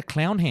 It's like a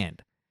clown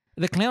hand.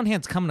 The clown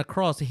hand's coming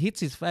across. It hits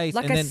his face.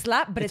 Like and a then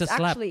slap, but it's a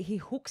slap. actually, he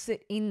hooks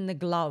it in the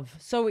glove.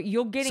 So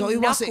you're getting So it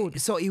knuckled.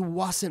 wasn't. So it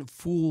wasn't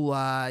full.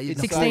 You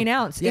know, 16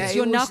 ounce. Yeah, it's it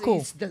your was- knuckle.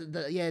 It's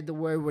the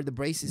where the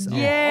braces are.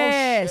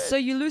 Yeah. Oh, So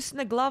you loosen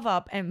the glove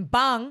up and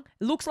bang,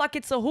 it looks like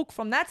it's a hook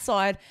from that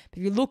side. But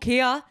if you look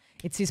here,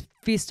 it's his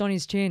fist on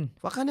his chin.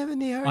 Fuck, I never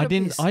heard I of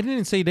didn't. this. I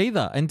didn't see it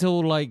either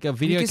until like a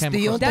video Because came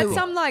Deontay- across. That's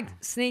some like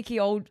sneaky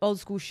old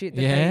school shit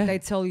that Yeah. they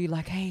tell you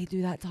like, hey,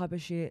 do that type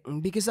of shit.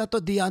 Because I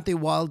thought Deontay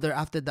Wilder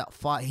after that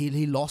fight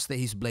he lost it.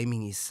 He's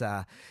blaming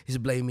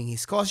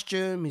his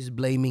costume. He's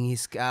blaming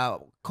his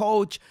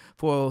coach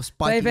for But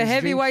spiking if a his drink.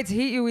 heavyweight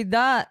hit you with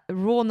that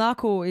raw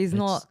knuckle, is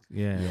not.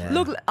 Yeah.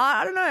 Look,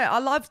 I don't know. I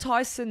love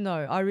Tyson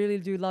though. I really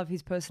do love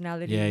his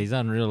personality. Yeah, he's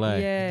unreal. Eh?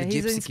 Yeah, The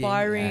he's Gypsy King.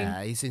 inspiring.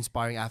 Yeah, he's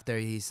inspiring after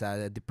his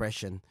depression.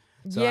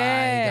 So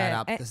Yeah, he got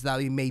up. and- That's how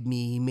he made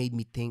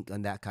me think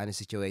on that kind of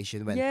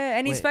situation. When, Yeah,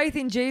 and his when- faith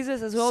in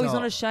Jesus as well. He's So-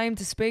 not ashamed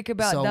to speak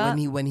about so that.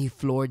 when he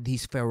floored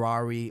his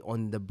Ferrari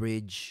on the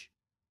bridge,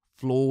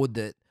 floored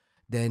it,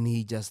 then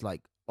he just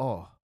like,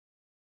 oh.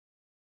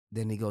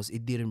 Then he goes,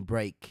 it didn't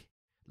break.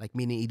 Like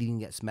meaning it didn't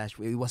get smashed.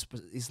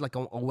 It's like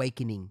an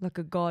awakening. Like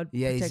a God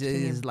Yeah,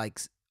 protecting him. it's like,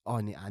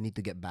 oh, I need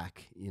to get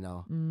back, you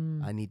know.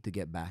 Mm. I need to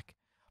get back.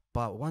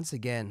 But once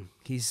again,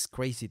 he's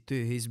crazy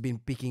too. He's been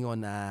picking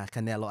on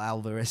Canelo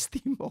Alvarez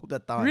team all the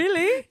time.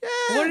 Really?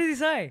 Yeah. What did he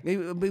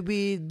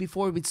say?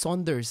 Before with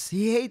Saunders,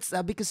 he hates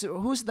because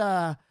who's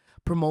the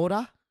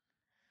promoter?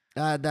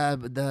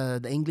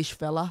 The English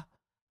fella.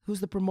 Who's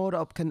the promoter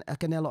of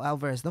Canelo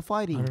Alvarez? The I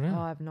fighting. don't Oh,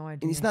 know. I have no idea.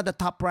 And it's not the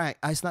top rank.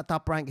 It's not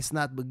top rank. It's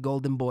not the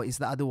Golden Boy. It's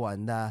the other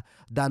one. The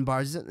Dan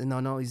Barza.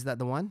 No. Is that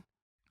the one?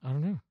 I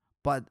don't know.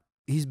 But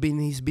he's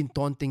been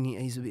taunting.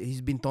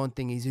 He's been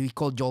taunting. He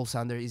called Joel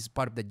Saunders. He's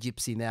part of the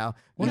Gypsy now.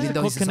 What is even it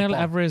though called? he's a Canelo support.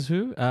 Alvarez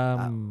who?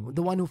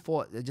 The one who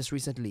fought just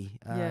recently.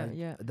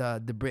 Yeah.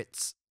 The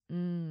Brits.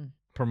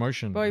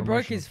 Promotion. Bro, he broke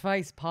promotion. his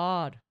face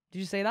hard. Did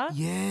you see that?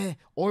 Yeah,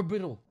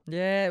 orbital.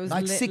 Yeah, it was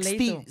Like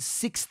lethal.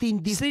 16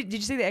 Did you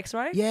see the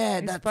X-ray?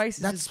 Yeah, His face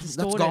is that's just that's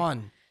distorted.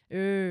 gone.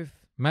 Oof.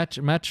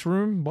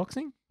 Matchroom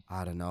boxing.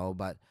 I don't know,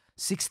 but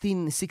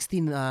 16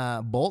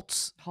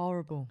 bolts.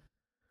 Horrible.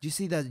 Do you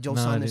see that Joe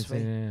No, I Saunders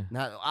didn't see way? it,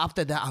 Now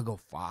after that, I go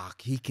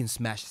fuck. He can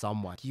smash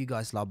someone. You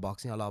guys love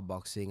boxing. I love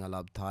boxing. I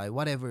love Thai.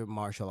 Whatever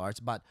martial arts.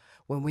 But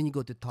when you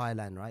go to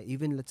Thailand, right?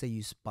 Even let's say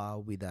you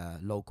spar with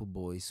local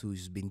boys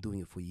who's been doing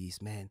it for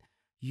years, man.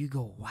 You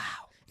go wow.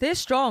 They're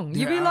strong.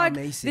 You'd They be are like,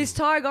 amazing. this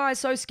Thai guy is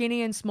so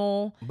skinny and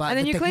small. But and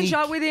then the you clinch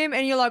technique- up with him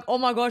and you're like, oh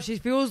my gosh, he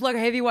feels like a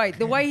heavyweight.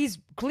 The way he's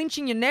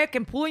clinching your neck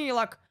and pulling you,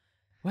 like,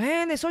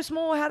 man, they're so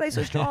small. How are they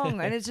so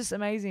strong? And it's just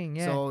amazing.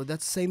 Yeah. So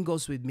that same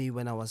goes with me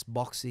when I was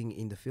boxing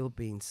in the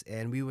Philippines,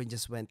 and we went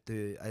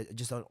to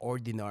just an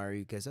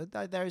ordinary because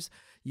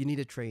you need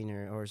a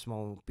trainer or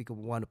small pick up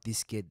one of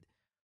this kid.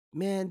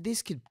 Man,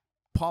 this kid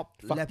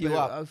popped Fucked you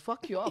up.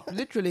 fuck you up.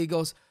 Literally, he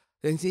goes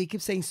and he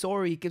keeps saying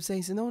sorry. He keeps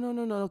saying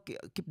no,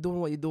 keep doing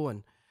what you're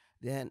doing.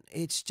 Then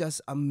it's just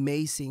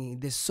amazing.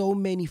 There's so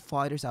many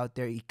fighters out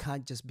there. You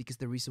can't just because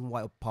the reason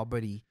why of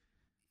poverty,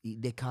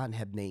 they can't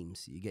have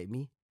names. You get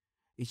me?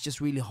 It's just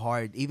really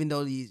hard. Even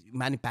though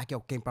Manny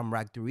Pacquiao came from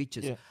rag to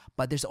riches,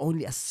 but there's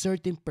only a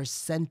certain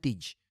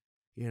percentage,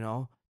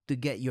 to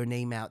get your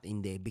name out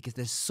in there because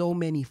there's so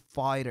many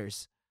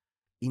fighters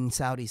in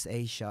Southeast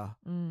Asia.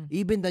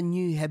 Even the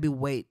new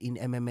heavyweight in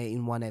MMA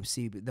in ONE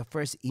FC, the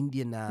first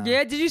Indian.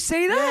 yeah, did you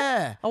see that?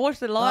 Yeah. I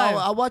watched it live.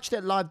 I watched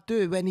it live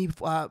too.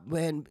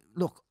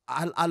 Look,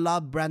 I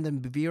love Brandon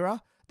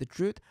Vera, the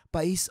truth,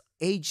 but his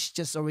age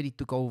just already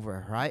took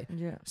over, right?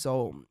 Yeah.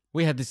 So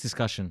We had this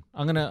discussion.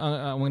 I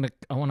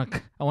want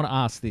to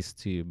ask this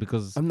to you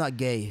because I'm not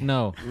gay.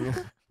 no,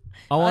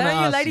 I want to know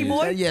you're ask lady you.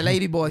 boy. Yeah,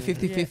 lady boy,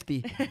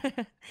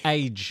 50-50.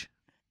 Age.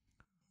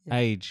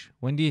 Age.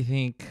 When do you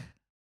think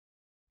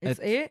It's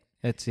it.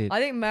 that's it? I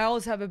think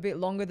males have a bit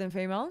longer than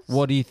females.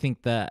 What do you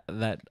think that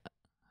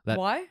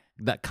Why?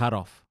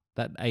 cutoff,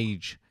 that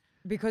age?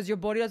 Because your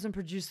body doesn't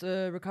produce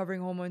the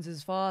recovering hormones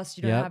as fast.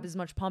 You don't Yep. have as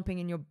much pumping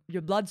in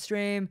your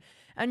bloodstream.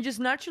 And just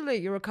naturally,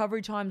 your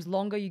recovery time's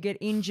longer. You get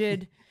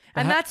injured.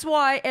 And that's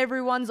why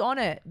everyone's on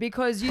it.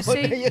 Because you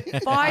see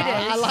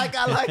fighters. I like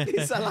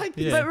this. I like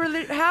this. Yeah.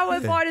 But how are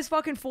fighters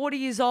fucking 40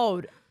 years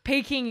old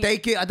peaking?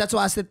 Thank you. That's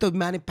why I said to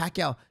Manny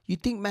Pacquiao. You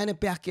think Manny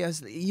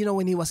Pacquiao,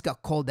 when he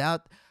got called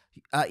out,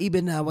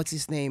 even what's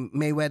his name,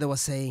 Mayweather was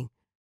saying,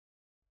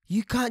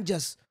 you can't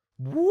just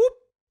whoop.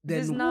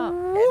 There's Then not.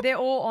 whoop. They're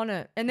all on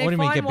it. And they What do you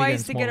mean find get bigger ways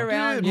and to get smaller?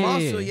 around. Dude, Yeah,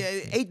 muscle, yeah.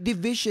 8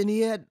 division. He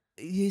had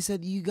he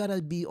said you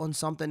gotta be on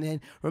something. And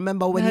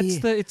remember when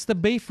it's the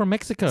beef from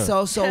Mexico.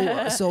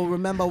 So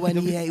remember when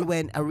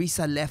when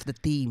Arisa left the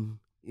team,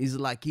 he's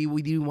like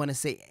we didn't want to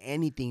say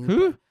anything.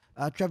 Who?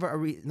 Trevor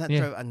Arisa,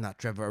 not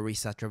Trevor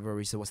Arisa. Trevor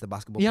Arisa was the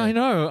basketball player. I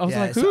know. I was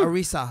like, so who?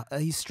 Arisa,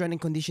 he's strength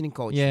and conditioning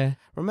coach. Yeah.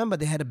 Remember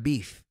they had a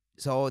beef,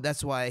 so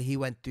that's why he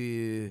left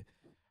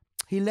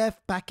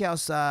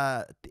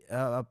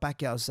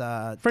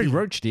Pacquiao's Freddie team.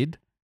 Roach did.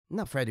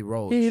 Not Freddie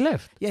Roach. Yeah, he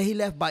left. Yeah, he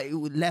left, but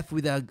left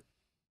with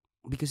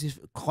because his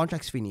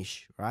contract's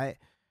finished, right?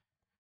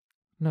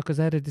 No, because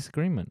they had a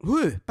disagreement.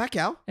 Who?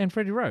 Pacquiao? And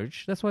Freddie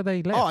Roach. That's why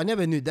they left. Oh, I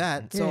never knew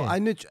that. So Yeah. I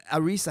knew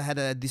Arisa had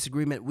a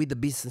disagreement with the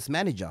business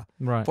manager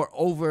Right. for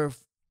over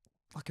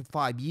fucking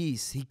 5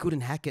 years. He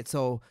couldn't hack it.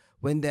 So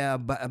when the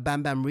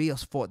Bam Bam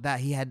Rios fought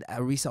that, he had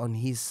Arisa on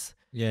his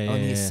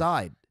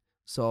side.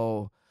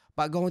 So,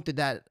 but going to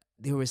that,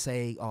 they were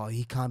saying, oh,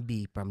 he can't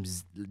be from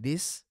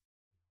this.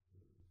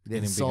 Then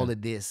Getting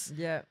solid this.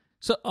 Yeah,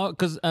 So,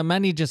 because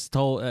Manny just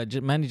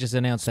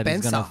announced that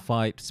he's gonna Spencer.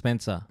 fight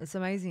Spencer, it's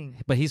amazing.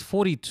 but he's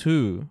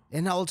 42,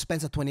 And how old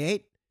Spencer?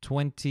 28?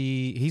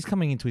 20. He's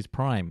coming into his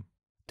prime.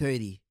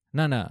 30.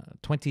 No,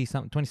 20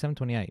 something, 27,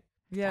 28.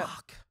 Yeah,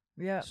 Fuck.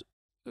 yeah.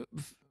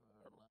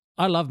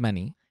 I love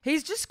Manny,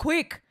 He's just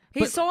quick.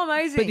 He's so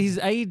amazing. but his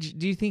age.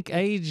 Do you think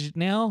age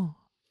now?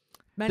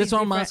 Manny's That's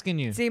what I'm different. asking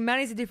you. See,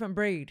 Manny's a different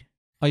breed.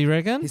 Oh, you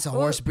reckon? He's a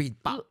horse breed.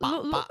 Look,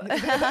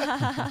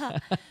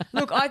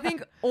 look, I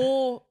think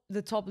all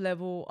the top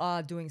level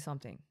are doing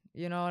something.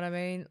 You know what I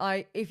mean?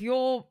 Like, if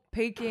you're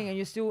peaking and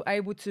you're still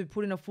able to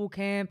put in a full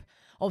camp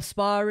of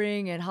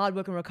sparring and hard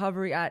work and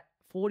recovery at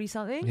 40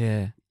 something,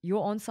 Yeah.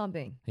 you're on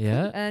something.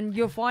 Yeah. And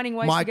you're finding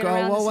ways to get Micro,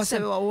 around what the was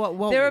it?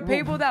 system. There are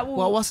people that will...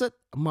 What was it?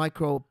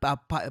 Micro,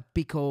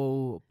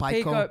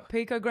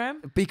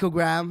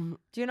 picogram.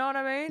 Do you know what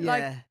I mean? Yeah.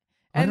 Like,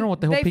 I don't know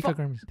what the hell they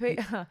picogram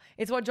is.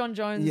 It's what John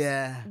Jones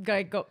Yeah.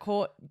 got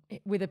caught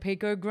with a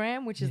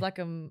picogram, which is like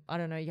I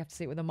don't know, you have to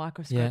see it with a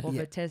microscope of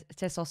Yeah. a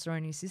testosterone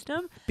in your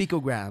system.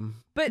 Picogram.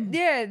 But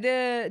yeah,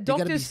 the gotta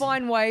doctors be-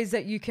 find ways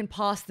that you can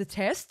pass the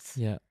tests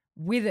Yeah.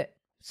 with it.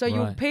 So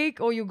you'll Right.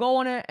 peak or you'll go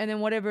on it and then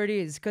whatever it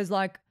is. Because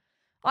like,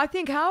 I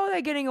think how are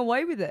they getting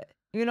away with it?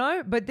 You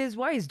know, but there's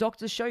ways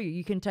doctors show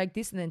you can take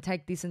this and then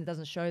take this and it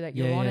doesn't show that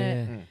you're on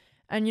it. Yeah.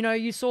 And you know,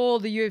 you saw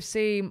the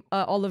UFC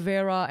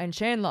Oliveira and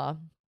Chandler,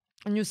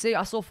 and you see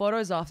I saw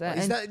photos after that.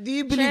 Is And that, do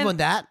you believe on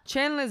that?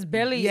 Chandler's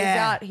belly is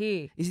Yeah. out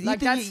here, You like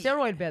think that's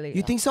steroid belly.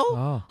 You think so?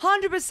 Oh.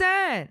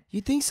 100%?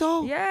 You think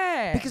so?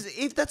 Yeah. Because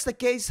if that's the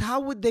case, how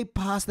would they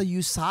pass the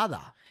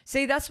USADA?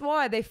 See, that's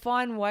why they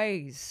find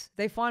ways.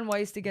 They find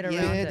ways to get around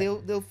Yeah,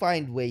 it. they'll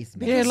find ways,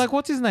 man. Yeah, like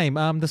what's his name?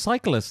 The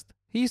cyclist.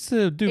 He used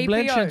to do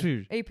blood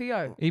transfusion.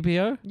 EPO.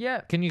 EPO?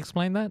 Yeah. Can you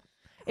explain that?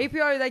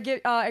 EPO, they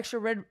get extra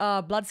red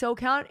blood cell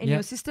count in Yeah.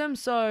 your system,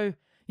 so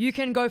you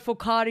can go for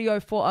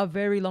cardio for a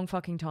very long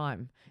fucking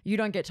time. You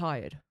don't get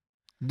tired.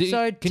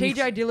 So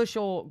TJ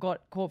Dillashaw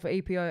got caught for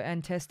EPO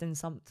and test and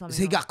something.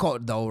 So he got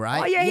caught though,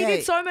 right? Oh yeah, he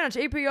did so much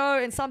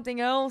EPO and something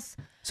else.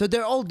 So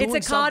they're all doing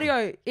It's a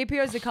cardio.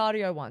 EPO is the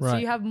cardio one. So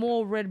Right. you have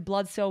more red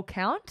blood cell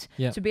count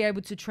Yeah. to be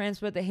able to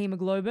transport the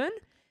hemoglobin,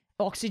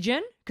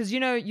 oxygen, because you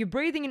know you're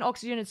breathing in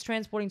oxygen, it's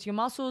transporting to your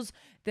muscles.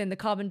 Then the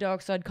carbon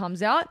dioxide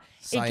comes out.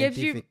 It gives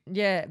you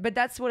but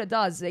that's what it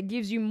does. It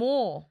gives you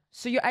more,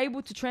 so you're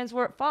able to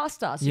transfer it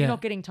faster. So Yeah. you're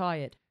not getting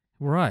tired.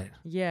 Right.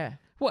 Yeah.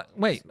 What?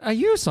 Wait, are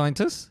you a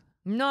scientist?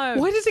 No.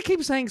 Why does he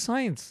keep saying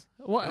science?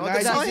 What? No,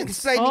 I'm science.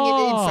 explaining it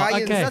Oh, in science.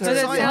 okay. That's So what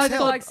it science sounded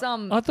help. like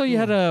some. I thought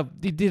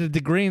you did a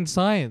degree in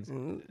science.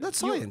 That's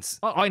science.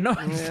 I know.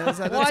 Yeah, so Well,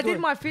 that's I did good.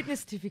 my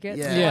fitness certificate.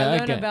 Yeah. So Yeah, I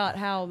learned okay. about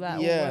how that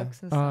all Yeah.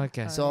 works. And Oh, stuff.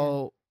 okay.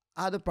 So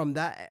other from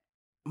that,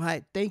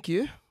 mate, thank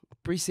you.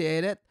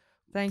 Appreciate it.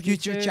 thank you.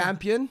 Future too.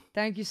 champion.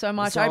 Thank you so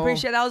much. I So-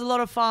 appreciate that. Was a lot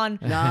of fun.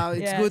 Now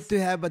it's Yes. good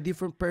to have a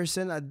different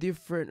person, a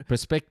different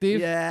Perspective,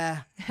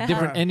 yeah.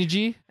 different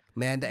energy.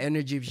 Man, the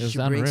energy was she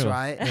brings, unreal.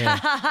 right?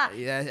 Yeah.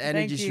 Yeah, the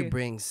energy she you.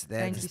 brings,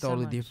 Thank that's you so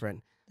totally much.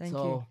 different. Thank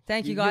So, you.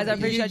 Thank you guys. I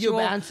appreciate you, you've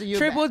all. answered your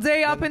Triple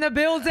D up in the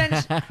building.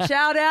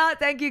 Shout out.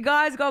 Thank you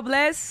guys. God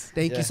bless.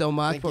 Thank you Yeah. so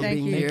much Thank for you. Thank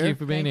being you. here. Thank you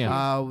for being Thank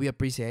here. you. We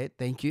appreciate it.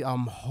 Thank you.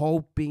 I'm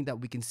hoping that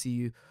we can see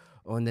you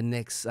on the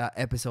next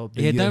episode. Of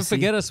the Yeah, don't UFC.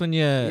 forget us when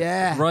you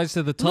rise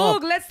to the top.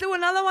 Look, let's do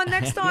another one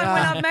next time when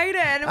Yeah. I've made it.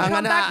 And we'll I'm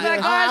come gonna, back to that,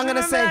 guys. I'm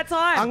gonna Remember say, that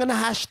time. I'm gonna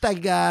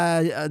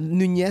hashtag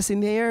Nunez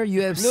in here.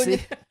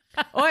 UFC.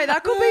 Oh, wait,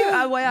 that could be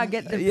a way I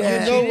get the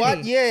Yeah. You know what?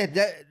 opportunity. Yeah,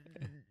 that,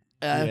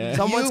 Yeah.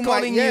 Someone's You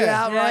calling might- you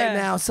yeah. out right Yeah.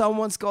 now.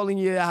 Someone's calling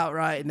you out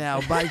right now.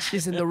 But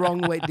she's in the wrong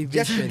weight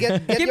just division.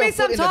 get Give your me foot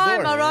some in the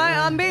time, door. all right?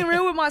 I'm being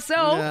real with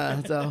myself.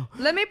 Yeah, so.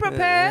 Let me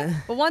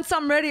prepare. But once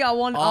I'm ready, I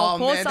want, Oh of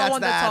course, man, I that's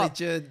want the the top.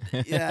 attitude.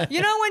 Yeah.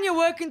 You know when you're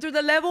working through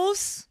the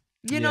levels,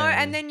 you know,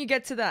 Yeah. and then you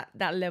get to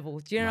that level.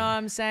 Do you know what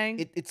I'm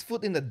saying? It's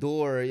foot in the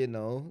door, you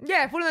know.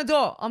 Yeah, foot in the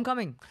door. I'm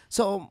coming.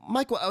 So,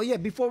 Michael,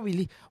 before we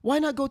leave, why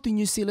not go to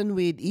New Zealand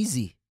with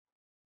Easy's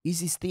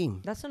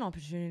team? That's an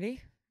opportunity.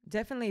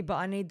 Definitely, but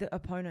I need the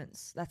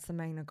opponents. That's the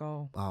main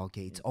goal. Oh,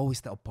 okay. It's always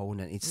the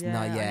opponent. It's Yeah,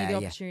 not, I need the yeah.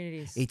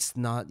 opportunities. It's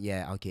not,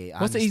 yeah, okay.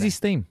 I What's the understand.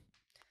 easiest team?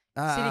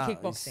 City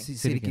Kickboxing.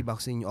 City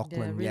Kickboxing in Yeah,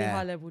 Auckland. really Yeah.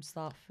 high level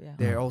stuff. Yeah.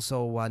 There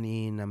also one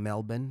in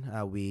Melbourne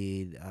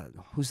with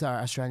who's our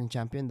Australian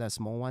champion, the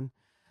small one,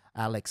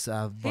 Alex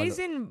He's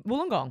in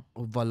Wollongong.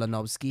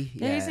 Volonovsky.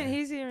 Yeah, Yeah,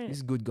 he's here.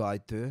 he's a good guy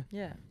too.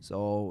 Yeah.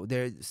 So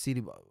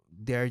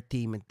their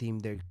team and team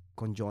they're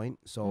conjoined.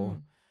 So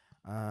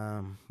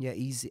yeah,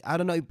 Easy. I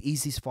don't know if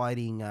Easy's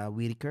fighting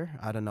Whitaker.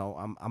 I don't know.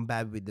 I'm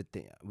bad with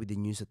the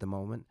news at the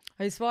moment.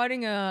 He's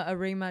fighting a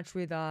rematch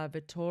with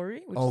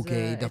Vittori. Which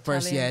Okay, is the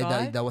first Italian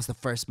guy. that was the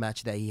first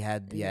match that he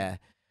had. Yeah,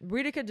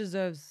 Whitaker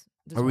deserves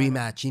the a title.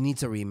 rematch. He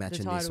needs a rematch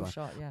The in this title one.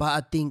 shot. Yeah. But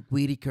I think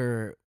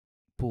Whitaker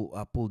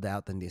pulled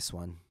out in this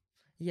one.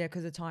 Yeah,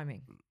 because of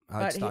timing.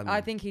 It's But I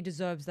timing. think he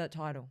deserves that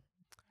title.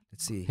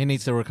 Let's see. He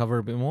needs to recover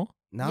a bit more.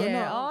 No,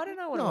 yeah, no, I don't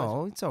know what it was.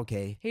 no, it's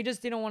okay. He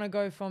just didn't want to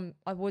go from.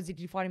 Did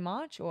he fight in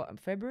March or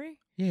February?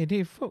 Yeah, he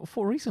did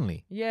for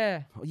recently.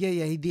 Yeah.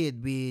 Yeah, he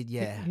did.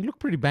 He looked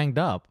pretty banged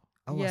up.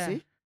 Oh, Yeah. was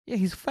he? Yeah,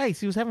 his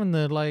face. He was having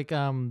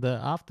the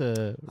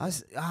after.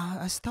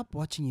 I stopped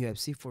watching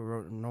UFC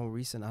for no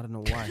reason. I don't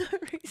know why.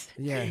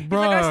 Yeah. He's Bro.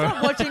 like, I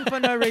stopped watching for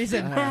no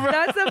reason.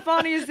 That's the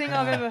funniest thing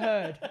I've ever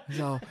heard.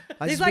 So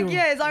He's like,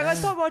 I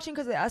stopped watching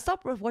because I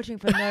stopped watching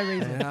for no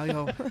reason. Yeah,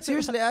 yo,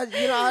 seriously, I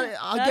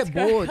That's get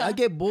bored. I great.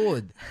 get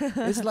bored.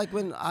 It's like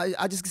when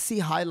I just see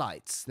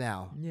highlights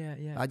now. Yeah,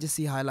 yeah. I just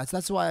see highlights.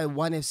 That's why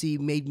ONE FC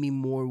made me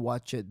more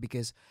watch it,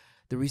 because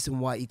the reason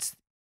why it's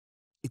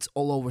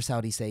all over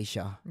Southeast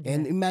Asia.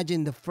 And Yeah.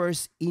 imagine the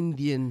first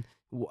Indian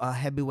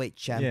heavyweight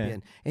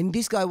champion. And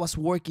this guy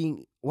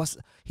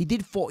he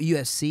did for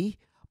UFC,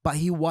 but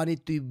he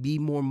wanted to be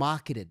more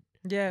marketed,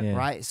 yeah. Yeah.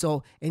 right?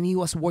 So, and he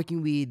was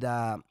working with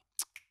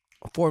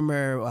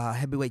former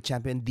heavyweight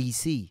champion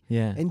DC.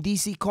 Yeah. And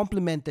DC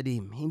complimented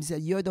him. He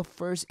said, "You're the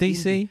first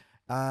DC.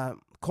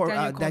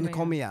 Daniel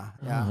Cormier."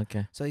 Yeah. Oh,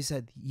 okay. So he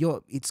said,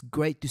 "Yo, it's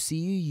great to see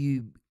you.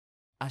 You,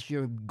 as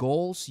your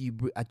goals, you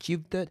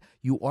achieved it.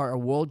 You are a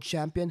world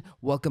champion.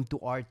 Welcome to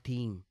our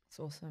team." It's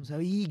awesome. So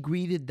he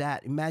greeted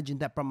that. Imagine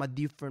that from a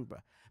different,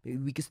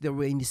 because they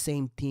were in the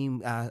same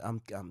team.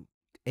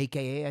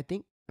 AKA, I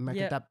think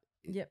American Yep. Top.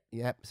 Yep.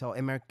 Yep. So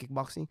American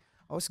Kickboxing.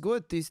 Oh, it's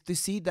good to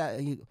see that.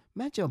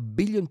 Imagine 1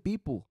 billion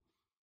people,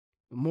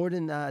 more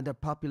than the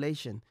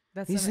population.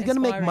 That's He's gonna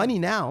make inspiring. money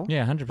now.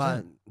 Yeah, 100%.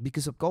 But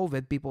because of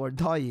COVID, people are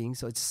dying,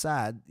 so it's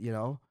sad,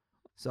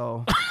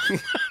 So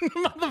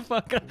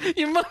Motherfucker.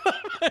 You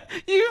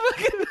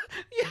fucking.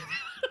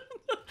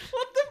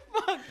 What the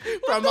fuck?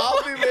 from all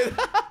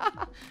people.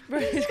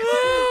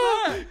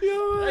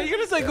 Are you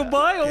gonna say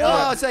goodbye or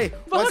Oh, what? say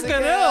Fucking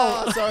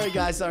hell. Oh, sorry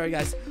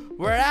guys.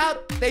 We're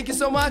out. Thank you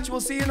so much.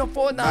 We'll see you in a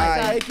fortnight.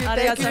 Bye. Thank you.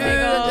 Arigato,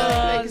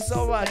 Thank you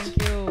so much. Thank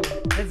you.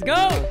 Let's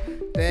go.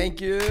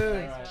 Thank you.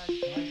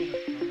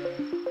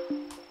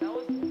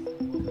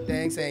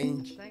 Thanks,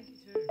 Ange.